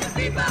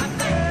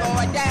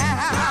 Going down.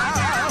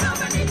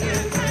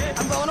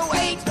 I'm gonna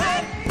wait.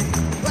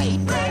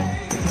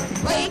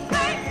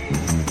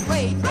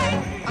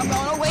 I'm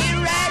gonna wait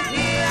right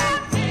here.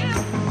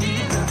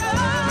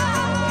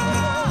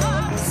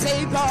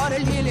 Say God a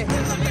lily. I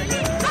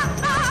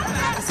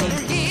say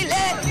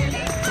lily.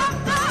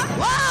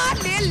 What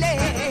lily?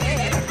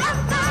 I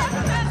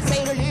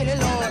say the lily,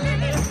 Lord.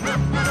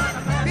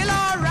 Feel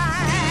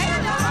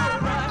alright.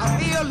 I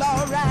feel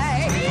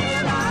alright.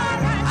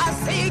 I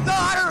say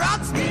God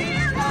rocks me.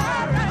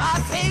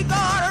 I say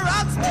God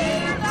rocks me.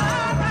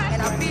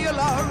 And I feel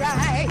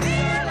alright.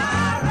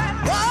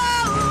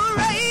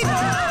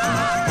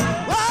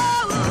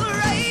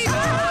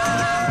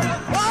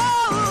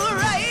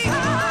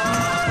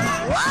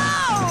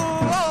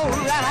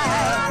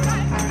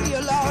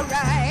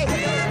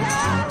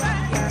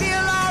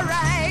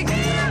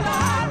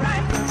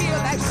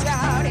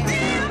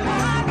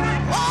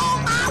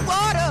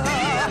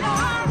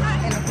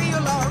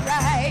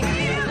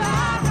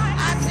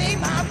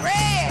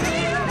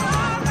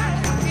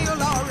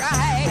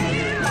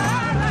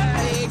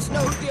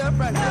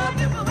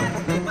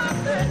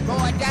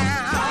 Going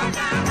down.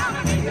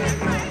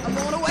 I'm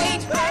gonna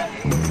wait.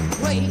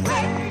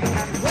 I'm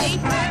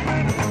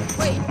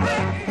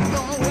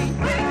gonna wait.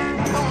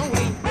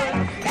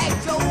 Like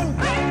Joe, I'm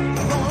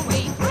gonna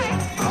wait.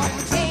 On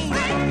the chain,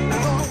 I'm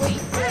gonna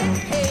wait.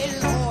 Hey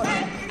Lord,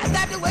 I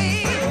got to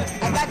wait.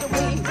 I'm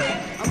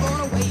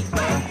gonna wait.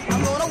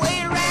 I'm gonna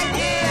wait right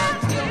here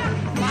till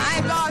my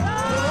God.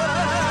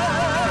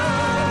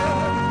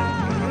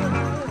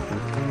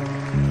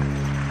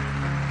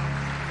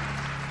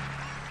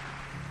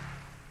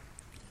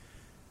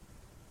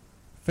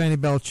 Fanny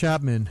Bell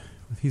Chapman,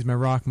 with He's My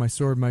Rock, My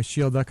Sword, My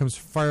Shield. That comes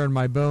Fire in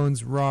My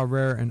Bones, Raw,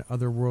 Rare, and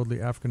Otherworldly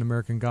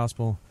African-American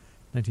Gospel,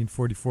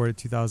 1944 to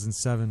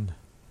 2007.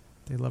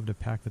 They love to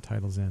pack the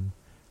titles in.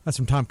 That's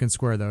from Tompkins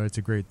Square, though. It's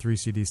a great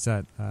 3-CD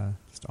set.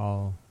 Just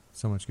all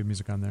so much good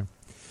music on there.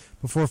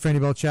 Before Fanny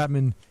Bell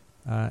Chapman,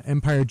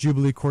 Empire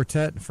Jubilee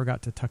Quartet.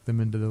 Forgot to tuck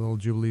them into the little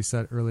Jubilee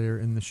set earlier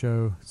in the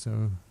show,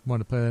 so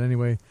wanted to play that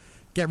anyway.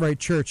 Get Right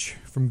Church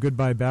from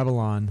Goodbye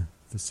Babylon,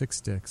 the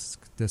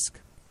 6-disc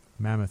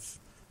mammoth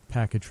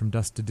package from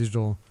Dust to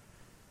Digital.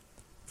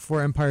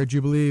 For Empire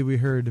Jubilee, we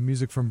heard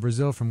music from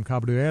Brazil from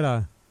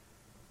Cabruera,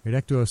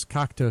 Erectos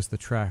Cactos, the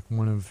track,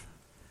 one of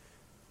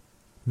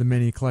the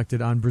many collected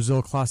on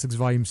Brazil Classics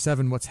Volume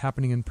 7, What's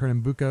Happening in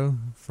Pernambuco,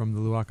 from the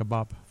Luaka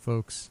Bop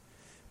folks.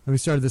 And we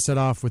started the set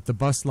off with the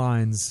Bus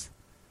Lines,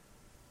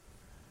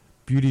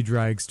 Beauty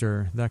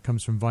Dragster. That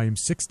comes from Volume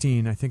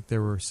 16. I think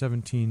there were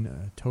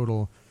 17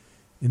 total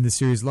in the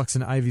series. Lux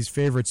and Ivy's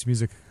Favorites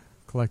music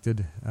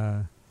collected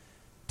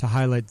to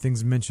highlight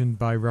things mentioned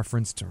by,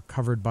 referenced, or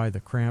covered by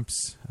the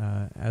Cramps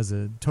as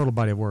a total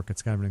body of work.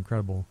 It's kind of an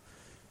incredible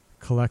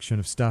collection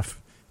of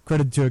stuff.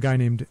 Credited to a guy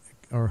named,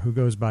 or who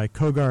goes by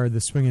Kogar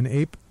the Swingin'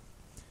 Ape,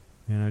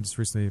 And I just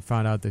recently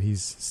found out that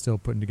he's still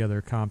putting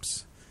together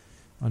comps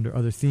under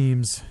other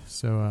themes,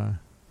 so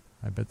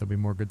I bet there'll be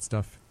more good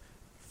stuff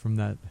from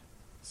that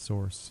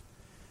source.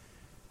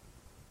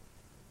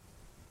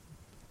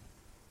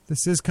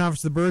 This is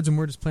Conference of the Birds, and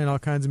we're just playing all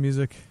kinds of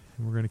music,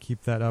 and we're going to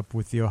keep that up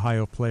with the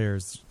Ohio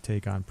Players'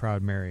 take on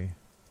Proud Mary.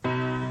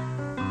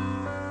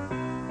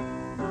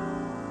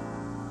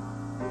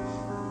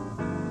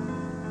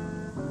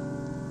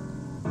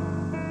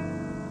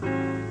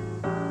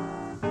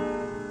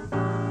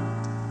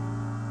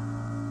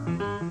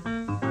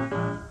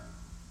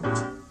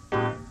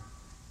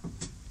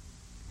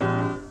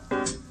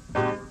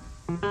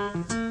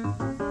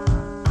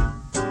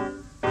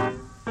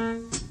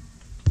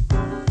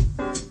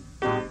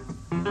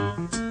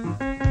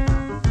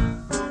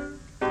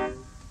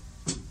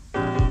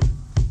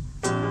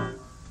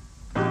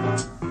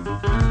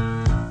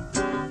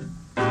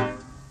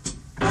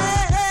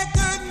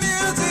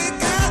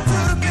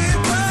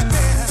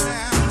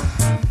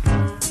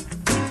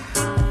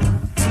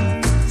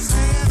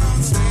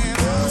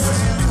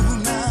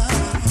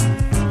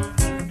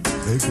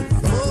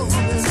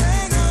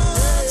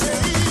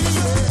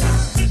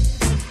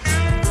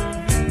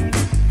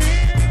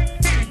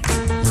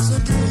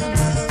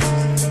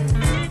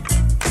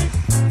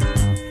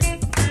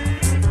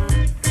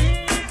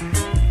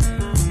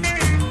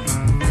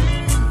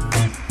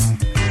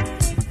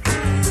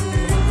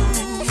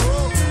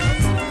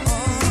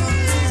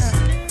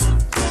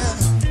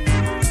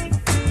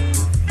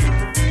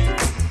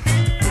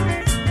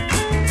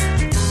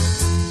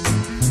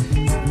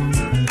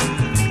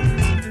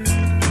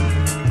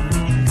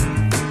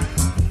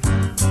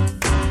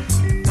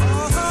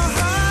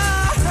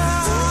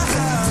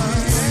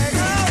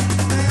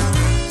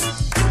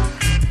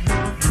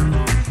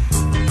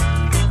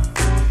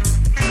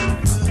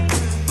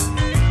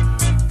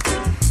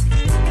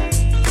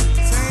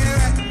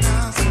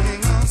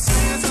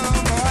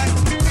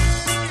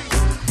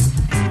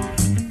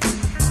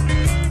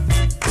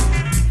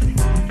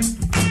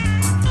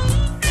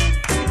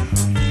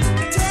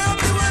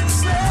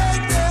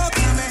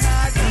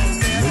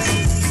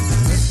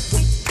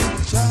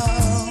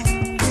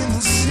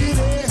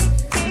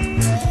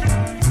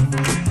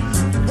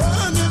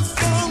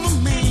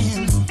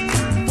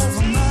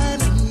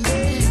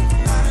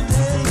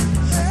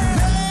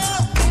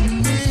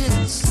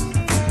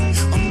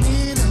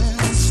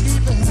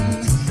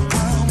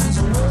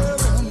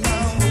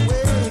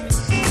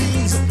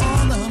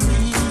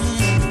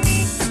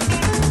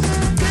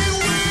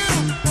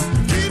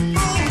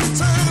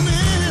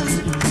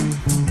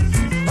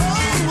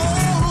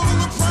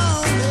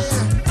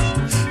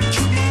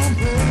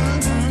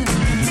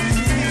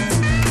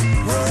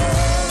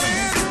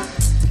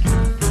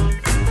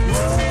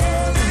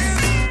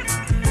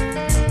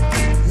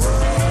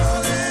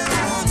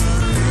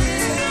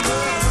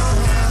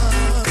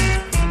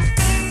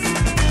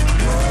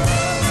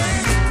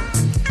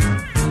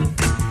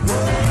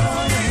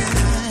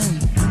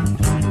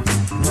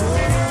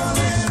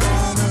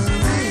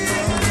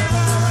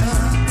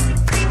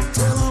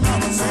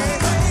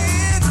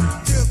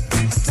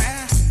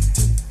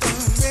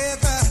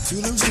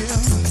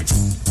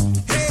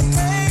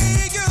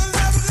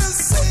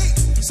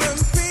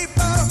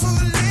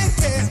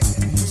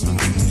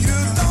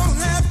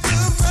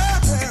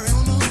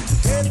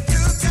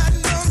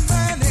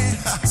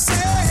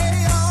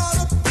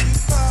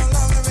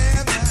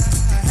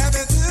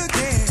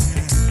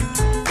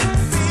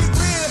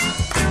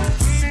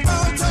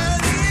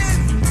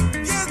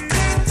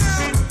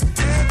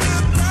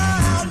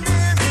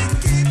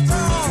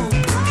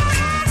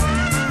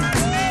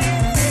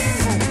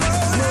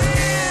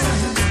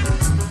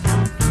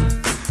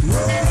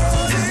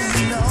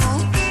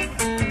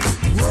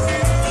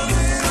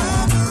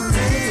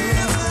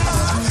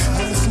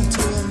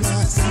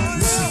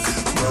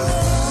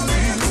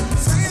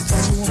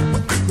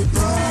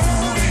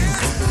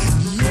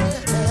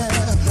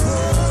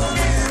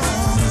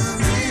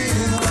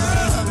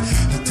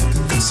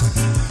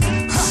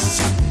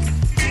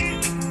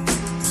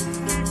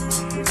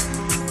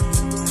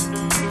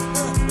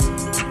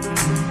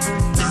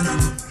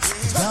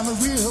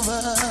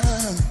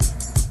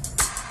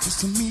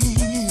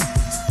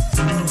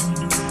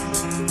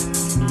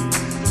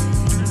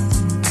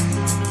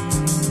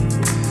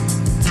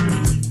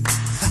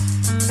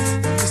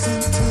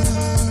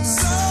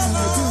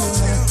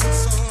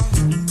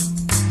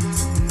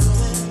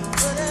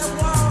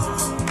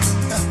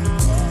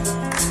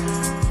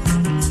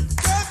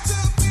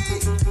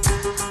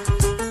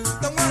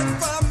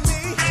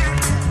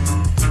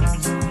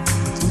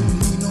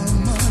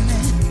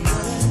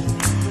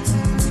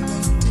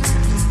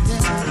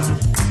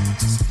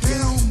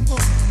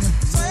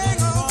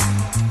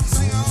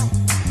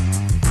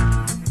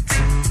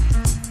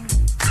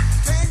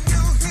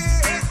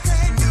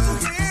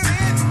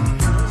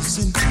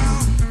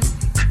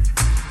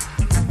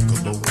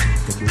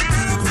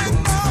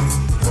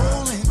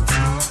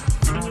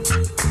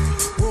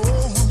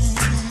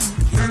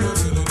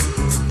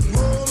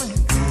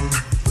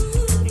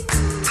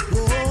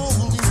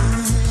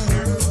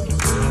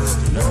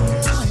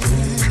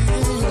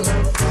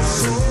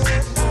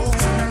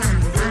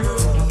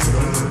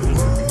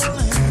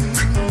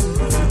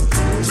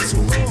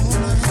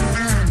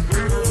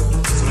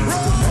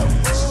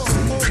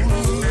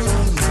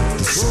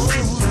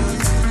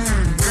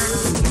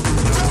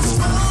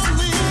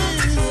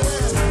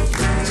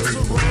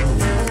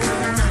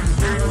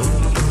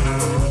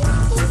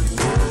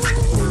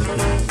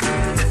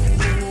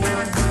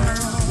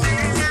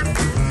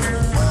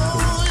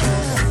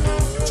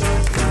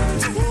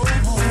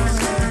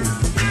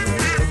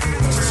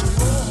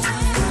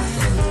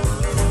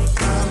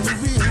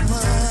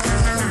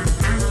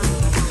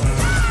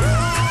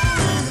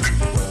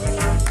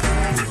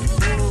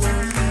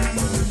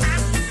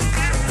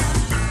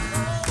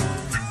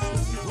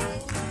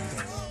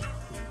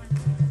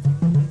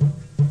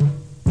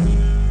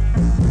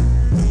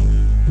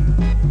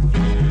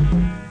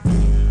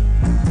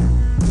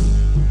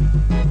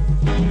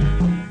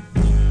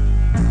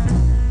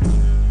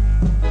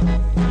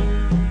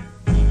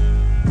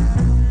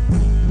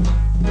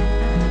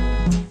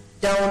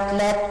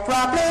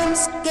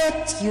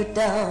 break you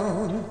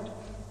down.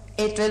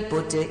 It will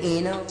put you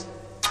in a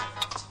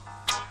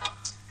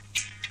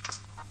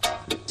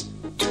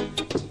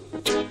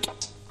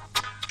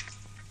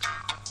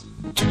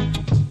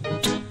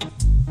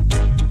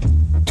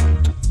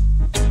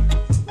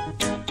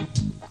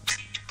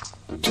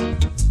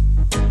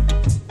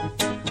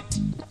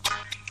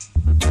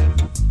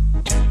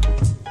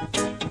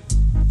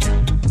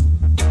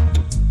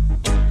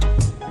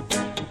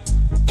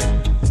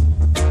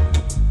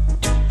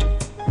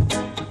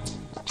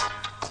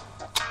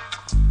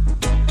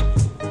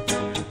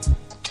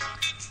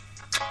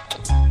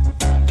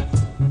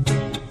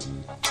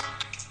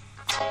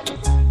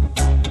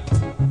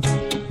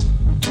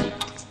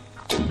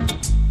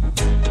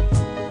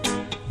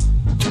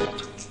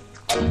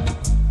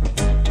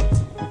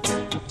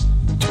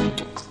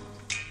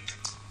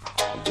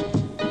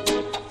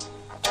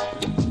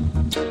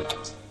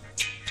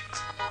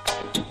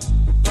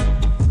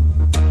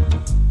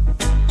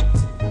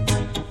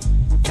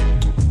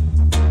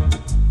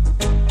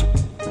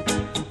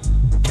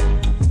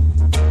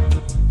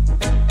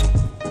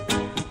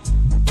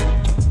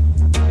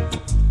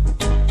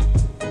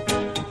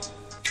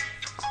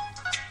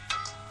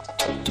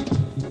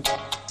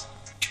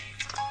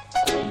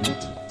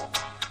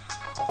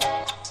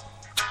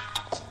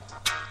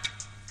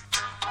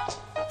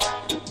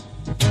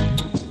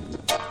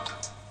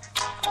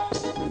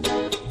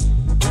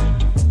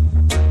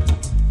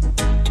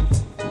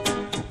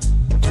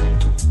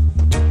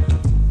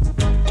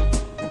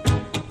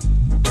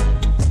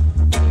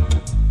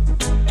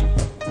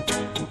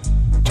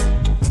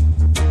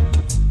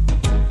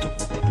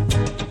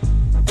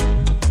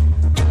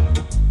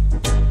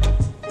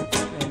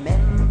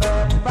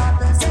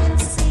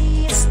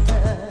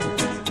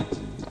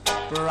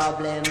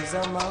problems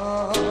are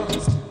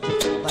most,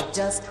 but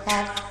just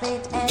have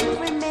faith and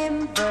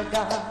remember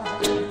God.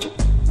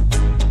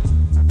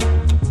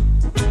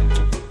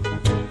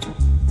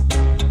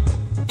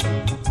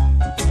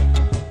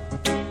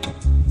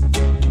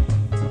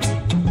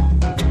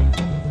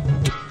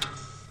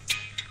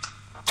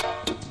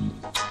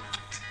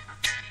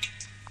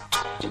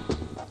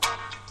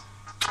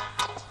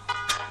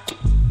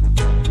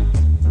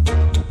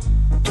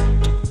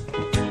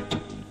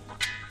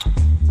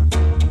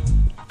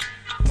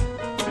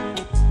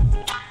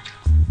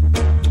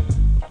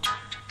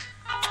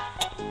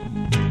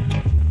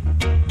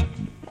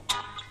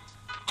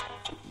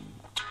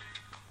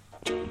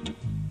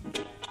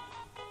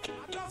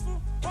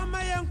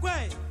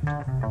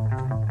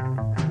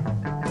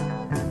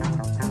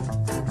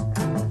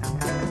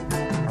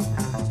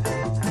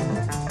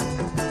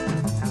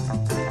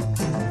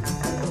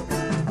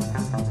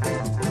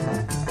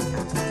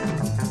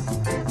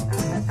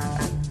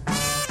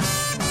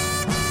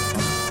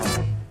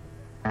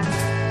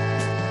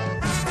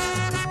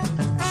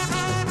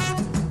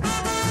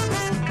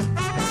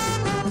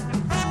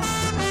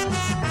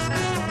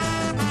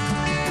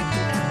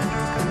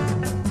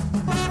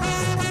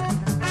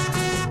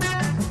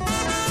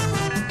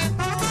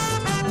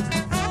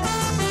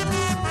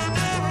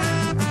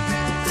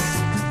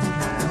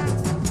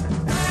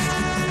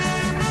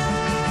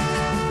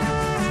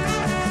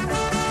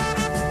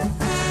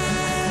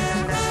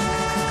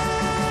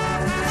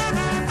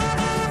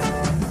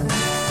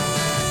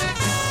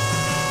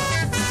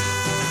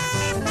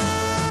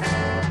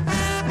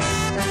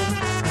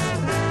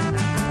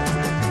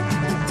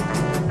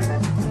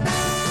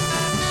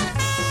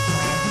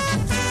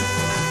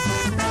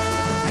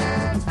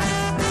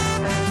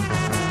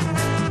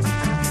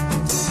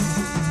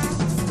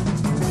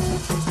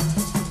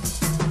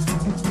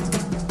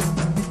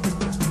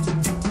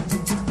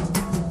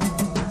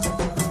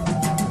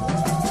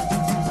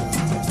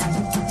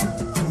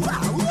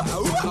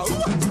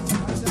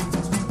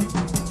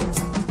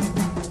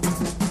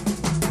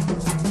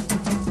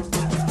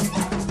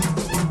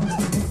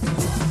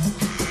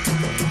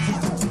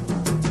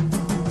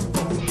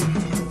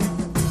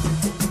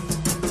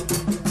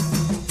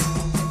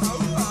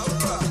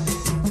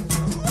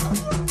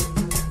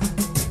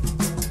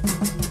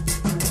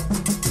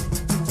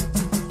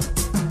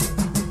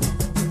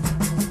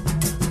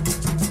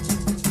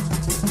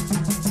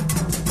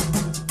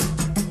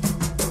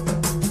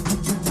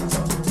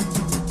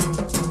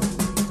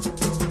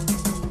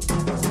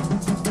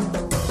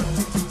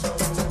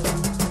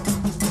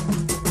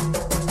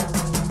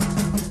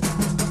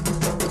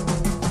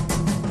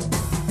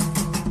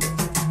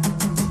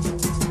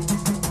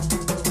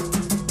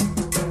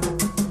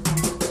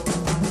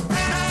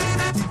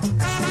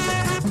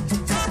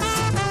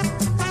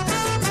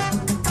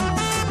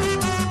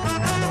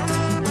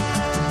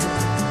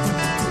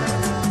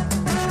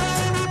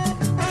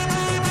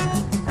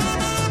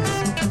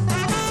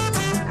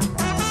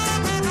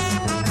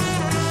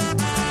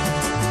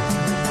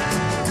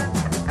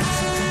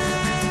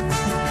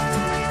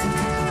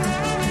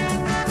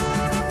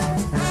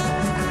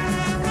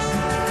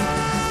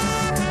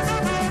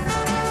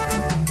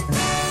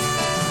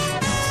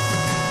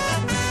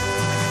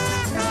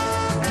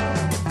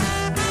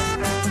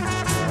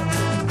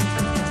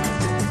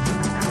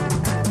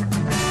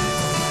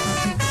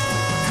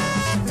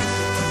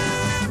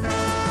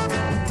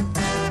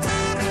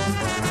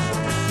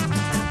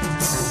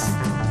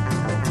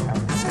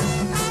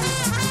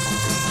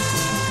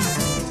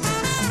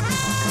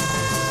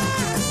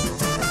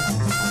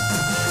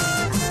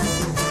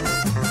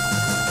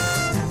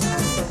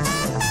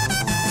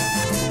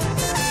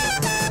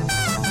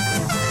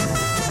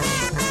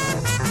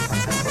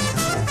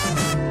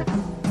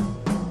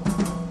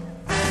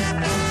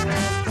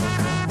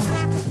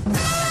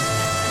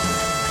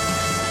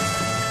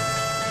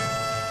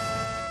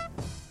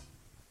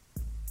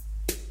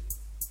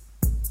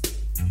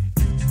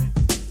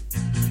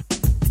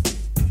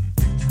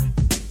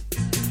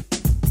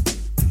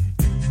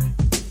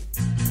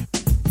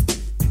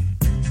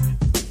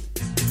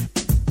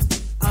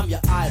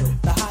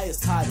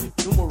 highest title,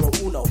 numero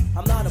uno.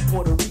 I'm not a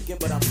Puerto Rican,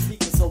 but I'm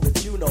speaking so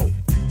that you know.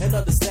 And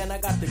understand I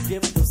got the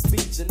gift of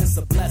speech and it's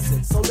a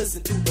blessing. So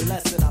listen to the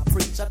lesson I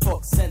preach. I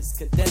talk sense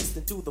condensed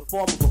into the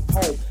form of a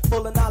poem.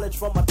 Full of knowledge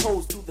from my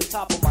toes to the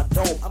top of my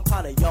dome. I'm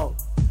kinda young,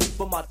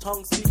 but my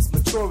tongue speaks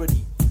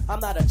maturity. I'm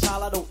not a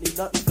child, I don't need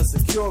nothing for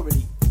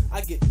security.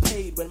 I get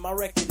paid when my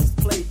record is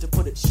played, to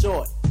put it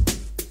short.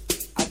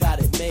 I got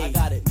it made. I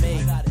got it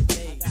made. I got it made.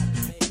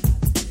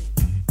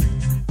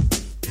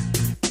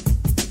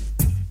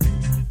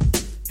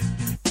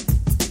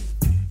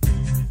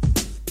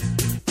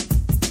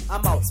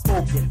 I'm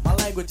outspoken. My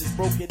language is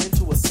broken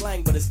into a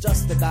slang, but it's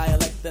just the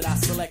dialect that I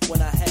select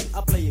when I hang.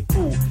 I play it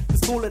cool,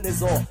 cause fooling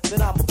is all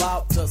that I'm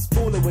about. Just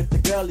fooling with the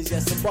girlies,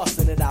 yes, I'm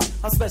busting it out.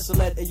 I'm special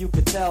ed, and you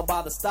can tell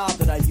by the style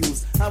that I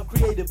use. I'm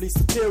creatively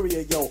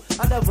superior, yo.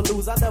 I never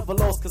lose, I never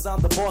lost, cause I'm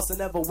the boss and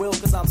never will,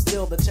 cause I'm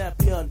still the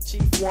champion.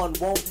 Chief one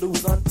won't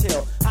lose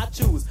until I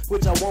choose,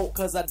 which I won't,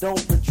 cause I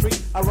don't retreat.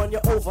 I run you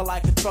over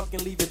like a truck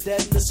and leave you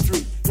dead in the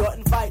street. You're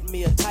inviting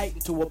me a titan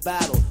to a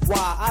battle.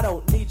 Why? I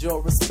don't need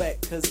your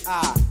respect, cause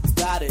I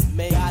got it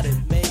made. Got it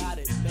made. Got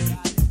it made.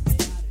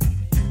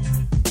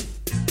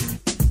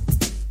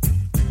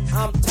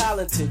 I'm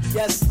talented,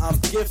 yes, I'm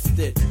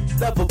gifted.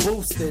 Never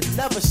boosted,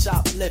 never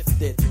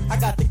shoplifted. I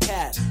got the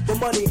cash, but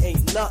money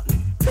ain't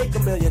nothing. Make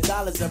 $1 million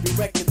every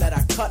record that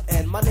I cut,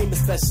 and my name is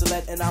Special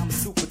Ed, and I'm a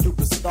super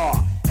duper star.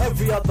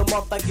 Every other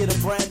month I get a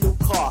brand new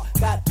car.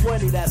 Got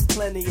 20, that's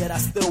plenty, yet I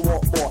still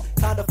want more.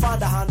 Kinda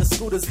find a Honda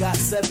Scooter's got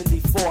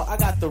 74. I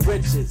got the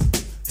riches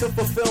to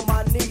fulfill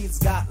my needs.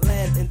 Got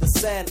land in the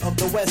sand of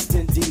the West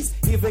Indies.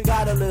 Even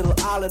got a little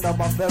island of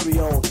my very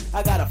own.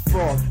 I got a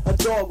frog, a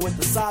dog with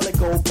a solid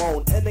gold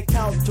bone. An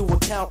account to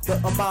account the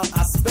amount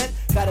I spent.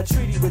 Got a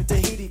treaty with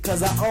Tahiti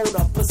cause I own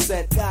a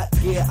percent. Got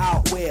gear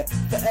out wear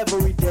for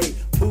every day.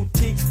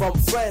 Boutiques from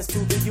France to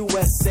the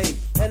USA.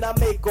 And I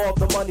make all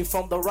the money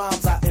from the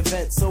rhymes I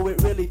invent. So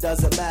it really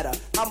doesn't matter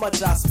how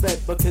much I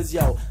spent, because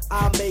yo,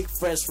 I make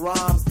fresh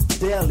rhymes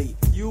daily.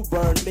 You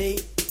burn me?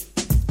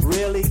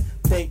 Really?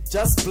 Think,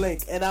 just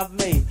blink, and I've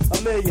made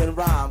 1 million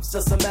rhymes.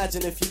 Just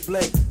imagine if you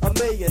blink 1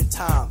 million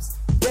times.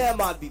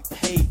 Damn, I'd be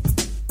paid.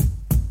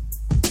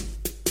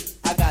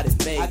 I got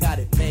it made. I got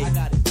it made. I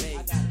got it made.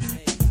 I got it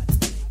made.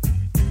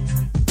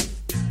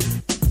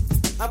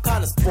 I'm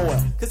kinda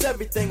spoiled, cause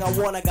everything I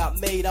want I got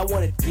made. I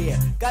wanted gear,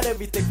 got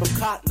everything from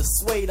cotton to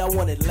suede. I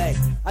wanted leg,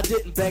 I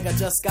didn't beg, I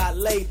just got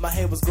laid. My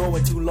hair was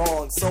growing too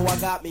long, so I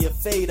got me a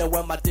fader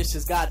when my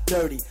dishes got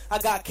dirty. I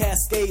got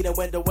Cascade, and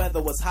when the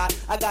weather was hot,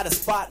 I got a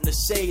spot in the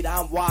shade.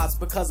 I'm wise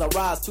because I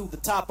rise to the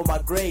top of my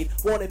grade.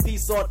 Wanted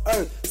peace on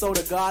earth, so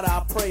to God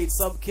I prayed.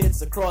 Some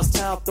kids across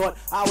town thought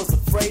I was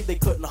afraid they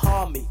couldn't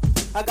harm me.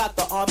 I got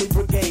the army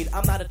brigade,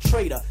 I'm not a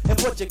traitor.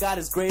 If what you got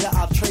is greater,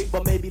 I'll trade,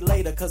 but maybe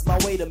later. Cause my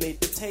waiter made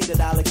potato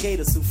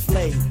alligator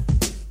souffle.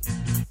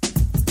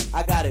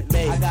 I got it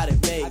made. I got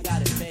it made. I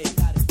got it made.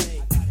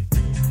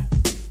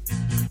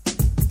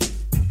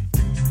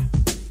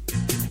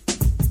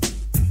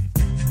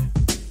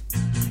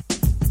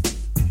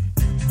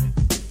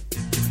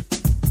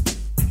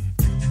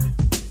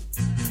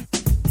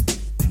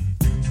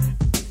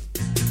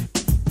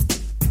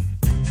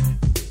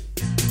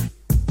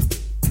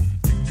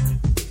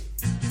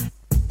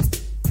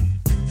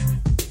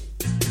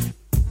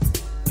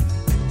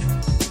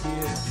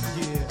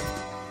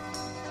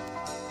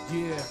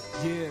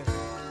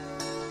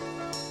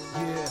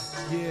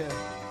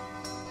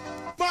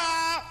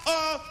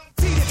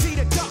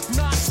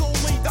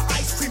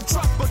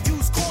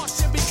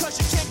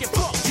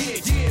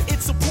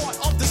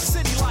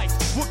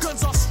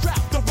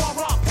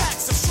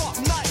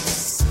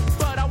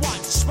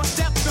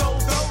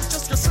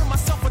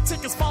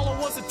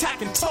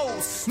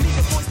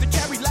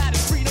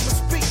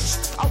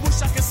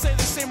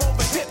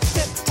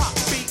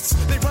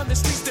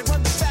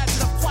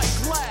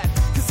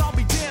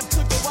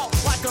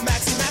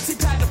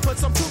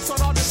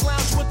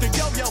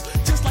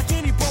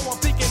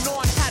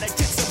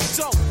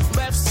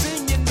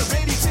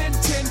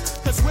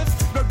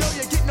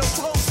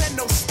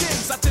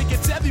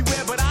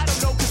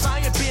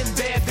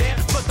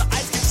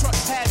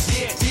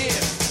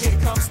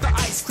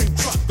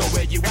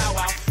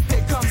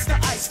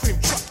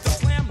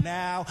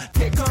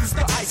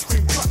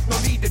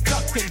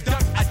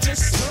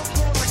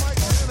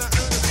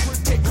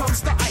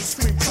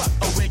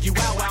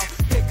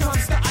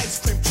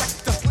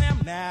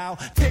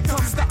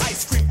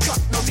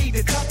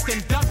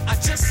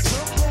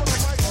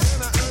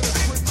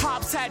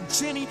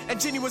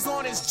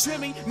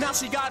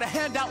 She got a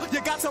handout, you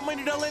got some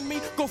money to lend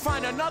me? Go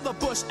find another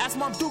bush, ask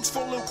Mom Dukes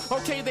for loot.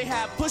 Okay, they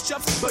have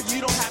push-ups, but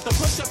you don't have to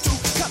push up to.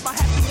 Cut my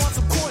hat, you want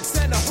some cords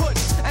and a hood.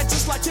 And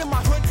just like in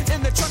my hood,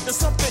 in the truck there's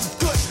something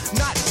good.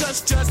 Not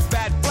just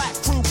bad black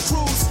crew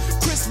cruise.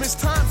 Christmas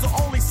time's the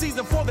only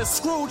season for the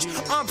Scrooge.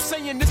 I'm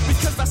saying this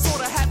because I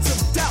sorta had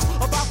some doubt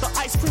about the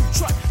ice cream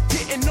truck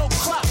getting no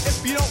clout.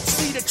 If you don't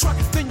see the truck,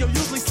 then you'll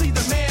usually see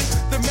the man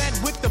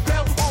with the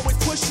bell always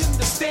pushing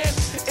the stand.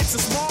 It's a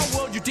small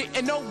world, you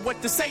didn't know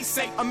what to say.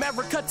 say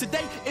America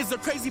today is a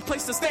crazy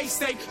place to stay.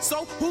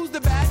 So who's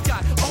the bad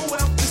guy? Oh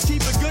well, just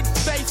keep a good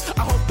faith.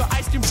 I hope the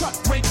ice cream truck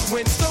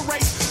wins the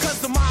race.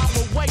 Cause a mile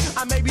away,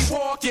 I may be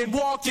walking.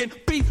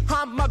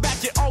 Behind my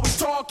back, you're always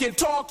talking.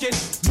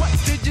 What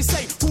did you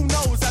say? Who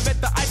knows? I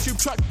bet the ice cream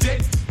truck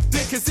did.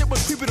 Cause it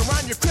was creeping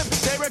around your crib.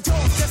 There it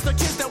goes, just the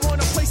kids that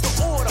wanna place the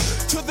order.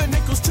 To the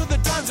nickels, to the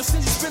dimes, just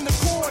since you spin the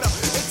quarter.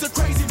 It's a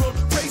crazy road.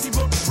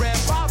 Grab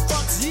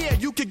 $5, yeah,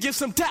 you could give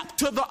some tap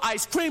to the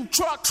ice cream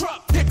truck.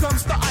 Here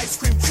comes the ice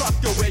cream truck,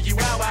 yo, where you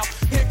out.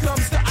 Here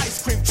comes the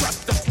ice cream truck,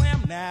 the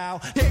slam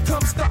now. Here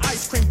comes the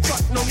ice cream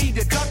truck, no need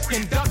to duck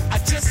and duck. I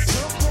just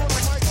jump on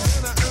the mic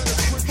and I earn a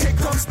quick. Here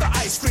comes the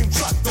ice cream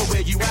truck, the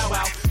where you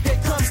out. Here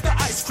comes the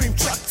ice cream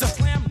truck, the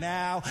slam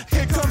now.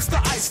 Here comes the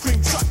ice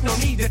cream truck, no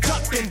need to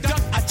duck and duck.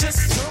 I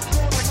just jump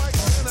on the mic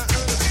and I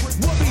earn a quick.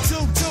 What we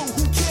do,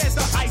 who cares?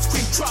 The ice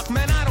cream truck,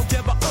 man, I don't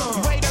give a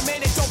Wait a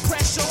minute, don't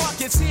press your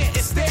luck. It's here,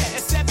 it's there,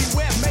 it's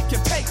everywhere,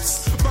 making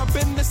fakes.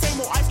 Bumping the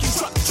same old ice cream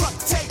truck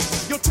tape.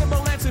 Your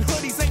Timberlands and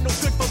hoodies ain't no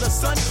good for the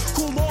sun.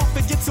 Cool off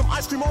and get some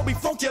ice cream or be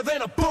funkier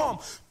than a bum.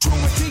 True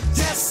indeed,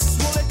 yes,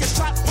 well it gets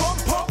shot, pump.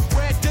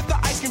 Where did the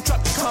ice cream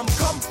truck come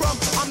from?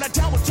 I'm not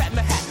down with Cat in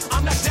the Hat,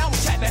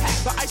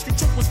 The ice cream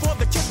truck was for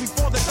the kids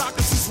before the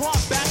doctors who swab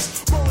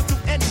bats. Rolling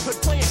through any hood,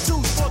 playing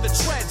tunes for the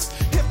treads.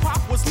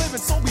 Hip-hop was living,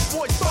 so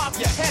before you bob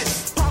your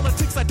heads.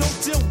 Politics I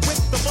don't deal with,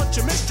 a bunch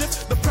of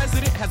mischief. The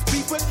president has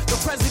beef with.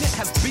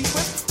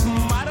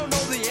 I don't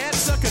know the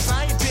answer, cause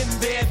I ain't been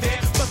there.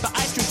 But the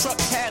ice cream truck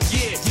has,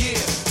 yeah.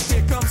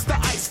 Here comes the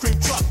ice cream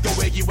truck, the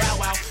way you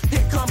out.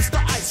 Here comes the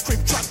ice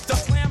cream truck, the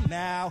slam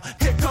now.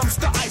 Here comes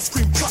the ice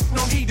cream truck,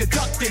 no need to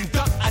duck and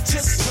duck. I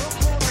just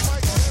jump on the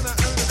mic and I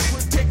earn a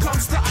quick. Here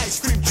comes the ice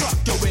cream truck,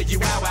 the way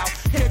you out.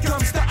 Here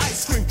comes the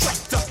ice cream truck,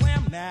 the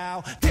slam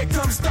now. Here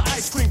comes the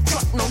ice cream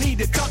truck, no need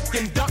to duck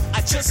and duck.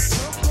 I just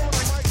jump on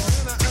the mic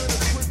and I earn a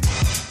quick.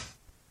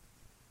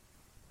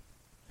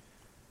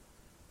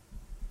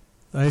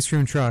 The Ice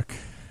Cream Truck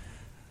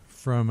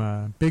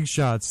from Big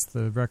Shots,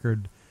 the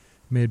record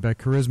made by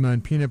Charisma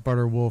and Peanut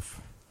Butter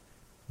Wolf,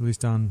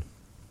 released on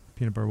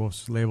Peanut Butter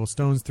Wolf's label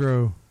Stone's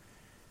Throw,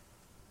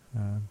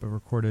 but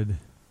recorded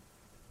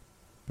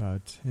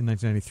about in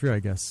 1993, I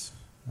guess.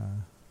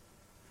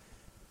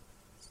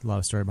 There's a lot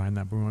of story behind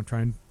that, but we want to try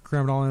and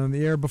cram it all in on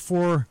the air.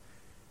 Before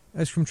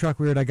Ice Cream Truck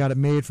Weird, I Got It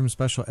Made from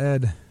Special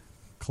Ed,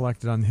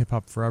 collected on the Hip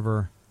Hop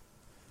Forever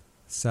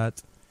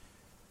set.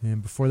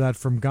 And before that,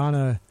 from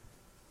Ghana,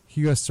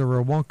 Hugo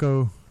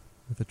Sarawanko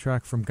with a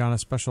track from Ghana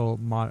Special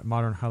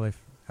Modern Highlife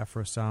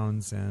Afro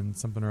Sounds and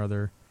something or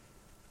other,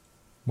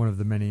 one of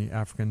the many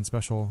African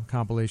special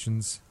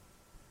compilations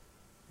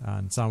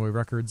on Soundwave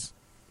Records.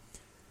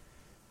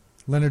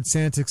 Leonard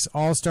Santic's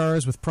All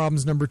Stars with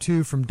Problems No.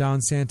 2 from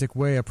Down Santic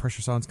Way, a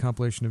Pressure Sounds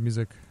compilation of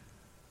music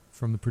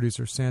from the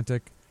producer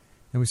Santic.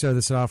 And we started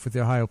this off with the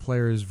Ohio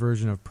Players'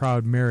 version of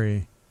Proud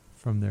Mary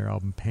from their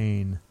album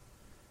Pain.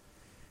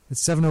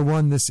 It's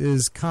 7:01. This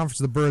is Conference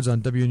of the Birds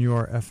on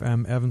WNUR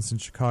FM, Evanston,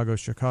 Chicago,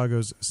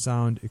 Chicago's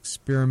sound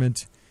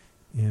experiment.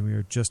 And we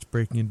are just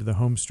breaking into the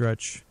home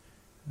stretch.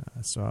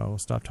 So I will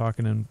stop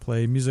talking and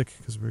play music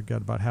because we've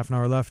got about half an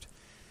hour left.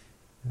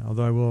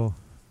 Although I will,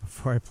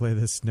 before I play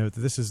this, note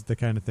that this is the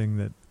kind of thing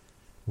that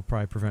will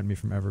probably prevent me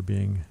from ever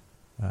being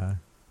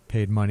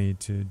paid money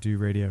to do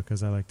radio,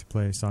 because I like to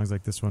play songs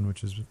like this one,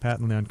 which is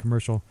patently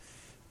uncommercial,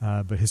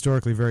 but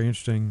historically very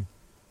interesting.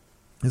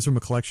 It's from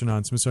a collection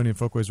on Smithsonian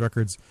Folkways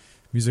Records,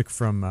 music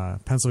from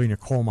Pennsylvania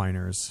coal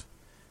miners.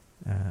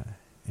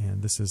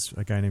 And this is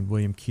a guy named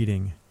William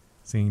Keating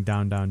singing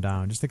Down, Down,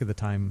 Down. Just think of the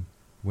time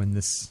when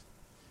this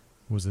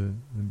was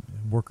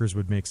workers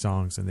would make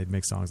songs, and they'd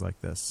make songs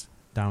like this.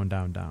 Down,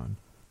 Down, Down.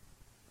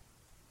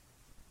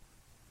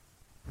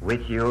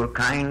 With your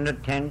kind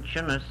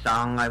attention a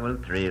song I will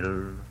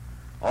thrill,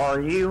 all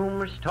you who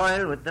must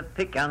toil with the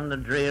pick and the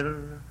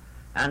drill,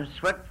 and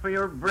sweat for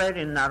your bread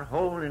in that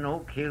hole in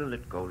Oak Hill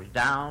that goes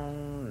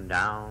down,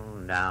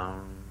 down,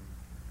 down.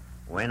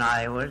 When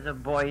I was a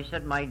boy,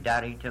 said my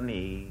daddy to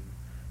me,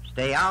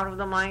 stay out of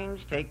the mines,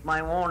 take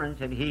my warning,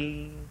 said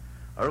he,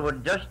 or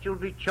with dust you'll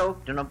be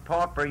choked and a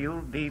pauper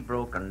you'll be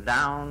broken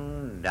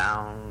down,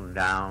 down,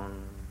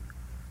 down.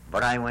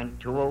 But I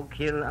went to Oak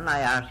Hill and I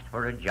asked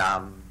for a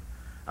job,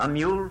 a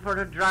mule for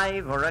to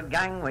drive or a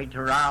gangway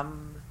to rob.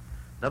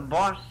 The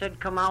boss said,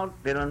 come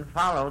out, Bill, and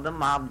follow the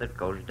mob that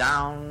goes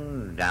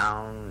down,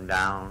 down,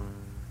 down.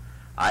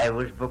 I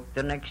was booked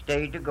the next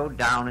day to go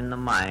down in the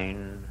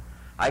mine.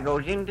 I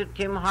goes into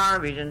Tim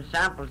Harvey's and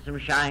sampled some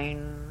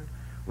shine.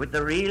 With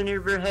the real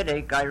near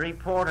headache, I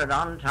reported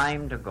on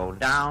time to go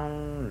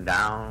down,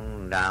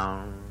 down,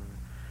 down.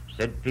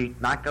 Said Pete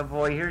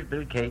McAvoy, here's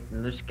Bill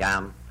Caton the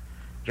scamp,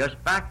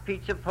 just back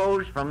pizza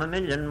pose from a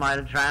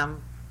 1,000,000-mile tramp.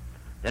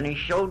 Then he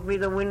showed me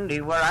the windy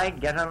where I'd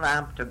get a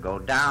lamp to go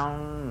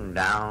down,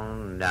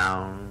 down,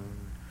 down.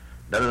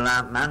 The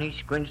lamp man, he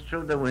squints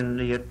through the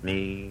windy at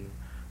me.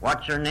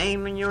 What's your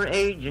name and your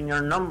age and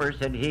your number,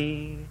 said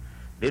he.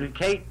 Bill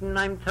Caton,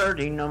 I'm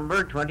 30,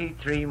 number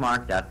 23,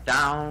 mark that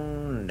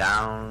down,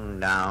 down,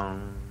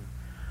 down.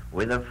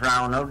 With a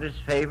frown of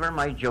disfavor,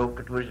 my joke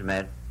it was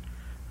met.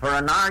 For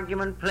an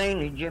argument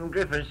plainly Jim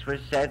Griffiths was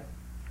set,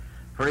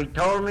 for he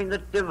told me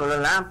that divil a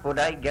lamp would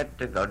I get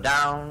to go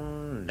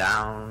down,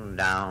 down,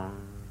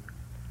 down.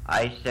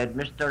 I said,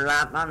 Mr.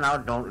 Lampman, now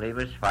don't leave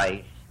us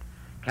fight.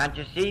 Can't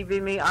you see by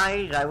me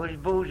eyes I was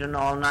boozing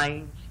all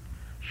night?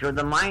 Sure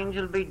the mines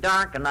will be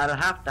dark and I'll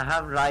have to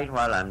have light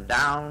while I'm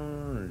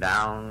down,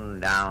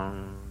 down,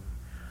 down.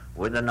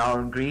 With an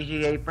old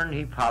greasy apron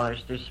he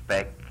polished his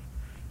spec.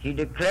 He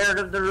declared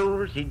of the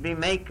rules he'd be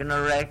making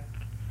a wreck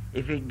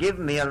if he'd give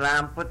me a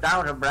lamp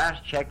without a brass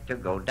check to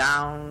go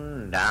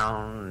down,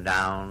 down,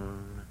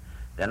 down.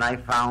 Then I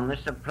found the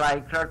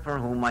supply clerk for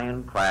whom I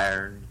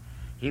inquired.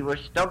 He was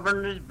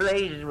stubborn as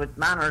blazes with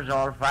manners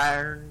all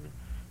fired.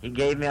 He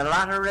gave me a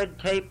lot of red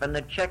tape and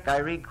the check I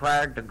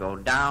required to go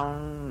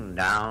down,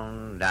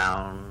 down,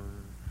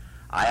 down.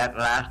 I at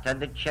last had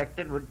the check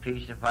that would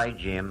peacify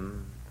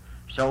Jim.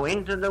 So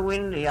into the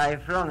windy I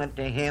flung it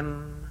to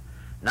him.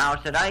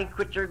 Now said I,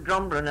 quit your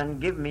grumbling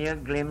and give me a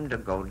glim to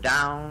go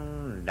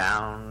down,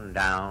 down,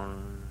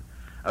 down.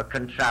 A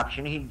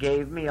contraption he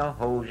gave me, a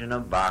hose in a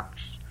box.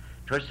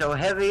 'Twas so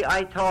heavy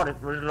I thought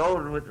it was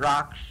loaded with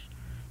rocks.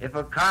 If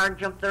a car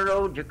jumped the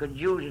road you could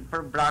use it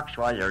for blocks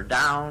while you're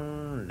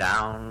down,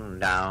 down,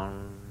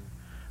 down.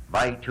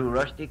 By 2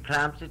 rusty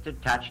clamps it's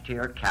attached to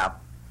your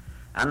cap,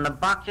 and the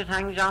box it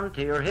hangs on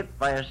to your hip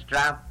by a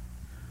strap.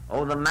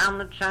 Oh, the man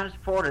that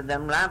transported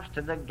them lamps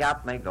to the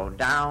gap may go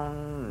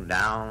down,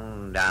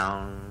 down,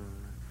 down.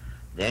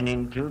 Then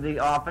into the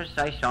office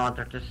I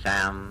saunter to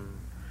Sam.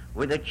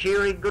 With a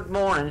cheery good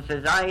morning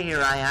says I,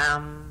 here I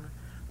am.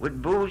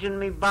 With booze in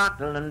me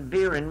bottle and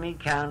beer in me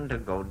can to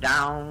go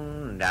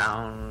down,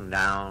 down,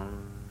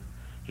 down.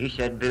 He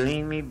said,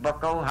 Billy me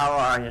bucko, how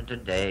are you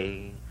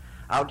today?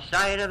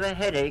 Outside of a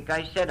headache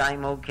I said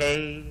I'm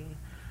okay.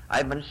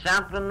 I've been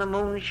sampling the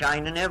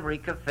moonshine in every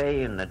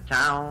cafe in the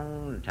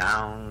town,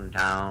 town,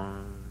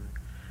 town.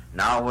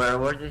 Now where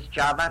was this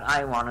job at,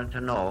 I wanted to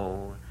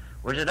know.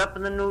 Was it up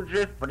in the New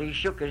Drift? But he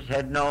shook his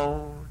head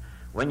no.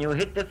 When you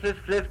hit the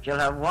 5th lift you'll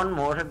have 1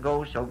 more to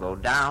go, so go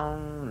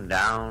down,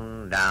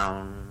 down,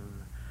 down.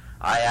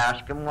 I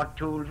asked him what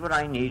tools would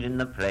I need in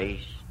the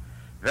place.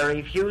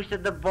 Very few,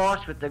 said the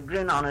boss with a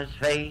grin on his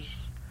face.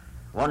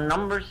 1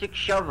 number 6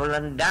 shovel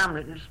and damn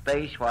little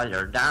space while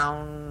you're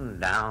down,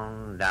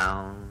 down,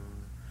 down.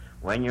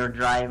 When you're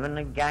driving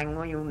a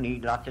gangway you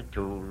need lots of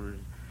tools,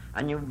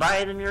 and you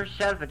buy them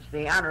yourself, it's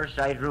the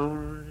Annerside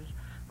rules.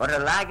 But a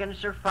laggin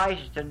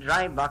suffices to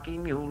drive bucky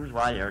mules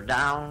while you're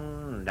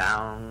down,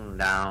 down,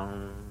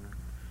 down.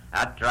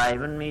 At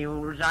driving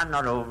mules I'm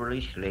not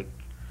overly slick,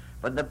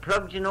 but the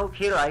plugs in Oak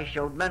Hill I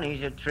showed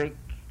many's a trick.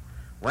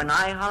 When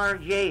I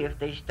hollered yay, if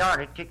they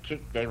started to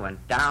kick, they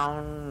went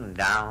down,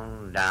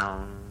 down,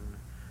 down.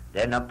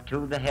 Then up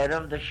to the head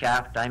of the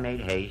shaft I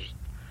made haste.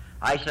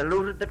 I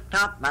saluted the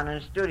top man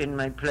and stood in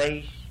my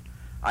place.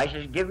 I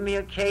says, give me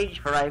a cage,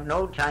 for I've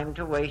no time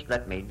to waste.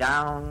 Let me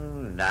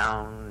down,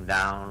 down,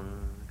 down.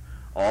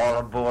 All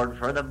aboard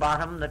for the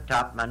bottom, the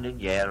top man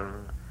did yell.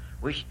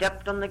 We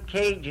stepped on the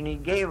cage and he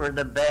gave her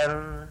the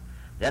bell.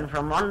 Then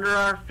from under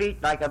our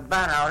feet, like a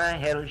bat out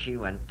of hell, she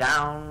went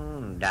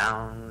down,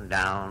 down,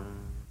 down.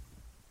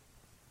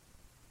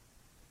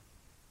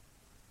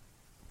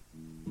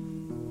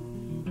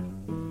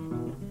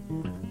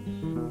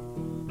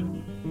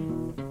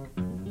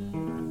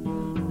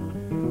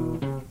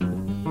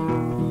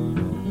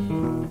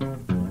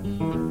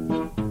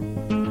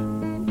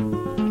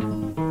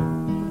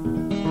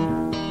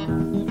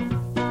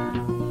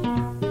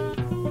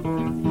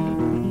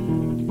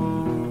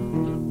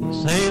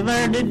 Say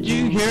there, did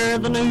you hear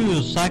the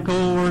news?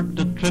 Psycho worked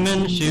at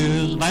trimming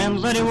shoes.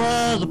 Vanzetti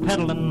was a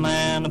peddling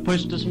man,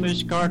 pushed his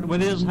fish cart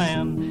with his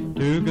hand.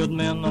 2 good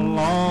men a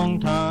long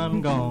time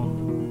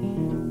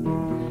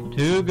gone.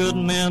 2 good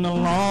men a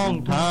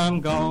long time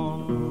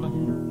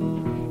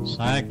gone.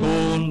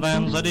 Psycho and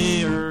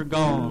Vanzetti are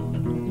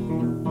gone.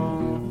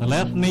 They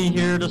left me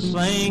here to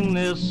sing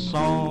this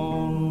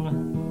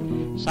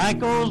song.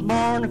 Psycho's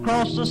born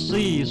across the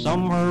sea,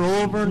 somewhere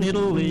over in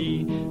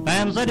Italy.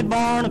 Vanzetti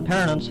born of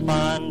parents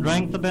fine,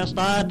 drank the best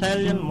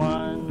Italian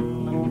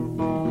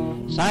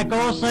wine.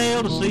 Psycho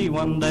sailed to sea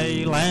one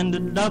day,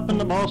 landed up in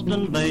the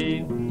Boston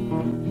Bay.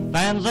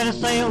 Vanzetti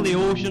sailed the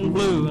ocean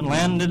blue and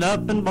landed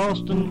up in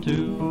Boston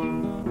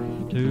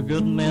too. 2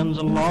 good men's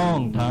a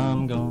long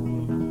time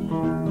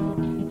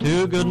gone.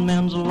 2 good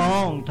men's a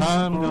long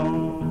time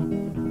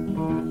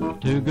gone.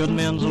 2 good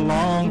men's a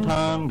long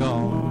time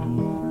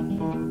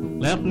gone.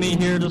 Left me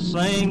here to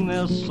sing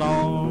this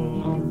song.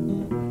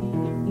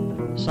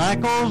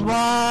 Psycho's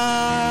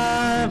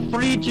wife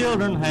 3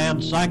 children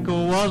had.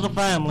 Psycho was a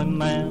family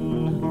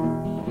man.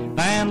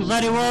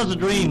 Vanzetti was a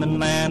dreaming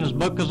man. His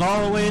book was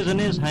always in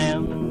his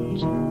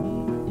hands.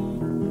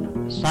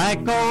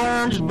 Psycho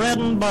earned his bread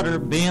and butter,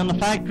 being the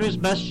factory's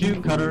best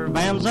shoe cutter.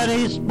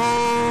 Vanzetti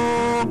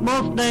spoke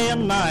both day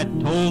and night,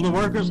 told the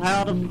workers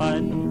how to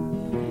fight.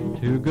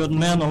 2 good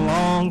men a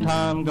long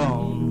time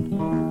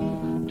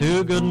gone.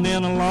 2 good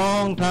men a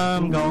long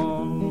time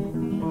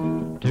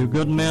gone. 2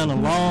 good men a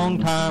long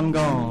time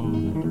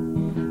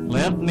gone.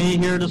 Left me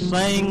here to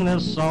sing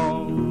this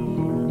song.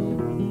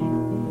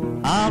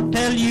 I'll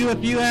tell you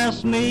if you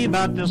ask me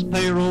about this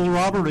payroll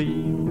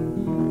robbery.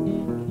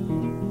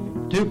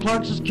 2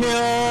 clerks is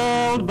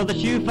killed by the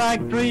shoe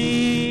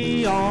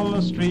factory on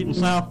the street in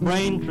South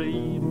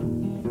Braintree.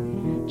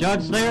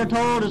 Judge there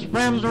told his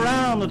friends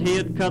around that he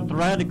had cut the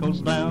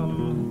radicals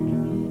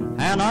down.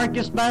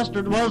 Anarchist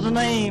bastard was the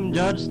name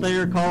Judge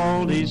Thayer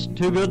called these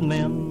 2 good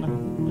men.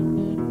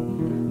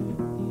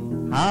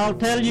 I'll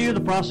tell you the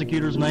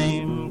prosecutor's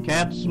name,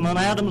 Katzman,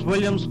 Adams,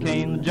 Williams,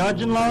 Kane. The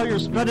judge and lawyer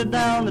strutted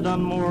down, they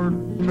done more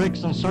tricks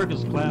than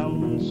circus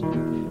clowns.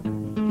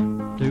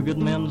 2 good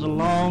men's a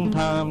long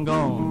time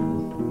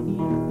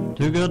gone.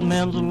 2 good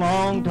men's a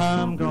long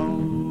time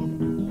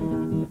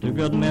gone. 2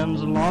 good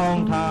men's a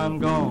long time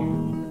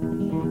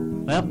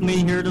gone. Left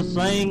me here to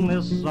sing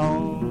this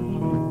song.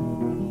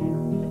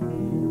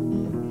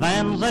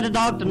 Vanzetti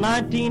doctor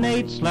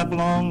 1908 slept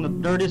along the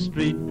dirty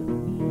street.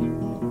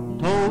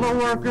 Told the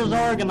workers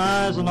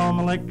organizing on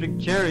electric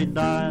cherry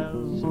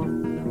dyes.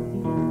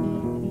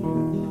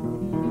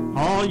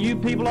 All you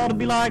people ought to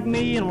be like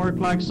me and work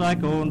like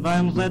Psycho and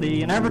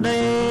Vanzetti, and every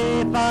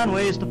day find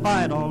ways to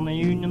fight on the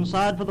union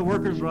side for the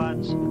workers'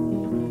 rights.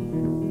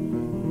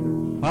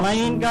 Well, I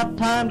ain't got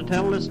time to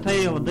tell this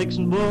tale. The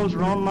Dixon Bulls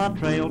are on my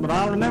trail, but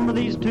I'll remember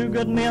these 2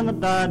 good men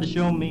that died to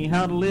show me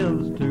how to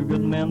live. 2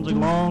 good men's a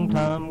long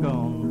time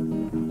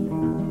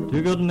gone.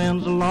 2 good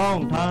men's a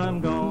long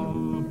time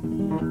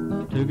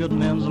gone. 2 good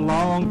men's a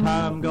long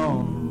time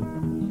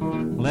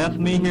gone. Left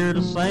me here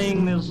to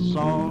sing this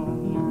song.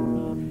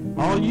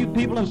 All you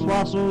people in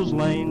Swasso's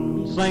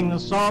Lane, sing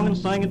this song and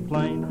sing it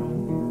plain.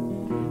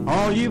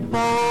 All you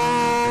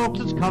folks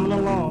that's coming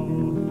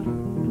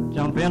along,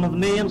 jump in with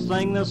me and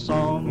sing this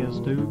song. It's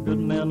 2 good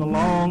men a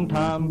long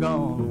time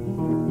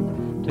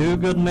gone. 2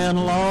 good men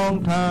a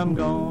long time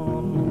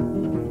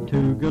gone.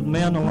 2 good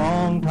men a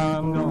long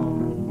time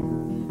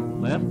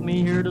gone. Left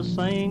me here to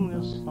sing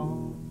this song.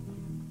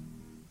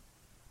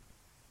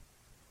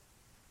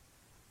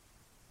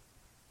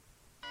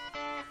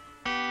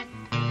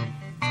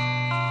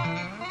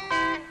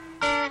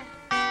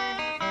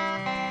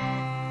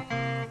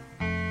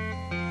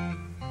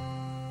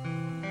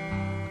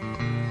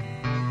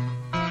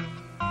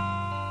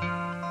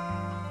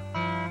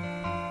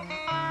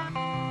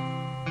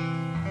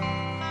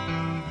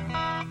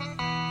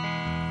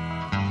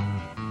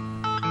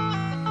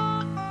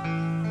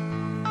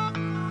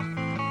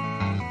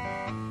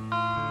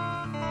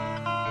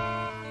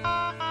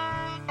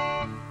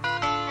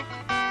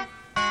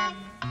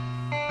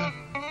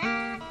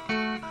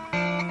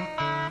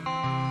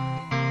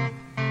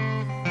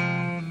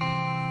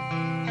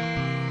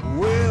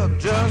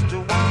 Just a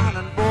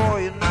whining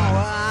boy, you know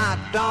I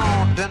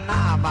don't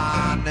deny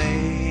my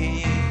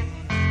name.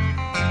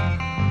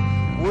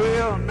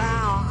 Well,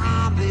 now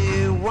I'm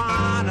the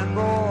whining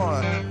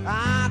boy,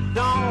 I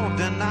don't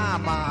deny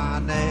my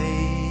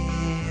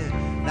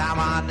name. Now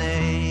my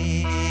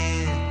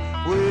name.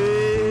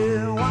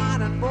 Well,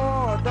 whining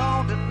boy,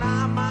 don't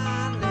deny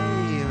my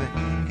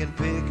name. Can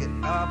pick it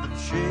up and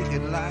shake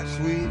it like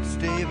sweet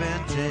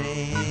Stephen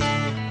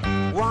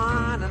Jane.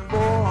 Whining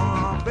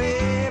boy,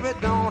 baby,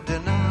 don't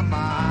deny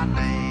my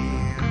name.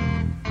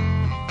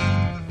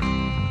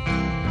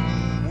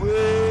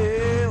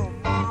 Well,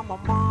 mama,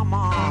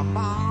 mama,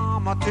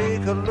 mama,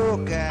 take a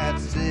look at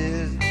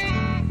sis.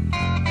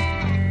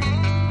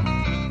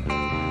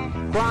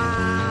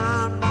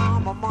 Crying,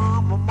 mama,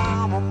 mama,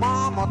 mama,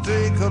 mama,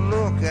 take a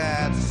look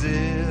at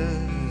sis.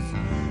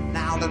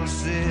 Now little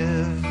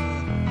sis,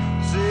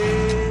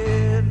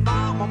 sis,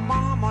 mama,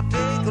 mama,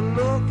 take a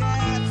look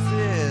at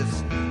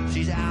sis.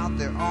 She's out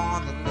there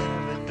on the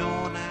limit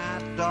doing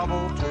that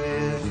double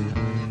twist.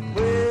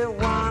 Well,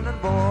 whining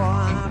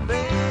boy,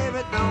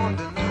 baby, don't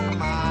deny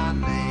my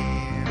name.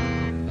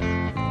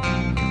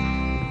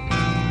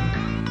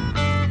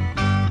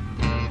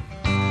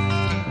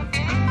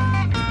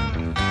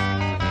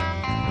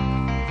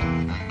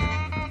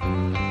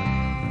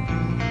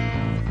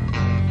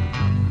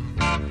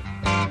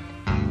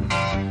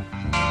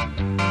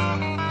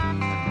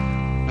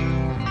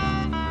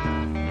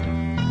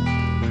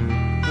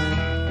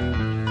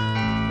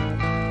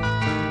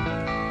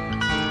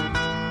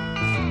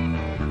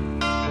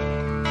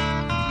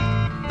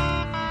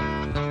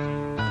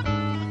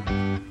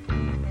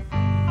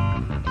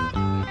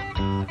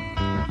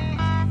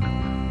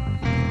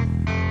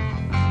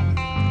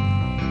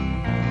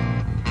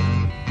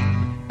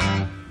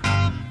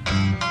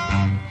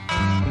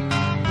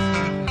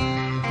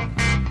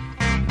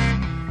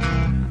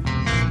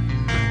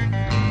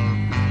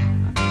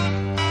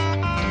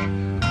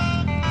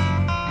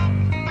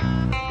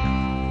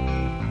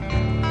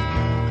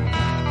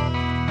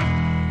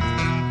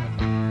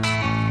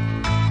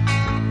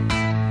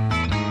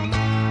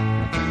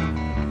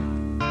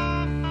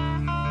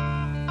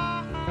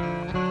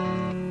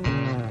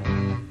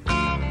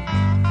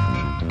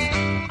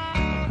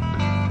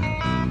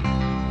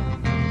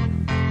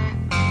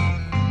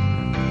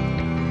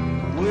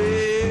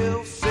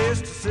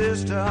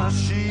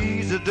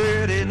 She's a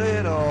dirty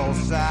little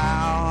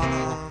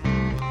sow.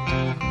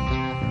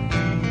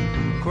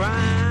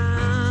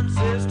 Crying,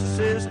 sister,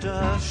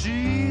 sister, she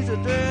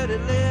dirty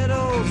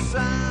little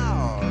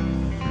sow.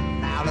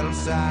 Now, little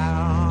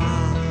sow.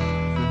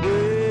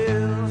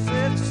 Well,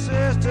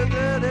 sister,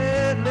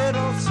 dirty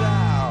little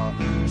sow.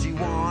 She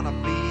wanna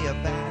be a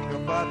backer,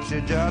 but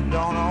she just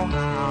don't know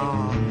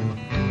how.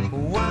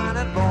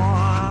 Whining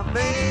boy,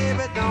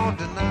 baby, don't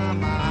deny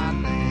my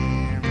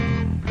name.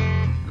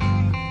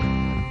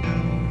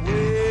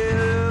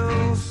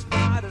 Well,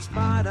 spider,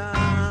 spider,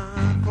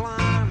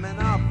 climbing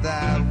up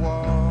that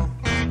wall.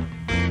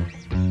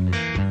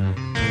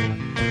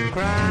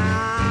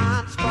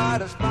 Crying,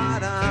 spider,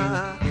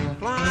 spider,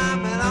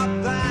 climbing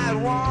up that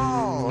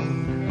wall.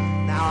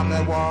 Now up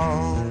that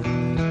wall.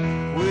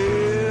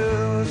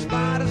 Well,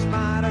 spider,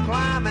 spider,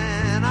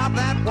 climbing up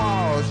that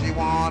wall. She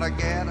wanna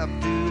get up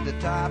to the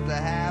top to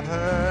have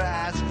her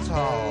ashes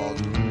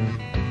hauled.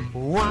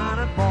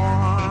 Whining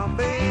boy,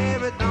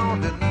 baby, don't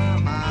deny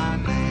my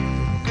name.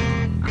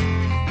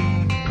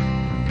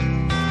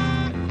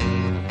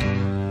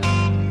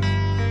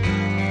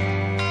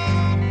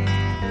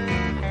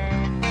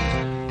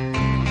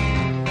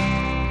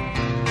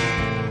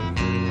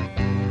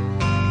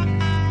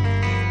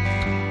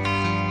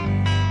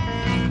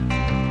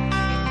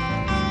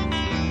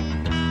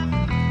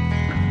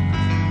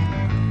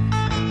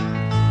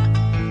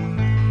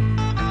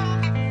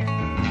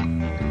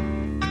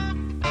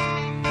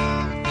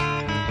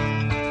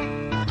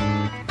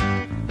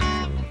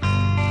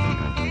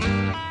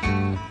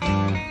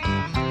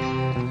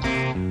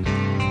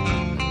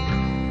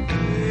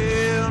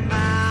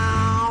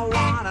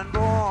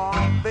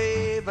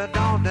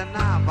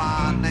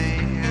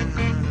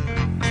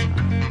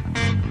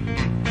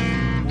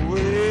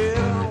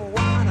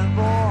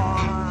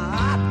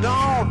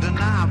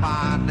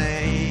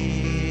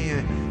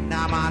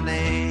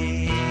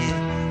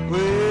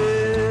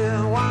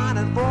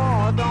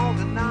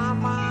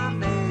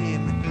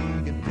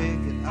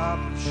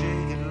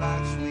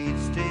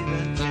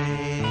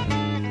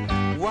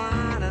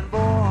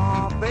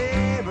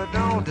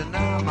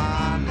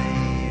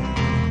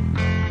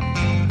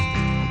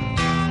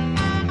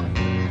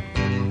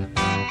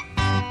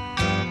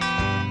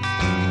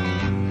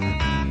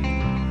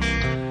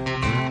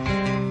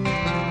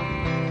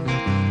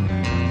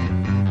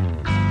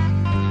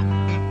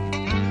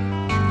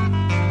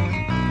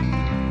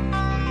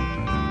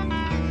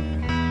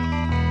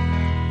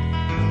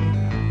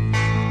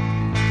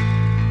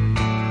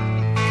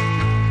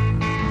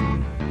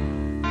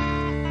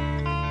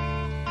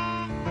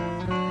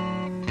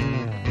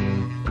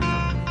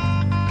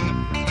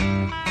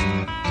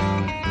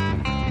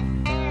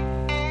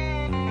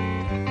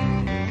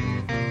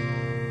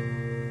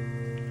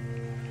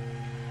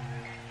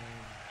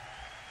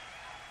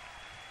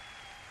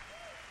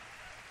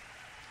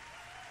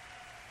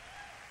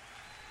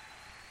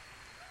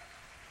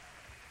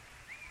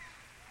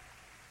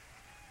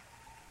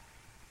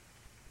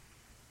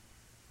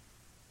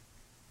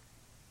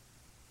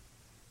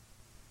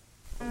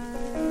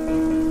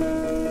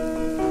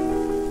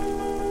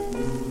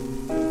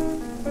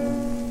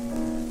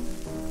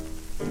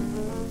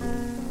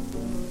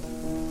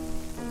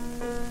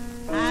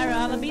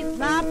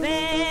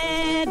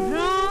 sloppy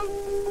drunk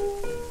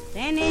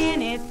than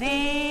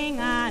anything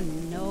I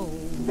know.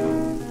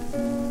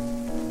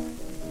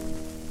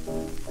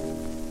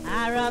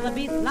 I'd rather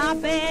be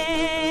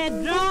sloppy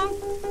drunk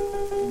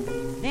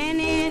than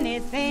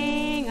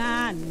anything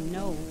I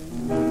know.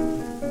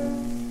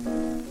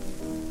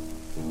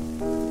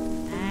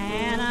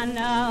 And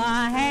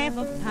another half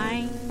a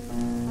pint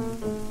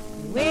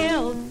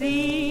will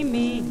see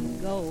me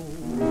go.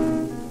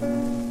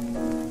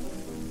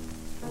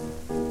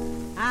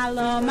 I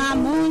love my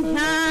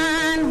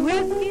moonshine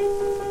whiskey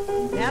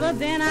better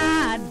than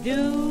I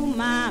do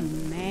my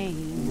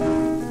Maine.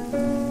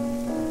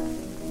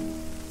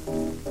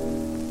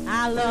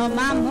 I love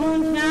my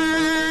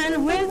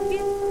moonshine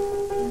whiskey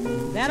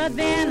better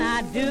than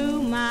I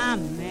do my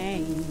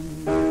Maine.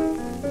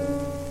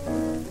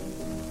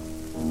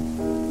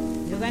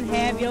 You can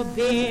have your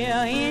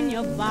beer in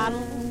your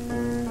bottle,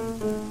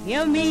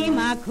 give me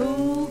my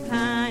cool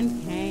kind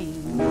cane.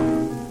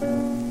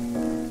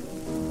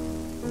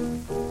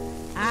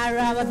 I'd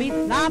rather be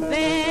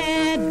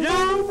sloppy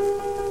drunk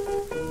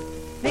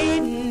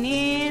sitting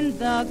in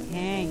the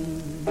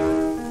cane.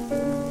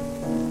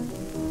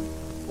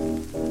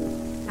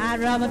 I'd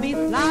rather be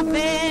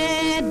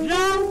sloppy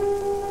drunk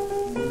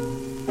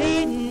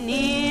sitting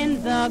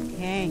in the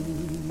cane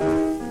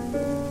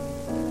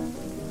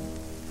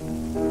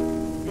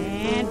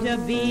than to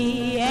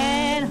be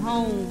at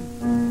home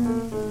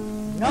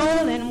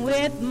rolling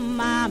with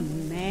my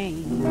man.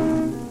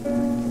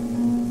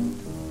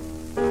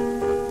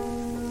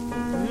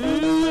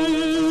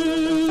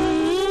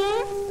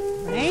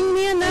 Bring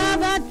me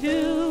another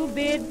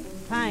 2-bit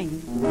pint.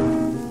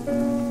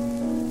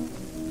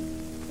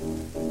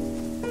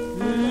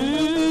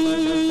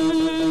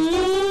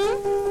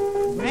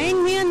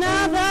 Bring me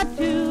another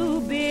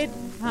 2-bit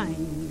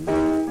pint.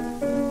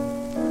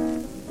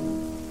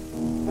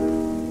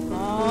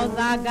 'Cause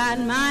I got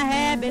my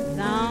habits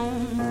on,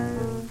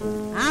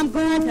 I'm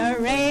going to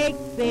rake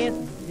this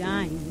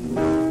joint.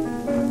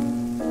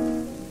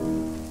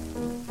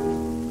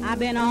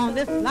 been on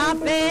this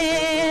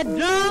sloppy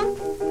drunk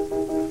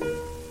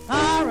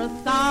for a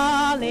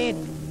solid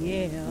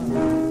year.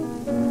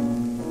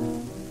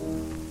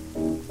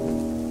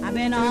 I've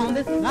been on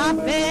this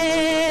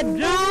sloppy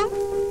drunk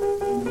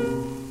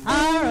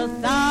for a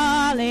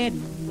solid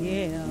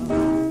year.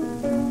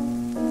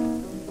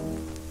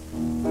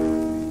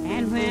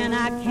 And when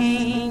I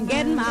can't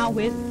get my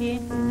whiskey,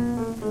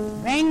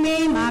 bring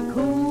me my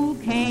cool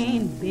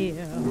cane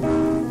beer.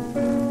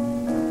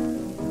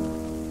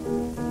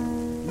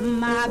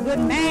 My good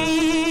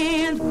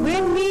man's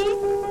quit me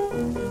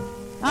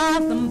for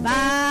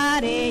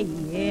somebody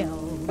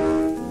else.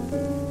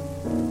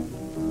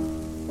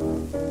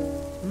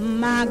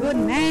 My good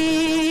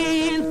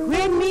man's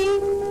quit me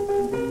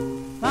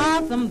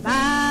for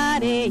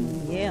somebody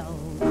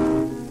else.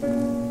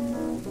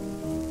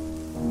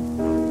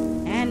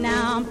 And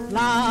now I'm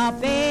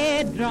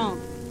sloppy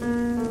drunk,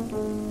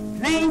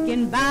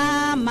 drinking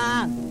by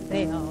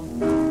myself.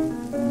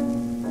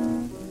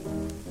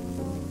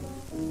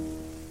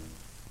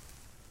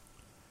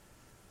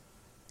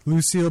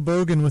 Lucille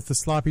Bogan with the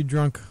Sloppy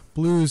Drunk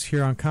Blues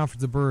here on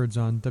Conference of Birds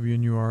on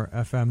WNUR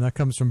FM. That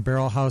comes from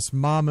Barrel House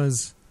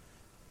Mamas,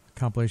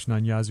 compilation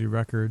on Yazoo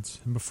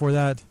Records. And before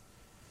that,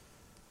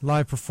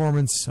 live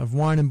performance of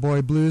Wine and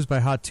Boy Blues by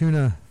Hot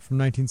Tuna from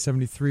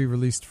 1973,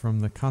 released from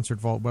the Concert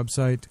Vault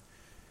website.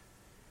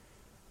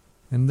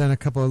 And then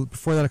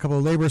before that, a couple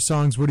of labor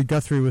songs, Woody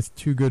Guthrie with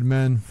Two Good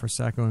Men for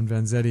Sacco and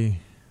Vanzetti,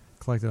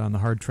 collected on the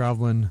Hard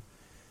Travelin'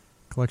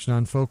 collection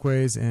on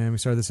Folkways. And we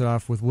started this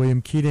off with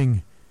William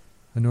Keating,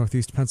 a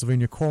Northeast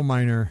Pennsylvania coal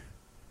miner,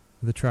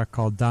 with a track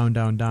called Down,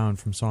 Down, Down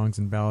from Songs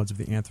and Ballads of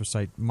the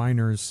Anthracite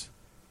Miners,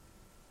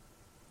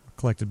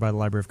 collected by the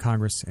Library of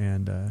Congress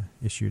and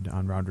issued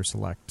on Rounder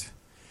Select.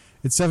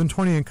 It's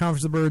 7:20 and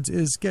Conference of the Birds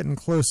is getting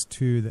close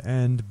to the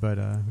end, but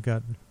we've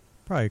got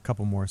probably a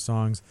couple more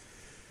songs.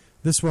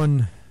 This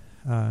one,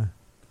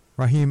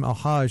 Rahim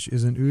Al-Hajj,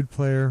 is an oud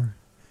player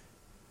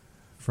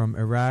from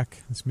Iraq.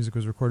 This music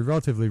was recorded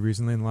relatively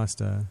recently, in the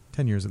last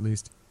 10 years at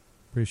least,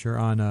 pretty sure,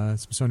 on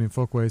Smithsonian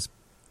Folkways.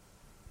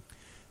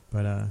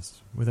 But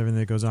with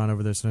everything that goes on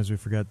over there, sometimes we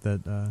forget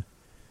that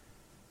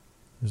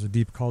there's a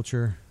deep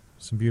culture,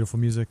 some beautiful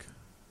music.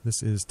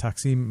 This is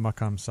Taksim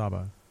Makam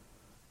Saba.